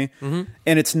favor with me. Mm-hmm.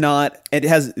 And it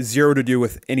has zero to do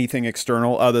with anything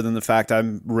external other than the fact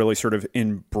I'm really sort of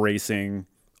embracing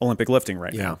Olympic lifting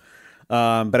right now.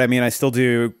 But I mean, I still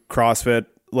do CrossFit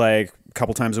like a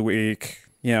couple times a week,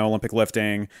 Olympic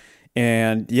lifting.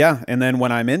 And then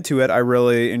when I'm into it, I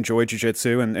really enjoy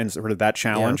jiu-jitsu and sort of that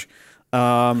challenge.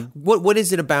 Yeah. What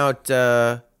is it about,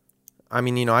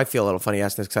 I feel a little funny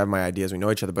asking this because I have my ideas. We know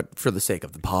each other, but for the sake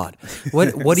of the pod, what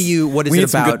is it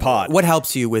about? Good pod. What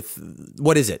helps you with,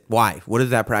 what is it? Why? What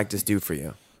did that practice do for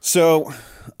you? So,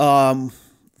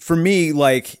 for me,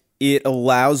 like, it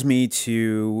allows me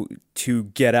to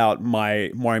get out my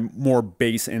more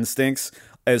base instincts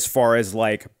as far as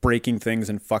like breaking things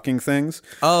and fucking things.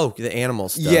 Oh, the animal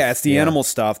stuff. Yeah, it's the animal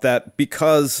stuff that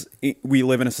because we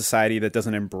live in a society that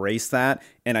doesn't embrace that,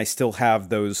 and I still have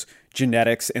those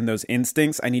genetics and those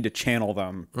instincts, I need to channel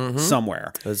them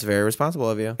somewhere. That's very responsible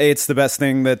of you. It's the best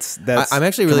thing that's I'm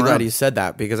actually really glad you said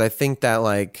that because I think that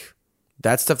like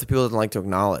That's stuff that people don't like to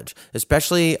acknowledge,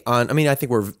 especially on. I mean, I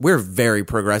think we're very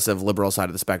progressive, liberal side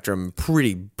of the spectrum,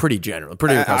 pretty generally,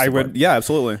 pretty. I would, yeah,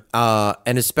 absolutely.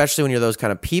 And especially when you're those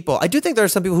kind of people, I do think there are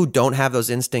some people who don't have those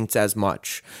instincts as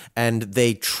much, and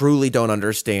they truly don't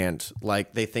understand.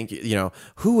 Like they think,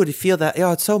 who would feel that?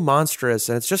 It's so monstrous,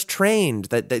 and it's just trained.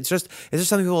 That it's just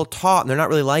something people are taught, and they're not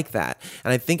really like that.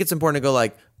 And I think it's important to go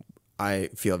like. I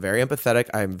feel very empathetic.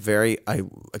 I'm very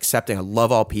accepting. I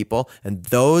love all people. And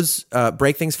those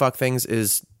break things, fuck things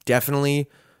is definitely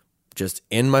just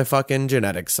in my fucking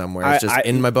genetics somewhere. It's just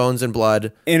in my bones and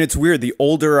blood. And it's weird. The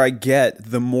older I get,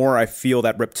 the more I feel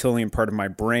that reptilian part of my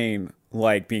brain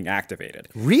like being activated.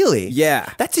 Really?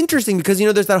 Yeah. That's interesting because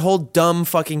there's that whole dumb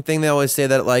fucking thing they always say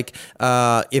that like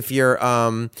if you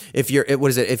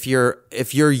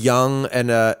are young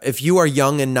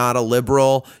and not a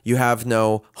liberal, you have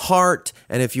no heart,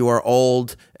 and if you are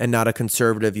old and not a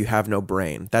conservative, you have no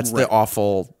brain. That's the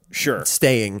awful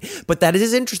staying. But that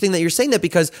is interesting that you're saying that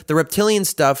because the reptilian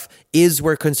stuff is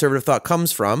where conservative thought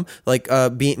comes from, like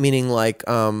meaning like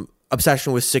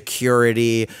obsession with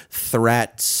security,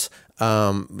 threats,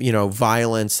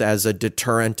 violence as a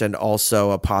deterrent and also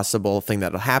a possible thing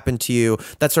that'll happen to you.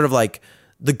 That's sort of like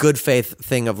the good faith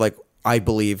thing of like, I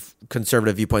believe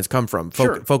conservative viewpoints come from.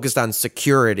 Focused on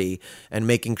security and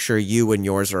making sure you and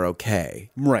yours are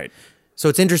okay. Right. So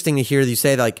it's interesting to hear you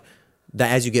say like that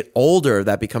as you get older,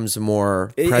 that becomes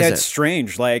more present. It's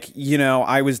strange. Like,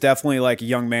 I was definitely like a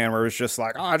young man where it was just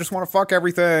like, I just want to fuck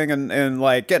everything and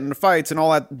like get into fights and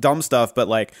all that dumb stuff. But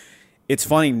like, it's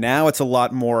funny now. It's a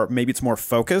lot more. Maybe it's more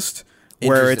focused.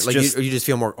 Where it's like just you just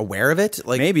feel more aware of it.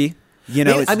 Like maybe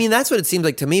I mean, that's what it seems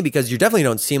like to me because you definitely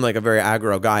don't seem like a very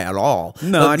aggro guy at all.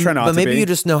 No, I try not to. But maybe be. You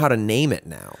just know how to name it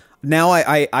now. Now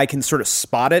I can sort of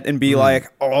spot it and be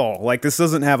like, like this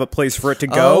doesn't have a place for it to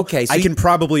go. Okay, so I can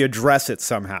probably address it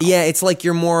somehow. Yeah, it's like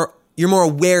you're more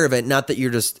aware of it. Not that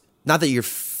you're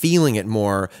feeling it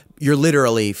more. You're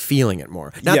literally feeling it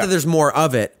more. Not that there's more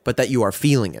of it, but that you are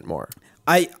feeling it more.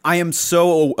 I am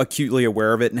so acutely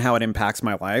aware of it and how it impacts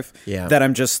my life that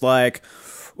I'm just like,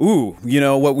 ooh,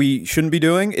 what we shouldn't be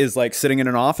doing is like sitting in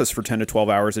an office for 10 to 12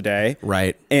 hours a day.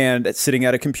 Right. And sitting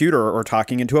at a computer or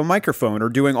talking into a microphone or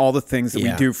doing all the things that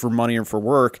we do for money and for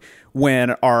work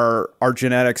when our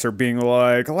genetics are being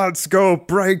like, let's go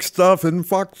break stuff and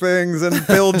fuck things and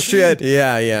build shit.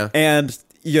 Yeah. And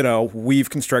we've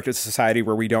constructed a society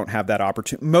where we don't have that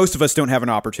opportunity. Most of us don't have an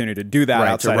opportunity to do that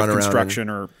outside of construction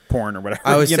or porn or whatever.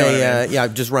 I would say,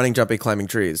 just running, jumping, climbing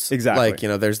trees. Exactly.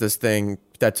 Like, there's this thing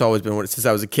that's always been since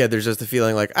I was a kid. There's just a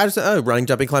feeling like running,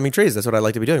 jumping, climbing trees. That's what I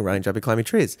like to be doing. Running, jumping, climbing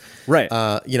trees. Right.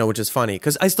 Which is funny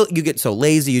because you get so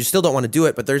lazy. You still don't want to do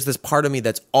it. But there's this part of me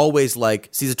that's always like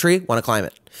sees a tree, want to climb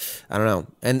it. I don't know.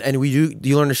 And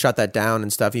you learn to shut that down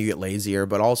and stuff. You get lazier,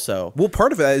 but also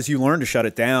part of it is you learn to shut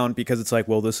it down because it's like,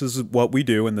 well, this is what we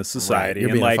do in this society. Right.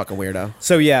 You're being like, a fucking weirdo.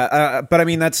 So but I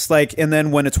mean that's like, and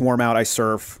then when it's warm out, I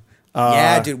surf.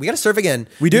 Dude, we got to surf again.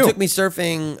 We do. You took me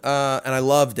surfing, and I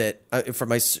loved it for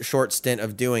my short stint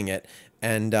of doing it.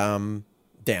 And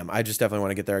damn, I just definitely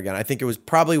want to get there again. I think it was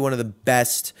probably one of the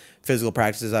best physical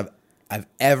practices I've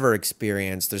ever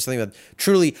experienced. There's something that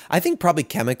truly, I think probably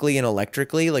chemically and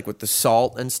electrically, like with the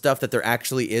salt and stuff, that there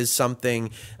actually is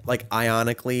something like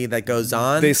ionically that goes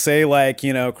on. They say like,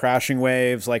 crashing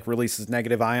waves like releases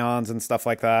negative ions and stuff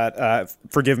like that.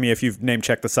 Forgive me if you've name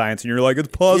checked the science and you're like, it's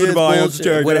positive ions.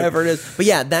 Bullshit, whatever it is. But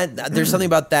yeah, there's something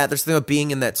about that. There's something about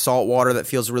being in that salt water that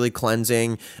feels really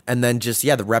cleansing. And then just,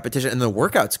 the repetition and the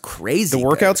workout's crazy. The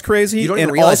workout's crazy. You don't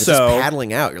even realize it's just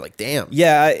paddling out. You're like, damn.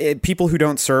 Yeah. People who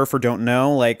don't surf or don't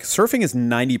know, like surfing is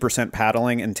 90%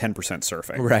 paddling and 10%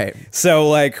 surfing. Right. So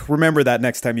like remember that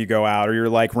next time you go out or you're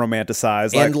like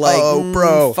romanticized. And like oh,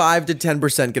 bro, 5 to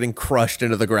 10% getting crushed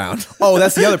into the ground. Oh,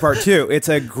 that's the other part too. It's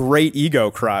a great ego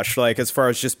crush. Like as far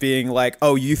as just being like,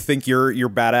 oh, you think you're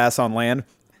badass on land?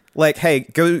 Like, hey,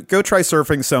 go try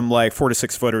surfing some like 4 to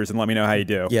 6 footers and let me know how you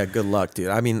do. Yeah, good luck, dude.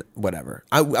 I mean, whatever.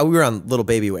 We were on little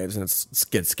baby waves and it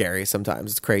gets scary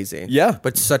sometimes. It's crazy. Yeah.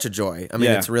 But such a joy. I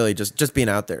mean, it's really just being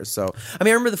out there. So, I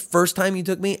mean, I remember the first time you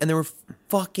took me and there were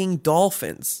fucking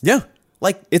dolphins. Yeah.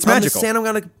 Like, it's magical.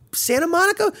 The Santa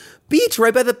Monica Beach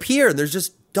right by the pier and there's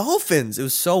just dolphins. It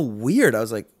was so weird. I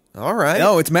was like, all right.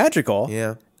 No, it's magical.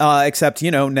 Yeah. Except,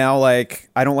 now, like,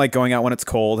 I don't like going out when it's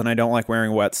cold and I don't like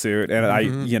wearing a wetsuit and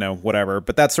I, whatever.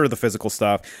 But that's sort of the physical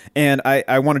stuff. And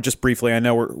I want to just briefly, I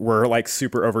know we're like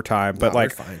super over time, but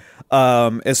like,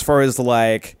 as far as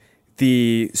like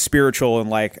the spiritual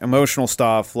and like emotional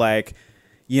stuff, like,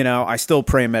 You know, I still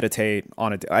pray and meditate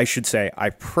I should say I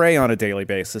pray on a daily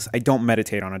basis. I don't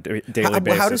meditate on a daily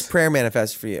basis. How does prayer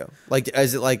manifest for you? Like,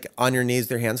 is it like on your knees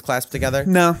with your hands clasped together?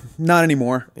 No, not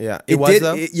anymore. Yeah. It was, did,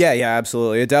 though? yeah,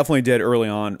 absolutely. It definitely did early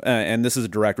on. And this is a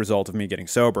direct result of me getting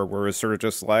sober, where it was sort of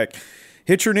just like,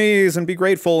 hit your knees and be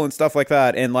grateful and stuff like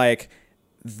that. And like,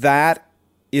 that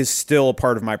is still a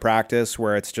part of my practice,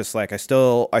 where it's just like, I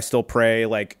still pray,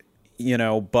 like, you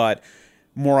know, but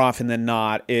more often than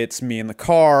not, it's me in the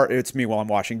car, it's me while I'm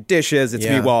washing dishes, it's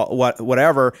me while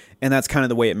whatever. And that's kind of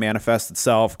the way it manifests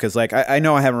itself. Cause like, I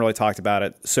know I haven't really talked about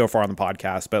it so far on the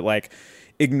podcast, but like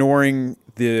ignoring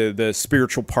the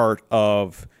spiritual part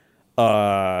of,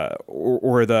 we'll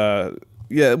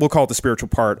call it the spiritual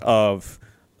part of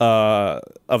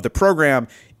the program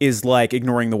is like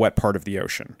ignoring the wet part of the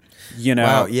ocean. You know,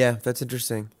 wow, yeah, that's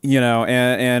interesting. You know,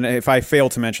 and if I fail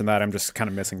to mention that, I'm just kind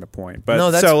of missing the point. But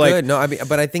no, that's so, like, good. No, I mean,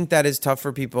 but I think that is tough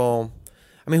for people.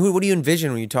 I mean, what do you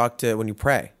envision when you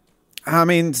pray? I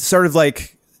mean, sort of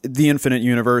like the infinite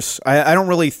universe. I don't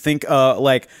really think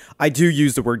like I do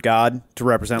use the word God to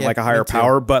represent like a higher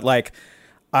power, but like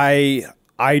I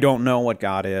don't know what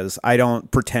God is. I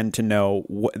don't pretend to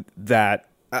know that.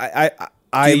 I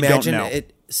do you imagine don't know.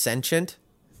 it sentient?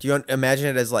 Do you imagine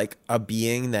it as like a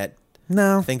being that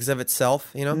thinks of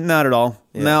itself, you know? Not at all.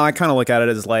 Yeah. No, I kind of look at it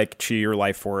as like chi or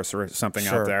life force or something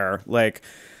out there. Like,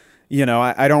 you know,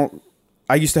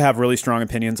 I used to have really strong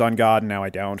opinions on God, and now I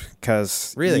don't.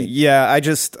 Cause really? Yeah,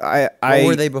 what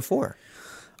were they before?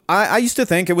 I used to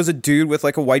think it was a dude with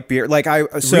like a white beard. Like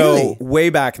Really?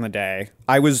 Way back in the day,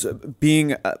 I was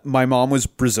my mom was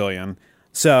Brazilian.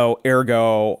 So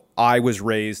ergo, I was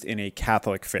raised in a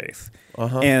Catholic faith.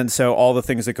 And so all the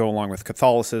things that go along with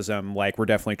Catholicism, like, were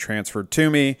definitely transferred to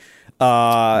me.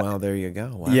 Well, there you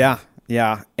go. Wow.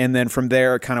 Yeah. And then from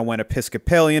there, it kind of went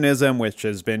Episcopalianism, which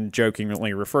has been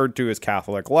jokingly referred to as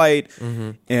Catholic Light,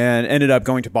 and ended up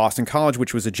going to Boston College,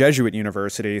 which was a Jesuit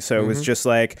university. So it was just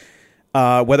like,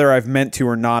 whether I've meant to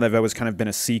or not, I've always kind of been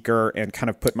a seeker and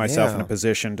kind of put myself in a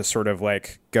position to sort of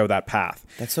like go that path.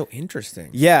 That's so interesting.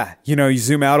 Yeah. You know, you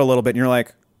zoom out a little bit and you're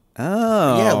like,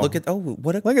 oh. Yeah, look at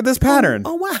this pattern.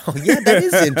 Oh, wow. Yeah, that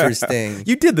is interesting.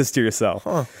 You did this to yourself.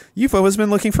 Huh. You've always been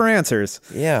looking for answers.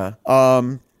 Yeah.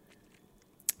 And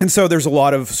so there's a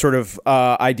lot of sort of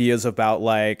ideas about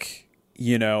like,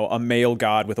 you know, a male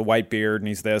god with a white beard and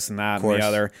he's this and that and the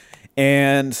other.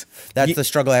 And that's the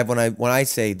struggle I have when I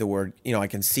say the word, you know, I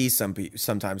can see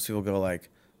sometimes people go like,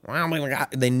 oh my God.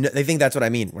 They think that's what I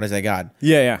mean when I say God.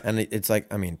 Yeah. And it's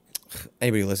like, I mean,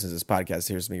 anybody who listens to this podcast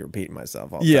hears me repeating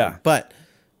myself all the time. But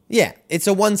yeah, it's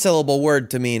a one syllable word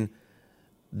to mean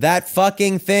that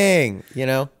fucking thing, you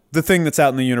know? The thing that's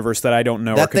out in the universe that I don't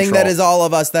know. That thing that is all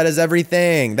of us, that is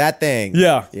everything, that thing.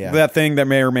 Yeah. That thing that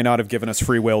may or may not have given us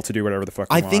free will to do whatever the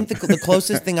fuck we want. I think the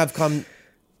closest thing I've come,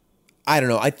 I don't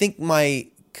know, I think my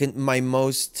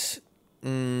most,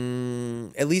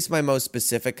 at least my most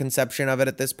specific conception of it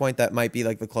at this point, that might be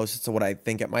like the closest to what I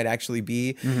think it might actually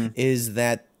be, is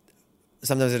that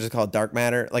sometimes I just call it dark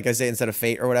matter. Like I say, instead of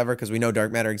fate or whatever, because we know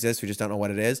dark matter exists, we just don't know what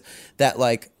it is. That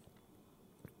like,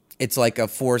 it's like a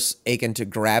force akin to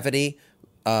gravity,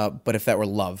 but if that were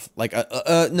love. Like,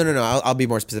 no, I'll be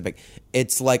more specific.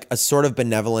 It's like a sort of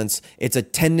benevolence. It's a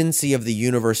tendency of the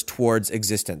universe towards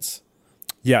existence.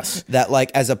 Yes. That like,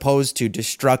 as opposed to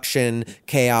destruction,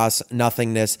 chaos,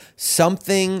 nothingness,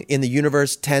 something in the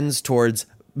universe tends towards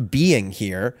being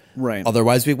here. Right.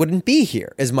 Otherwise we wouldn't be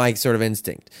here, is my sort of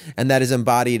instinct. And that is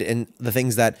embodied in the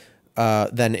things that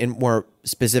then in more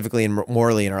specifically and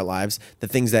morally in our lives, the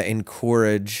things that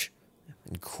encourage.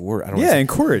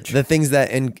 Encourage. The things that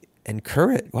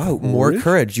encourage. Wow, more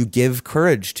courage. You give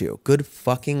courage to. Good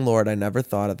fucking Lord, I never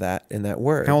thought of that in that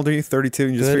word. How old are you? 32?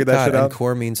 And you just Good figured that God, shit out? and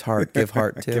core means heart. Give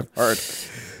heart too. Give heart.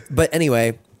 But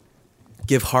anyway,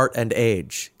 give heart and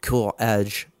age. Cool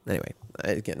edge. Anyway,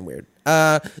 it's getting weird.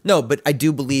 No, but I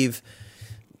do believe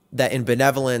that in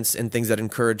benevolence and things that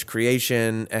encourage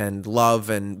creation and love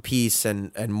and peace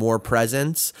and more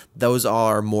presence, those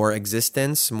are more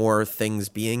existence, more things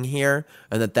being here.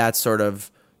 And that's sort of,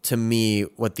 to me,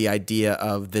 what the idea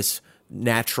of this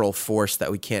natural force that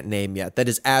we can't name yet, that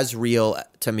is as real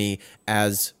to me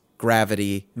as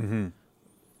gravity,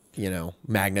 you know,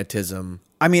 magnetism.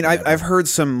 I mean, I've heard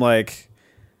some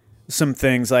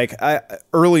things like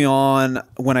early on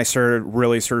when I started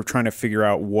really sort of trying to figure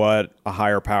out what a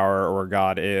higher power or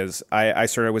God is, I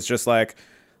sort of was just like,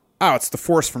 oh, it's the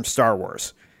Force from Star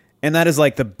Wars. And that is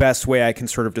like the best way I can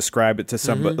sort of describe it to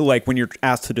somebody. Like when you're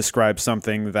asked to describe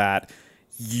something that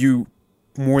you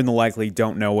more than likely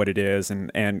don't know what it is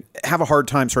and have a hard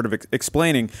time sort of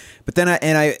explaining. But then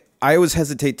I always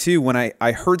hesitate too when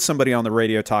I heard somebody on the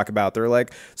radio talk about, they're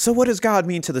like, so what does God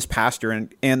mean to this pastor?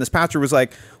 And this pastor was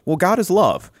like, well, God is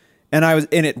love. And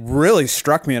it really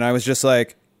struck me. And I was just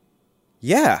like,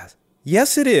 yeah,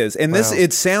 yes, it is. And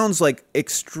it sounds like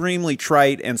extremely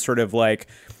trite and sort of like,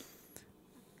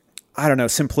 I don't know,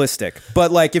 simplistic.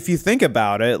 But like, if you think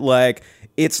about it, like,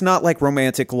 it's not like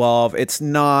romantic love. It's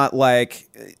not like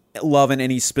love in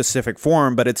any specific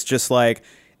form, but it's just like,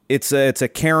 it's a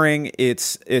caring,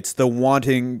 it's the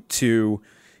wanting to,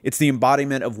 it's the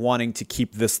embodiment of wanting to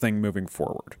keep this thing moving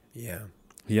forward. Yeah.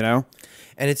 You know?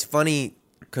 And it's funny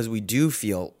because we do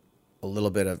feel a little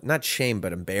bit of, not shame,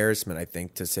 but embarrassment, I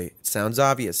think, to say it sounds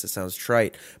obvious, it sounds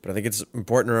trite. But I think it's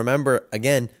important to remember,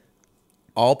 again,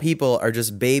 all people are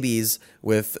just babies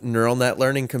with neural net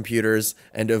learning computers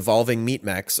and evolving meat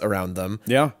mechs around them.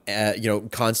 Yeah.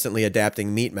 Constantly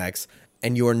adapting meat mechs.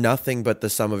 And you are nothing but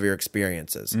the sum of your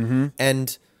experiences. Mm-hmm.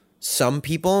 And some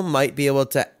people might be able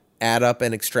to add up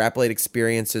and extrapolate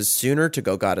experiences sooner to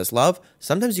go, God is love.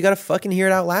 Sometimes you got to fucking hear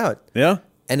it out loud. Yeah.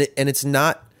 And it's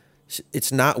not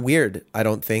weird, I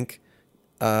don't think,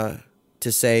 to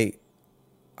say,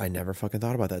 I never fucking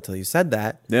thought about that till you said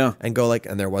that. Yeah. And go like,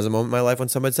 and there was a moment in my life when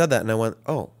somebody said that, and I went,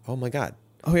 oh my God.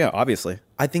 Oh yeah, obviously.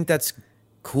 I think that's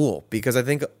cool because I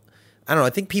think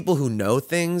people who know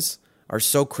things are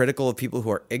so critical of people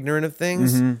who are ignorant of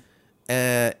things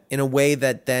in a way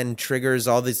that then triggers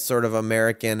all these sort of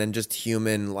American and just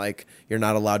human, like, you're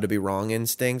not allowed to be wrong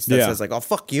instincts that says like, oh,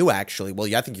 fuck you, actually. Well,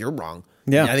 yeah, I think you're wrong.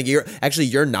 Yeah. I think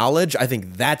your knowledge, I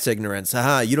think that's ignorance.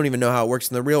 Haha, you don't even know how it works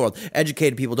in the real world.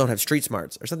 Educated people don't have street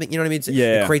smarts or something. You know what I mean?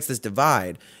 It creates this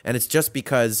divide. And it's just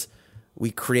because we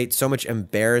create so much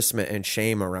embarrassment and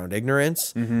shame around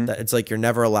ignorance that it's like you're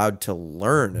never allowed to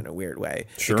learn in a weird way.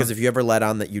 Sure. Because if you ever let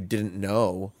on that you didn't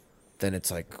know, then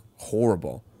it's like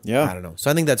horrible. Yeah. I don't know.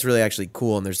 So I think that's really actually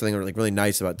cool. And there's something really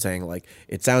nice about saying, like,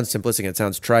 it sounds simplistic and it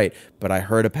sounds trite, but I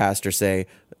heard a pastor say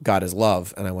God is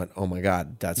love. And I went, oh my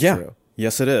God, that's true.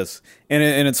 Yes, it is.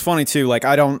 And it's funny too. Like,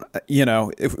 I don't,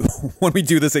 when we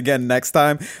do this again next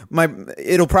time,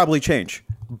 it'll probably change.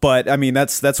 But I mean,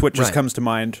 that's what just comes to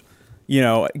mind,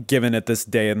 given at this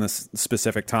day and this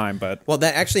specific time. But well,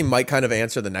 that actually might kind of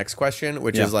answer the next question,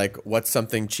 which is like, what's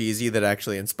something cheesy that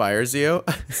actually inspires you?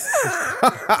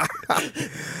 A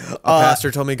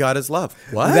pastor told me God is love.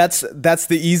 What? That's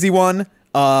the easy one.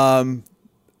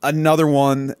 Another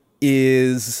one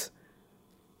is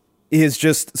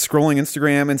just scrolling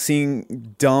Instagram and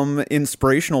seeing dumb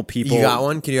inspirational people. You got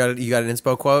one? You got an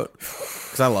inspo quote?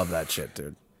 Because I love that shit,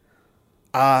 dude.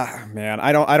 Man,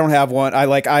 I don't have one.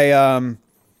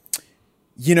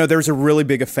 There's a really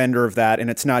big offender of that, and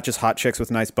it's not just hot chicks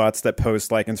with nice butts that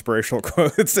post like inspirational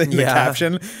quotes in the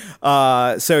caption.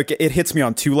 So it hits me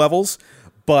on two levels,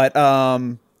 but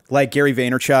like Gary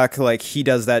Vaynerchuk, like he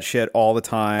does that shit all the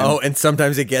time. Oh, and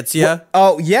sometimes it gets you?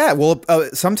 Oh yeah. Well,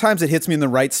 sometimes it hits me in the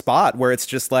right spot where it's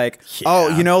just like,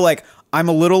 like I'm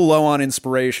a little low on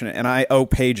inspiration and I owe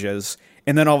pages.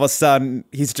 And then all of a sudden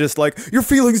he's just like, your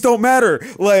feelings don't matter.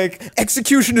 Like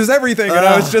execution is everything. And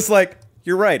I was just like,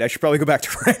 you're right. I should probably go back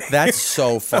to writing. That's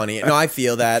so funny. No, I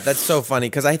feel that. That's so funny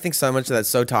because I think so much of that's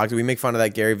so toxic. We make fun of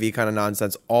that Gary Vee kind of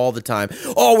nonsense all the time.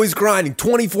 Always grinding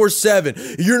 24/7.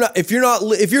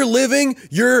 If you're living,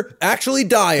 you're actually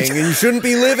dying, and you shouldn't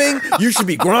be living. You should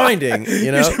be grinding.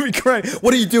 You should be grinding.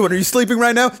 What are you doing? Are you sleeping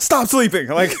right now? Stop sleeping.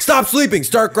 Like stop sleeping.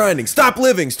 Start grinding. Stop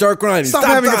living. Start grinding. Stop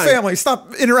having dying. A family.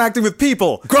 Stop interacting with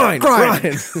people. Grind.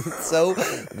 It's so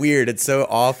weird. It's so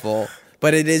awful.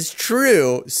 But it is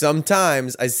true.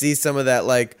 Sometimes I see some of that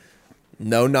like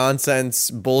no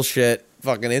nonsense bullshit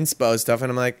fucking inspo stuff,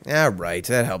 and I'm like, right,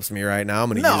 that helps me right now. I'm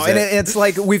gonna use it. No, and it's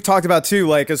like we've talked about too,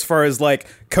 like as far as like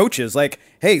coaches, like,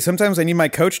 hey, sometimes I need my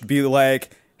coach to be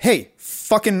like, hey,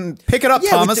 fucking pick it up,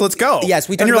 Thomas. Let's go. Yes,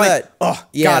 we talked about that. Oh,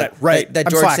 got it. Right. That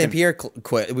George St. Pierre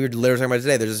quit. We were literally talking about it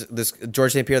today. There's this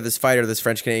George St. Pierre, this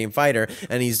French Canadian fighter,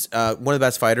 and he's one of the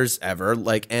best fighters ever.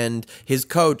 Like, and his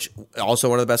coach, also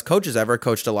one of the best coaches ever,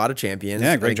 coached a lot of champions.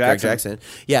 Yeah, Greg Jackson.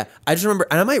 Yeah, I just remember,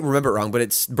 and I might remember it wrong, but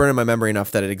it's burned in my memory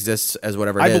enough that it exists as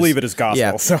whatever it is. I believe it is gospel.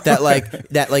 Yeah, so.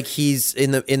 that he's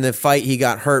in the fight, he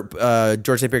got hurt.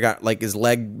 George St. Pierre got like his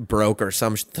leg broke or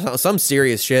some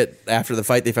serious shit after the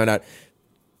fight. They found out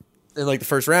in like the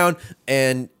first round,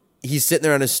 and he's sitting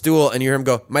there on his stool, and you hear him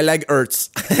go, "My leg hurts,"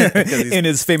 in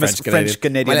his famous French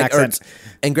Canadian accent. Hurts.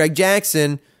 And Greg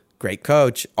Jackson, great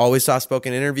coach, always soft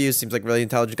spoken interviews, seems like a really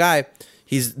intelligent guy.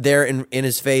 He's there in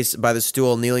his face by the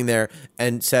stool, kneeling there,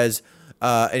 and says,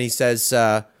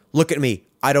 "Look at me,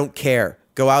 I don't care.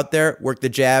 Go out there, work the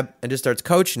jab," and just starts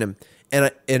coaching him.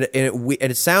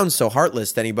 it sounds so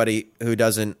heartless to anybody who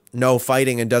doesn't know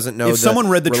fighting and doesn't know. If someone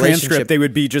read the relationship. transcript, they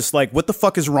would be just like, "What the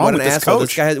fuck is wrong What with an this asshole.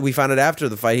 coach?" This guy we found out after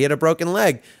the fight he had a broken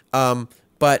leg.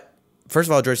 But first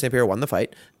of all, George St. Pierre won the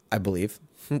fight, I believe.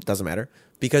 Doesn't matter,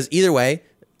 because either way,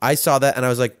 I saw that and I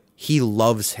was like, he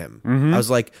loves him. I was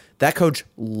like, that coach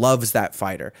loves that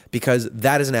fighter, because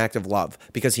that is an act of love,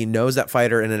 because he knows that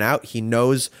fighter in and out. He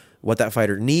knows what that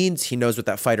fighter needs. He knows what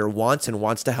that fighter wants and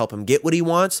wants to help him get what he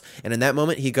wants. And in that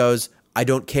moment, he goes, I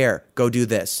don't care. Go do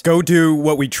this. Go do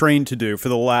what we trained to do for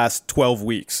the last 12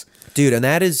 weeks. Dude, and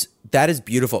that is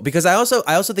beautiful, because I also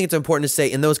think it's important to say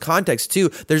in those contexts too,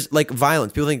 there's like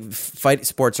violence. People think fight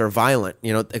sports are violent,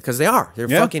 you know, because they are. They're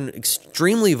fucking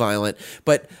extremely violent.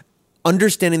 But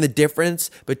understanding the difference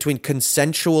between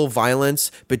consensual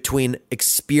violence, between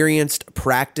experienced,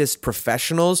 practiced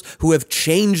professionals who have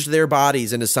changed their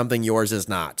bodies into something yours is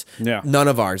not. Yeah. None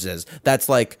of ours is. That's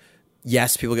like,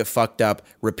 yes, people get fucked up,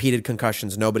 repeated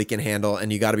concussions nobody can handle,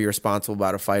 and you got to be responsible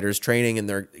about a fighter's training and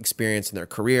their experience and their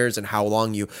careers and how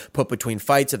long you put between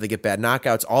fights if they get bad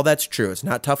knockouts. All that's true. It's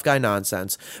not tough guy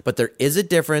nonsense. But there is a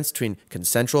difference between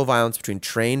consensual violence, between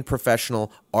trained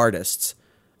professional artists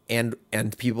and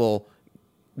people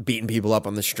beating people up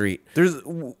on the street. There's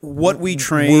what we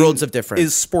train. Worlds of difference.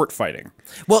 Is sport fighting.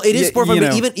 Well, it is sport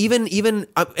fighting. You But even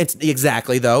it's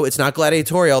exactly though. It's not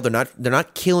gladiatorial. They're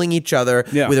not killing each other.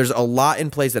 Yeah. There's a lot in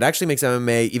place that actually makes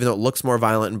MMA, even though it looks more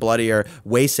violent and bloodier,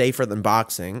 way safer than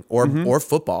boxing or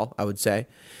football, I would say.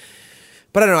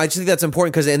 But I don't know. I just think that's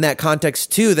important, because in that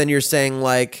context too, then you're saying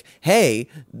like, hey,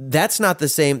 that's not the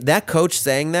same. That coach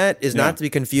saying that is not to be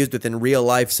confused with in real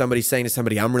life somebody saying to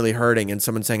somebody, I'm really hurting, and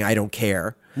someone saying, I don't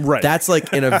care. Right. That's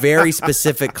like in a very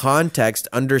specific context,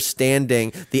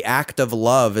 understanding the act of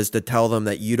love is to tell them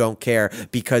that you don't care,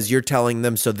 because you're telling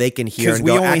them so they can hear Because and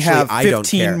we go, only actually, have I don't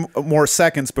care. 15 more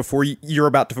seconds before you're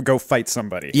about to go fight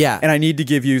somebody. Yeah. And I need to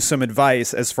give you some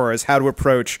advice as far as how to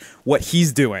approach what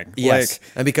he's doing. Yes,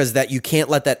 Like, and because that you can't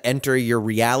let that enter your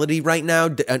reality right now,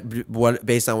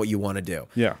 based on what you want to do.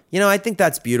 Yeah. You know, I think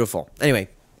that's beautiful. Anyway,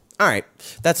 all right,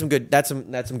 that's some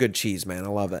good cheese, man. I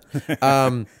love it.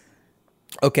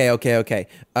 Okay.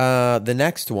 The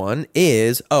next one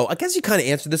is, I guess you kind of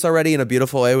answered this already in a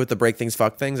beautiful way with the break things,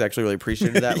 fuck things. I actually really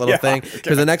appreciated that little thing,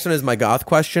 because the next one is my goth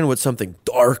question. What's something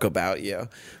dark about you?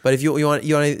 But if you want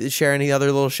to share any other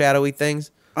little shadowy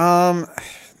things?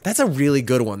 That's a really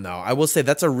good one, though. I will say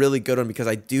that's a really good one, because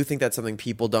I do think that's something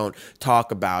people don't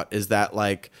talk about, is that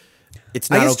like,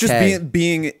 it's not I guess okay. just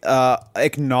being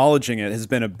acknowledging it has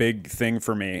been a big thing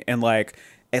for me, and like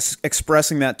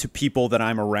expressing that to people that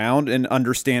I'm around, and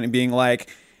understanding, being like,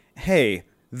 hey,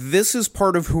 this is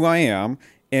part of who I am,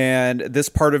 and this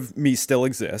part of me still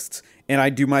exists, and I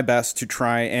do my best to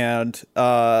try and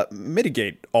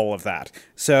mitigate all of that.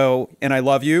 So, and I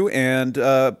love you, and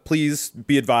please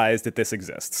be advised that this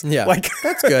exists. Yeah, like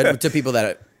that's good to people that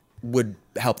it would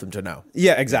help them to know.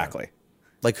 Yeah, exactly.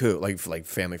 Like who? Like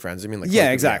family, friends? I mean, like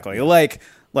Yeah, exactly.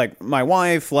 Like my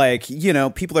wife, like, you know,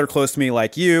 people that are close to me,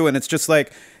 like you, and it's just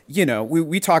like, you know,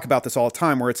 we talk about this all the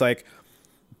time, where it's like,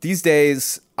 these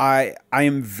days I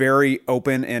am very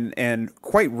open and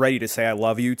quite ready to say I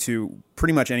love you to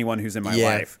pretty much anyone who's in my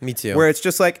life. Me too. Where it's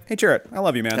just like, hey, Jarrett, I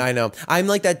love you, man. I know. I'm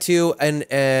like that too, and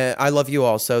I love you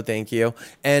also. Thank you.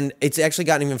 And it's actually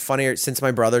gotten even funnier since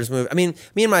my brothers moved. I mean,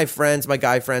 me and my friends, my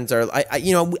guy friends are,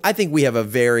 I think we have a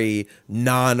very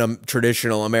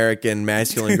non-traditional American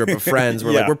masculine group of friends.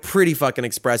 Where like we're pretty fucking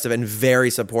expressive and very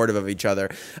supportive of each other.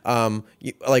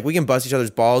 Like we can bust each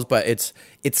other's balls, but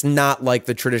it's not like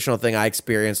the traditional thing I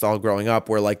experienced all growing up,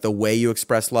 where like the way you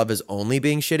express love is only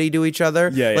being shitty to each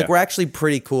other. Like we're actually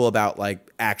pretty cool about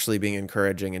like actually being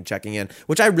encouraging and checking in,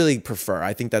 which I really prefer.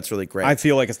 I think that's really great. I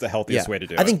feel like it's the healthiest way to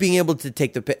do it. I think being able to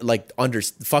take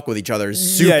fuck with each other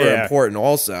is super important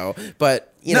also.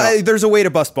 But you know, there's a way to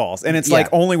bust balls, and it's like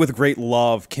only with great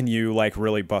love can you like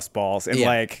really bust balls, and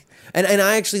like. And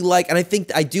I actually like, and I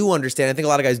think I do understand. I think a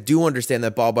lot of guys do understand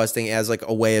that ball busting as like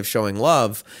a way of showing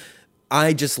love.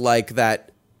 I just like that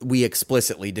we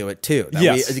explicitly do it too. That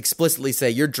we explicitly say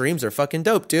your dreams are fucking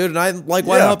dope, dude, and I like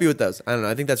want to help you with those. I don't know.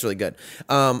 I think that's really good.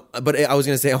 But I was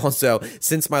gonna say also,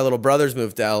 since my little brothers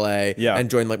moved to LA and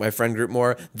joined like my friend group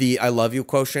more, the I love you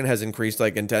quotient has increased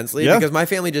like intensely because my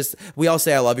family we all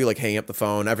say I love you, like hanging up the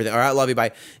phone, everything, or I love you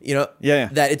by, you know,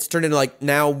 that it's turned into like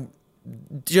now.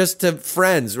 Just to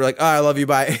friends, we're like, oh, I love you,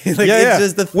 bye. Like, it's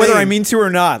just the thing. Whether I mean to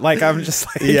or not. Like, I'm just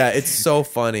like, it's so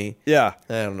funny. Yeah,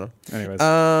 I don't know. Anyways,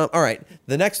 all right,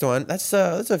 the next one. That's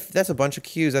a bunch of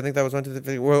cues. I think that was 1, 2,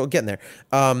 3. We're getting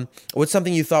there. What's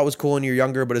something you thought was cool when you were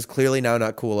younger, but is clearly now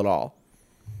not cool at all?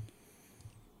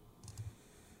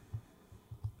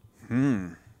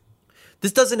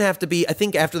 This doesn't have to be. I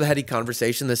think after the heady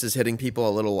conversation, this is hitting people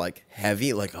a little like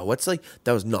heavy. Like, oh, what's like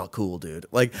that was not cool, dude.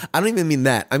 Like, I don't even mean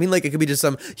that. I mean like it could be just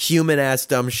some human ass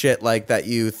dumb shit like that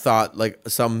you thought like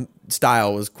some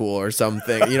style was cool or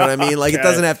something. You know what I mean? Like, it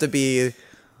doesn't have to be.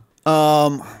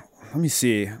 Let me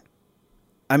see.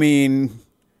 I mean,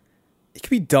 it could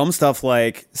be dumb stuff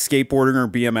like skateboarding or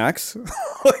BMX.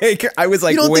 Like, I was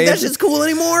like, You don't think that shit's cool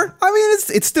anymore? I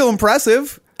mean, it's still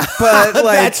impressive, but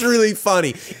like, That's really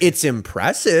funny. It's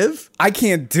impressive. I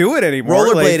can't do it anymore.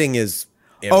 Rollerblading is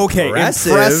Okay,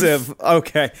 impressive.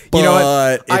 Okay, But you know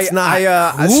what? it's not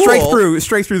I cool.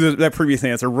 straight through that previous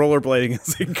answer. Rollerblading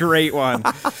is a great one.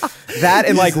 That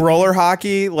and like roller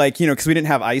hockey, like, you know, because we didn't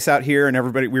have ice out here,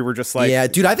 and we were just like, Yeah,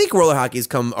 dude, I think roller hockey's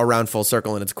come around full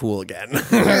circle and it's cool again.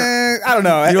 I don't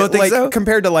know. You don't think like, so?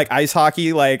 Compared to like ice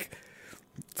hockey, like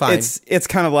Fine. it's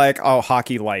kind of like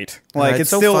hockey light. Like it's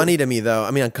so still funny to me though.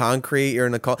 I mean, on concrete, you're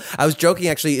in a call. I was joking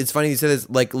actually. It's funny you said this.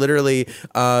 Like literally,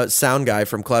 Sound Guy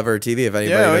from Clever TV. If anybody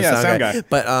knows Sound Guy.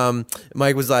 But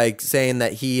Mike was like saying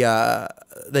that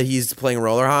he's playing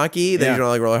roller hockey. That he's in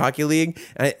like roller hockey league,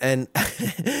 and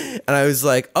I was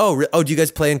like, do you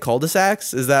guys play in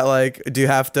cul-de-sacs? Is that like, do you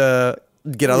have to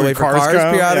get out of the way for cars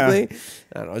periodically? Yeah.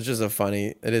 I don't know. It's just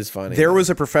it is funny. There was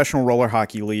a professional roller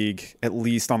hockey league, at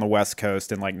least on the West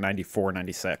Coast, in like 94,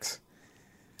 96.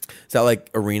 Is that like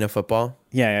arena football?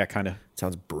 Yeah, kind of.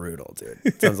 Sounds brutal, dude.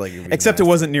 It sounds like Except it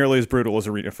wasn't nearly as brutal as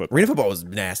arena football. Arena football was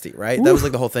nasty, right? That was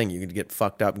like the whole thing. You could get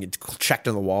fucked up and get checked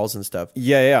on the walls and stuff.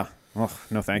 Yeah. Oh,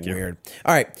 no, thank you. Weird.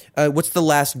 All right. What's the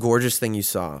last gorgeous thing you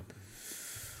saw?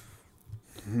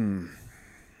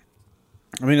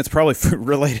 I mean, it's probably food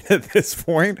related at this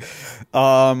point.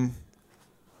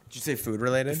 Did you say food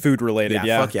related? Food related,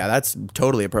 yeah. Fuck yeah. That's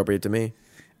totally appropriate to me.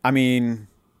 I mean,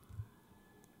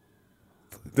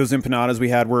 those empanadas we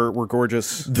had were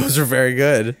gorgeous. Those are very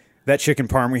good. That chicken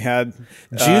parm we had.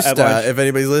 Justa, if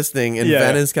anybody's listening, in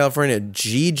Venice, California,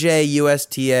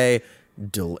 GJUSTA.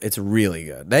 It's really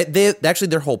good. They actually,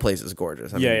 their whole place is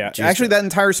gorgeous. I mean, Justa. Actually, that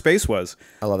entire space was.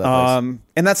 I love that place.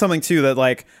 And that's something too that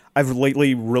like I've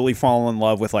lately really fallen in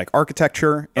love with, like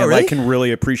architecture, and really? like can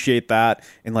really appreciate that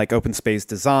in like open space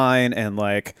design and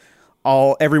like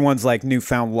everyone's like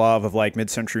newfound love of like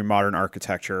mid-century modern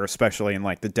architecture, especially in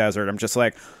like the desert. I'm just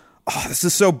like, oh, this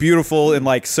is so beautiful and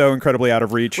like so incredibly out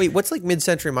of reach. Wait, what's like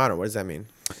mid-century modern? What does that mean?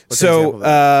 So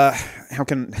how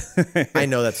can I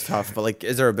know that's tough, but like,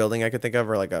 is there a building I could think of,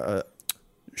 or like a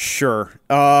Sure.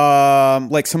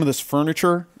 Like some of this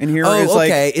furniture in here is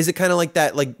okay. like, Is it kind of like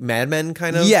that, like Mad Men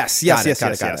kind of? Yes. Got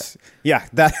it. Yeah,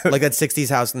 that Like that 60s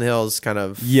house in the hills kind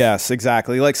of. Yes,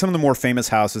 exactly. Like some of the more famous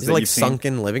houses Is that it like you've seen.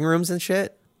 sunken living rooms and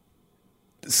shit?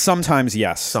 Sometimes,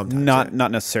 yes. Sometimes,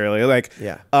 not necessarily. Like,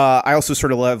 Yeah. I also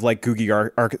sort of love like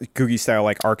Googie style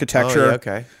like architecture. Oh, yeah,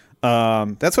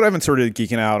 okay. That's what I've been sort of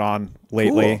geeking out on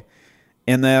lately. Cool.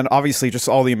 And then obviously just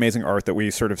all the amazing art that we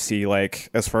sort of see, like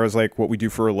as far as like what we do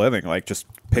for a living, like just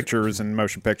pictures and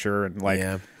motion picture and like,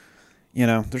 you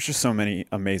know, there's just so many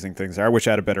amazing things there. I wish I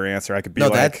had a better answer. I could be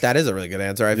that is a really good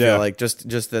answer. I feel like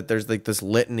just that there's like this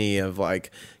litany of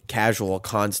like casual,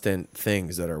 constant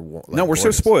things that are. Like, no, we're so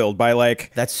gorgeous. spoiled by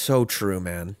like. That's so true,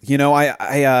 man. You know,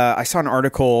 I saw an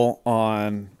article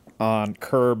on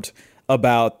Curbed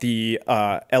about the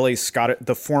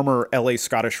the former LA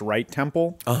Scottish Rite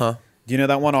Temple. Do you know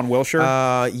that one on Wilshire?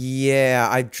 Yeah,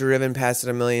 I've driven past it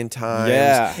a million times.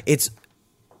 Yeah. It's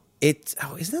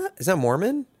is that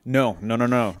Mormon? No.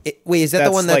 Wait, is that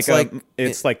the one that's like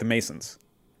it's like the Masons.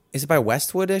 Is it by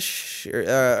Westwoodish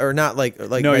or not? Like no,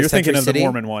 by you're Century thinking of City? the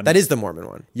Mormon one. That is the Mormon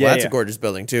one. Yeah, well, that's yeah. a gorgeous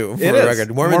building too. For It the is.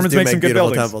 record. Mormons do make some make good beautiful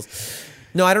buildings. temples.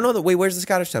 No, I don't know. Wait, where's the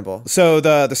Scottish temple? So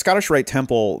the Scottish Rite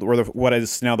Temple, or what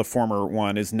is now the former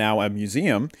one, is now a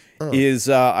museum. Is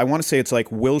I want to say it's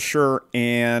like Wilshire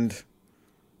and.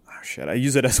 I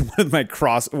use it as one of my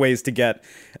cross ways to get.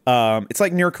 It's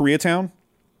like near Koreatown.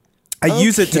 I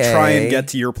use it to try and get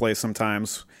to your place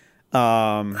sometimes.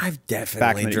 I've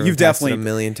definitely driven you've past definitely it a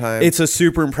million times. It's a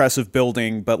super impressive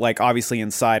building, but like obviously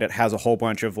inside it has a whole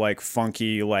bunch of like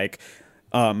funky like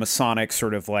Masonic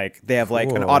sort of like they have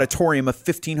like an auditorium of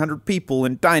 1,500 people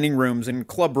and dining rooms and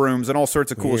club rooms and all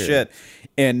sorts of cool shit.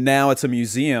 And now it's a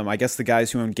museum. I guess the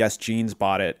guys who own Guess Jeans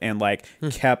bought it and like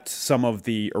kept some of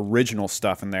the original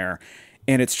stuff in there.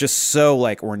 And it's just so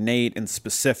like ornate and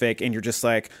specific. And you're just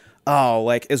like, oh,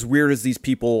 like as weird as these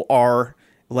people are,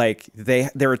 like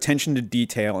their attention to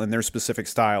detail and their specific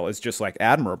style is just like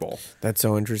admirable. That's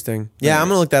so interesting. Yeah, I'm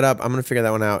gonna look that up. I'm gonna figure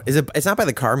that one out. It's not by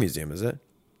the car museum, is it?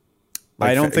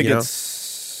 I don't think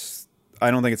it's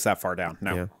that far down.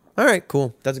 No. Yeah. All right,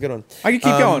 cool. That's a good one. I can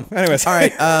keep going. Anyways. All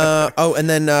right. And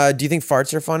then do you think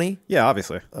farts are funny? Yeah,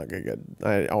 obviously. Okay, good.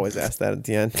 I always ask that at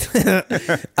the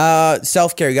end.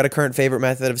 Self-care. You got a current favorite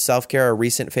method of self-care, or a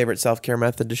recent favorite self-care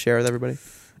method to share with everybody?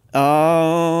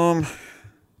 I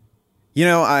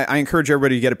encourage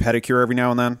everybody to get a pedicure every now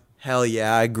and then. Hell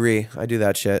yeah, I agree. I do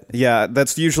that shit. Yeah,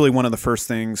 that's usually one of the first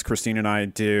things Christine and I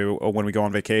do when we go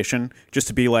on vacation, just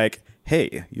to be like,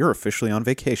 hey, you're officially on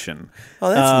vacation. Oh,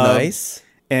 that's nice.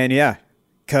 And yeah,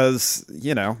 because,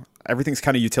 everything's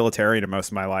kind of utilitarian in most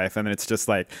of my life. And it's just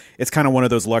like, it's kind of one of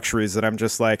those luxuries that I'm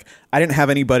just like, I didn't have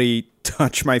anybody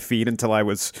touch my feet until I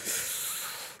was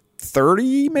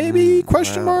 30, maybe,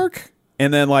 question mark.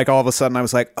 And then like all of a sudden I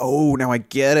was like, oh, now I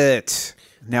get it.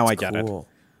 Now I get it.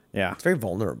 Yeah. It's very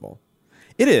vulnerable.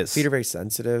 It is. Feet are very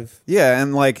sensitive. Yeah,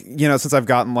 and like, since I've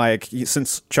gotten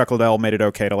since Chuck Liddell made it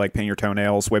okay to like paint your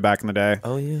toenails way back in the day.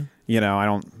 Oh yeah. I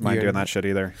don't mind doing that shit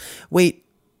either. Wait,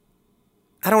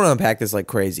 I don't want to unpack this like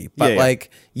crazy, but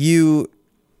like you,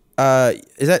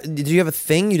 did you have a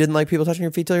thing you didn't like people touching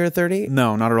your feet till you were 30?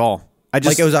 No, not at all. I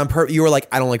just like it was on purpose. You were like,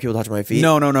 I don't like people touching my feet.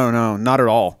 No, not at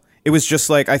all. It was just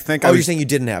like, I think you're saying you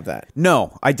didn't have that?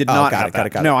 No, I did not have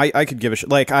that. Got no, it. I could give a shit.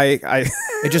 Like I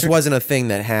it just wasn't a thing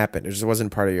that happened. It just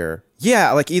wasn't part of your.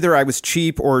 Yeah, like either I was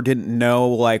cheap or didn't know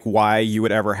like why you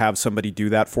would ever have somebody do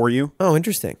that for you. Oh,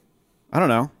 interesting. I don't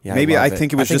know. Yeah, maybe I it.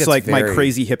 think it was just like my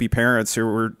crazy hippie parents who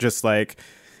were just like,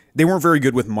 they weren't very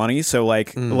good with money. So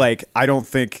like I don't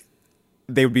think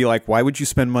they would be like, why would you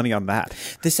spend money on that?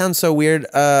 This sounds so weird,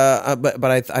 but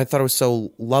I thought it was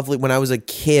so lovely. When I was a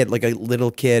kid, like a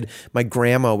little kid, my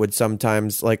grandma would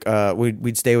sometimes like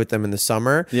we'd stay with them in the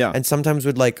summer, and sometimes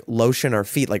would like lotion our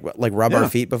feet, like rub our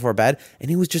feet before bed, and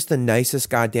it was just the nicest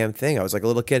goddamn thing. I was like a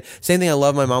little kid. Same thing. I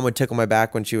love my mom would tickle my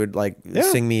back when she would like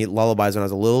sing me lullabies when I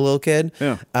was a little kid.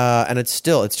 And it's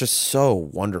just so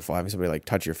wonderful having somebody like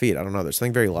touch your feet. I don't know. There's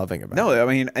something very loving about it. No, I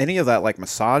mean any of that like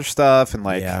massage stuff and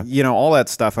like all that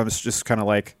stuff, I was just kind of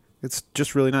like, it's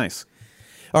just really nice.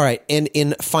 All right, and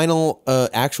in final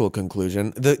actual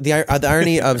conclusion, the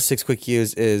irony of 6 quick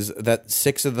cues is that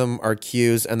 6 of them are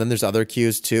cues, and then there's other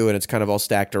cues too, and it's kind of all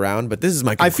stacked around. But this is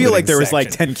my. I feel like there was like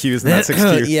 10 cues in that 6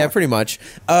 cues. Yeah, pretty much.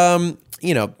 Time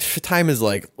is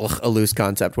like a loose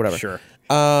concept. Whatever. Sure.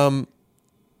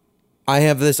 I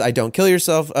have this don't kill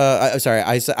yourself. I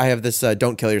have this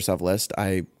don't kill yourself list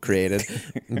I created.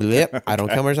 I don't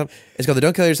kill myself. It's called the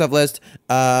don't kill yourself list,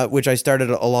 which I started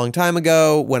a long time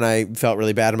ago when I felt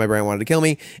really bad and my brain wanted to kill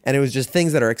me. And it was just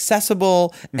things that are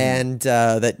accessible and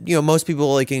that most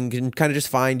people like can kind of just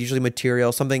find, usually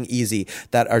material, something easy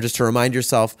that are just to remind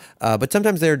yourself. But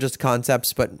sometimes they're just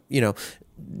concepts, but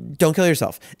don't kill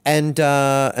yourself. And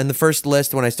the first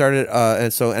list when I started,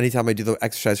 and so anytime I do the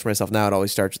exercise for myself now, it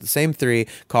always starts with the same 3: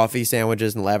 coffee,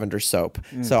 sandwiches, and lavender soap.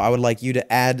 So I would like you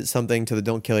to add something to the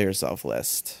don't kill yourself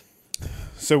list.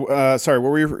 So, sorry, what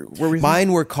were you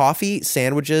Mine were coffee,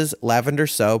 sandwiches, lavender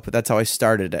soap. That's how I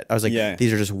started it. I was like,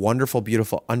 these are just wonderful,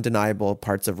 beautiful, undeniable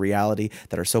parts of reality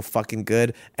that are so fucking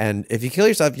good. And if you kill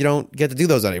yourself, you don't get to do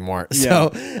those anymore. So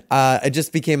it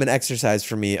just became an exercise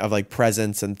for me of like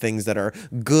presence and things that are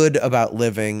good about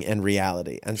living and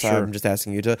reality. And so I'm just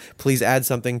asking you to please add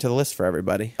something to the list for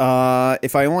everybody.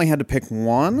 If I only had to pick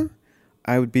one,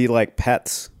 I would be like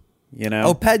pets,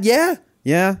 Oh, pet, yeah.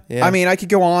 Yeah. I mean, I could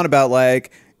go on about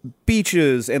like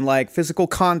beaches and like physical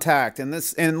contact and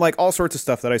this and like all sorts of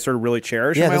stuff that I sort of really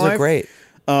cherish in my life. Yeah, those are great.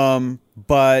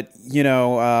 But,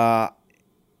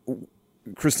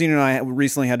 Christine and I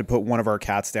recently had to put one of our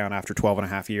cats down after 12 and a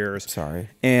half years. Sorry.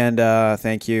 And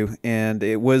thank you. And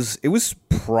it was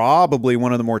probably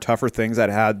one of the more tougher things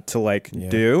I'd had to like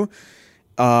do.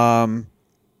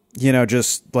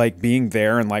 Just like being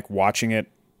there and like watching it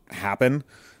happen.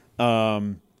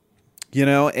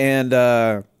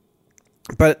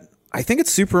 But I think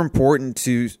it's super important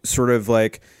to sort of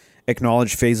like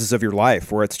acknowledge phases of your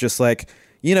life where it's just like,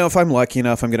 if I'm lucky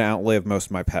enough, I'm going to outlive most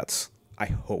of my pets. I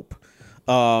hope.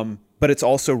 But it's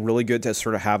also really good to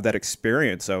sort of have that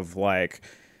experience of like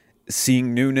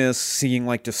seeing newness, seeing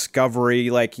like discovery,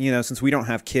 like, since we don't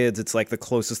have kids, it's like the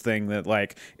closest thing that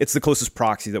like, it's the closest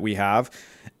proxy that we have.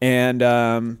 And,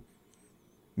 I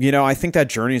think that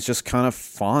journey is just kind of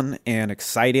fun and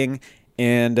exciting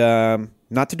and,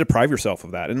 not to deprive yourself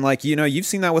of that. And like, you've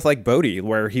seen that with like Bodhi,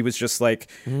 where he was just like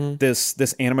this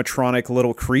animatronic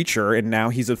little creature and now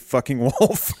he's a fucking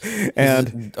wolf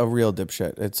and a real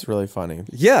dipshit. It's really funny.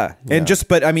 Yeah. And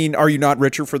but I mean, are you not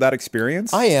richer for that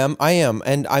experience? I am.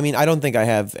 And I mean, I don't think I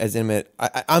have as intimate.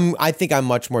 I think I'm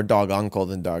much more dog uncle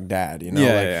than dog dad,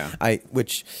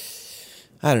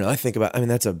 I don't know. I mean,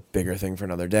 that's a bigger thing for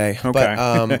another day.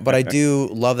 Okay. But I do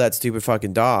love that stupid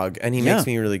fucking dog, and he Yeah. makes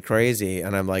me really crazy.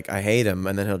 And I'm like, I hate him,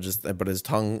 and then but his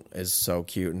tongue is so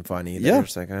cute and funny. That Yeah. you're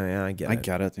just like, oh yeah, I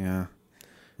get it. Yeah.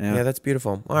 Yeah, that's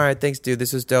beautiful. All right, thanks, dude.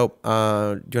 This is dope. Do you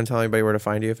want to tell anybody where to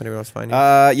find you if anyone else to find you?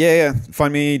 Yeah.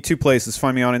 Find me 2 places.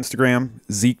 Find me on Instagram.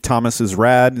 Zeke Thomas is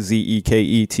rad.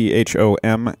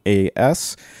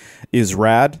 ZekeThomas is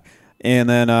rad. And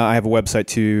then I have a website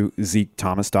too,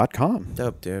 ZekeThomas.com.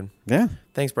 Dope, dude. Yeah.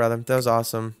 Thanks, brother. That was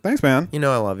awesome. Thanks, man. You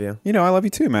know I love you. You know I love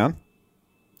you too, man.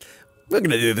 We're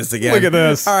gonna do this again. Look at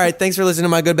this. All right, thanks for listening to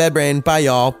My Good Bad Brain. Bye,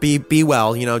 y'all. Be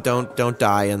well. You know, don't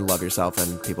die, and love yourself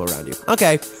and people around you.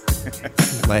 Okay.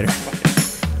 Later.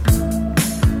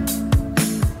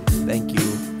 Thank you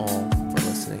all for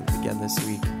listening again this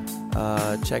week.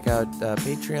 Check out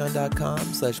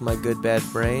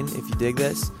patreon.com/mygoodbadbrain if you dig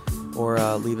this, or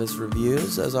leave us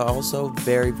reviews. Those are also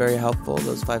very, very helpful.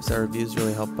 Those 5-star reviews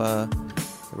really help the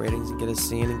ratings and get us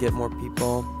seen and get more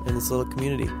people in this little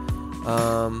community.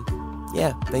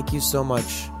 Yeah, thank you so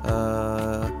much.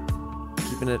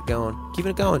 Keeping it going.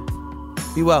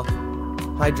 Be well.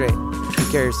 Hydrate.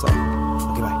 Take care of yourself.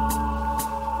 Okay, bye.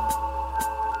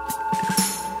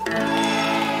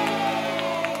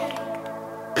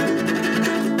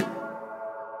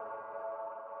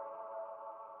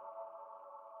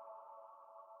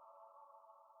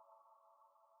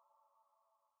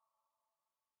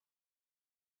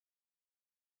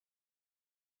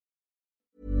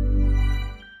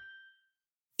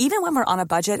 Even when we're on a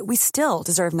budget, we still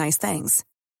deserve nice things.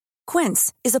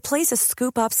 Quince is a place to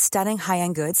scoop up stunning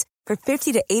high-end goods for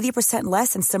 50 to 80%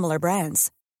 less than similar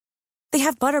brands. They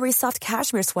have buttery soft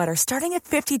cashmere sweaters starting at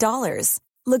 $50,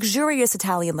 luxurious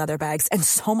Italian leather bags, and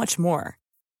so much more.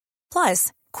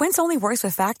 Plus, Quince only works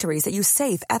with factories that use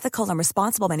safe, ethical, and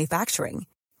responsible manufacturing.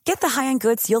 Get the high-end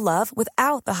goods you'll love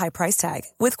without the high price tag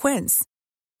with Quince.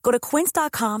 Go to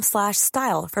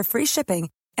quince.com/style for free shipping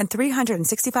and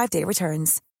 365-day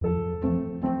returns.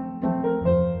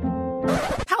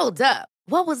 Hold up.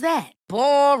 What was that?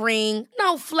 Boring.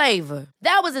 No flavor.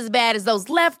 That was as bad as those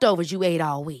leftovers you ate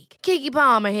all week. Keke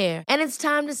Palmer here. And it's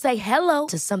time to say hello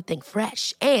to something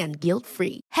fresh and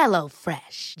guilt-free. Hello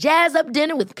Fresh. Jazz up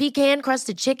dinner with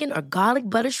pecan-crusted chicken or garlic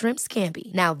butter shrimp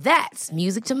scampi. Now that's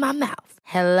music to my mouth.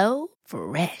 Hello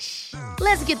Fresh.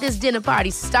 Let's get this dinner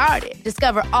party started.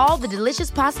 Discover all the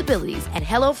delicious possibilities at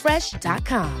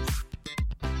HelloFresh.com.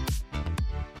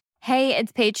 Hey,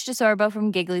 it's Paige DeSorbo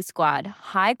from Giggly Squad.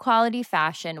 High quality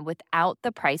fashion without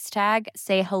the price tag.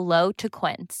 Say hello to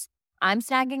Quince. I'm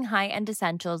snagging high-end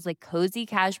essentials like cozy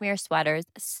cashmere sweaters,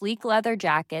 sleek leather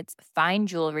jackets, fine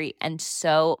jewelry, and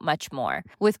so much more.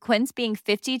 With Quince being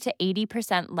 50 to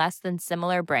 80% less than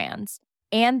similar brands.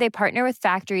 And they partner with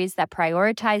factories that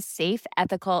prioritize safe,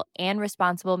 ethical, and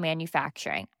responsible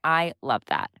manufacturing. I love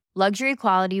that. Luxury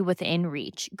quality within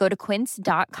reach. Go to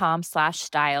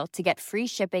quince.com/style to get free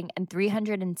shipping and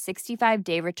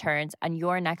 365-day returns on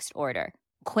your next order.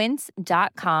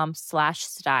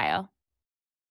 Quince.com/style.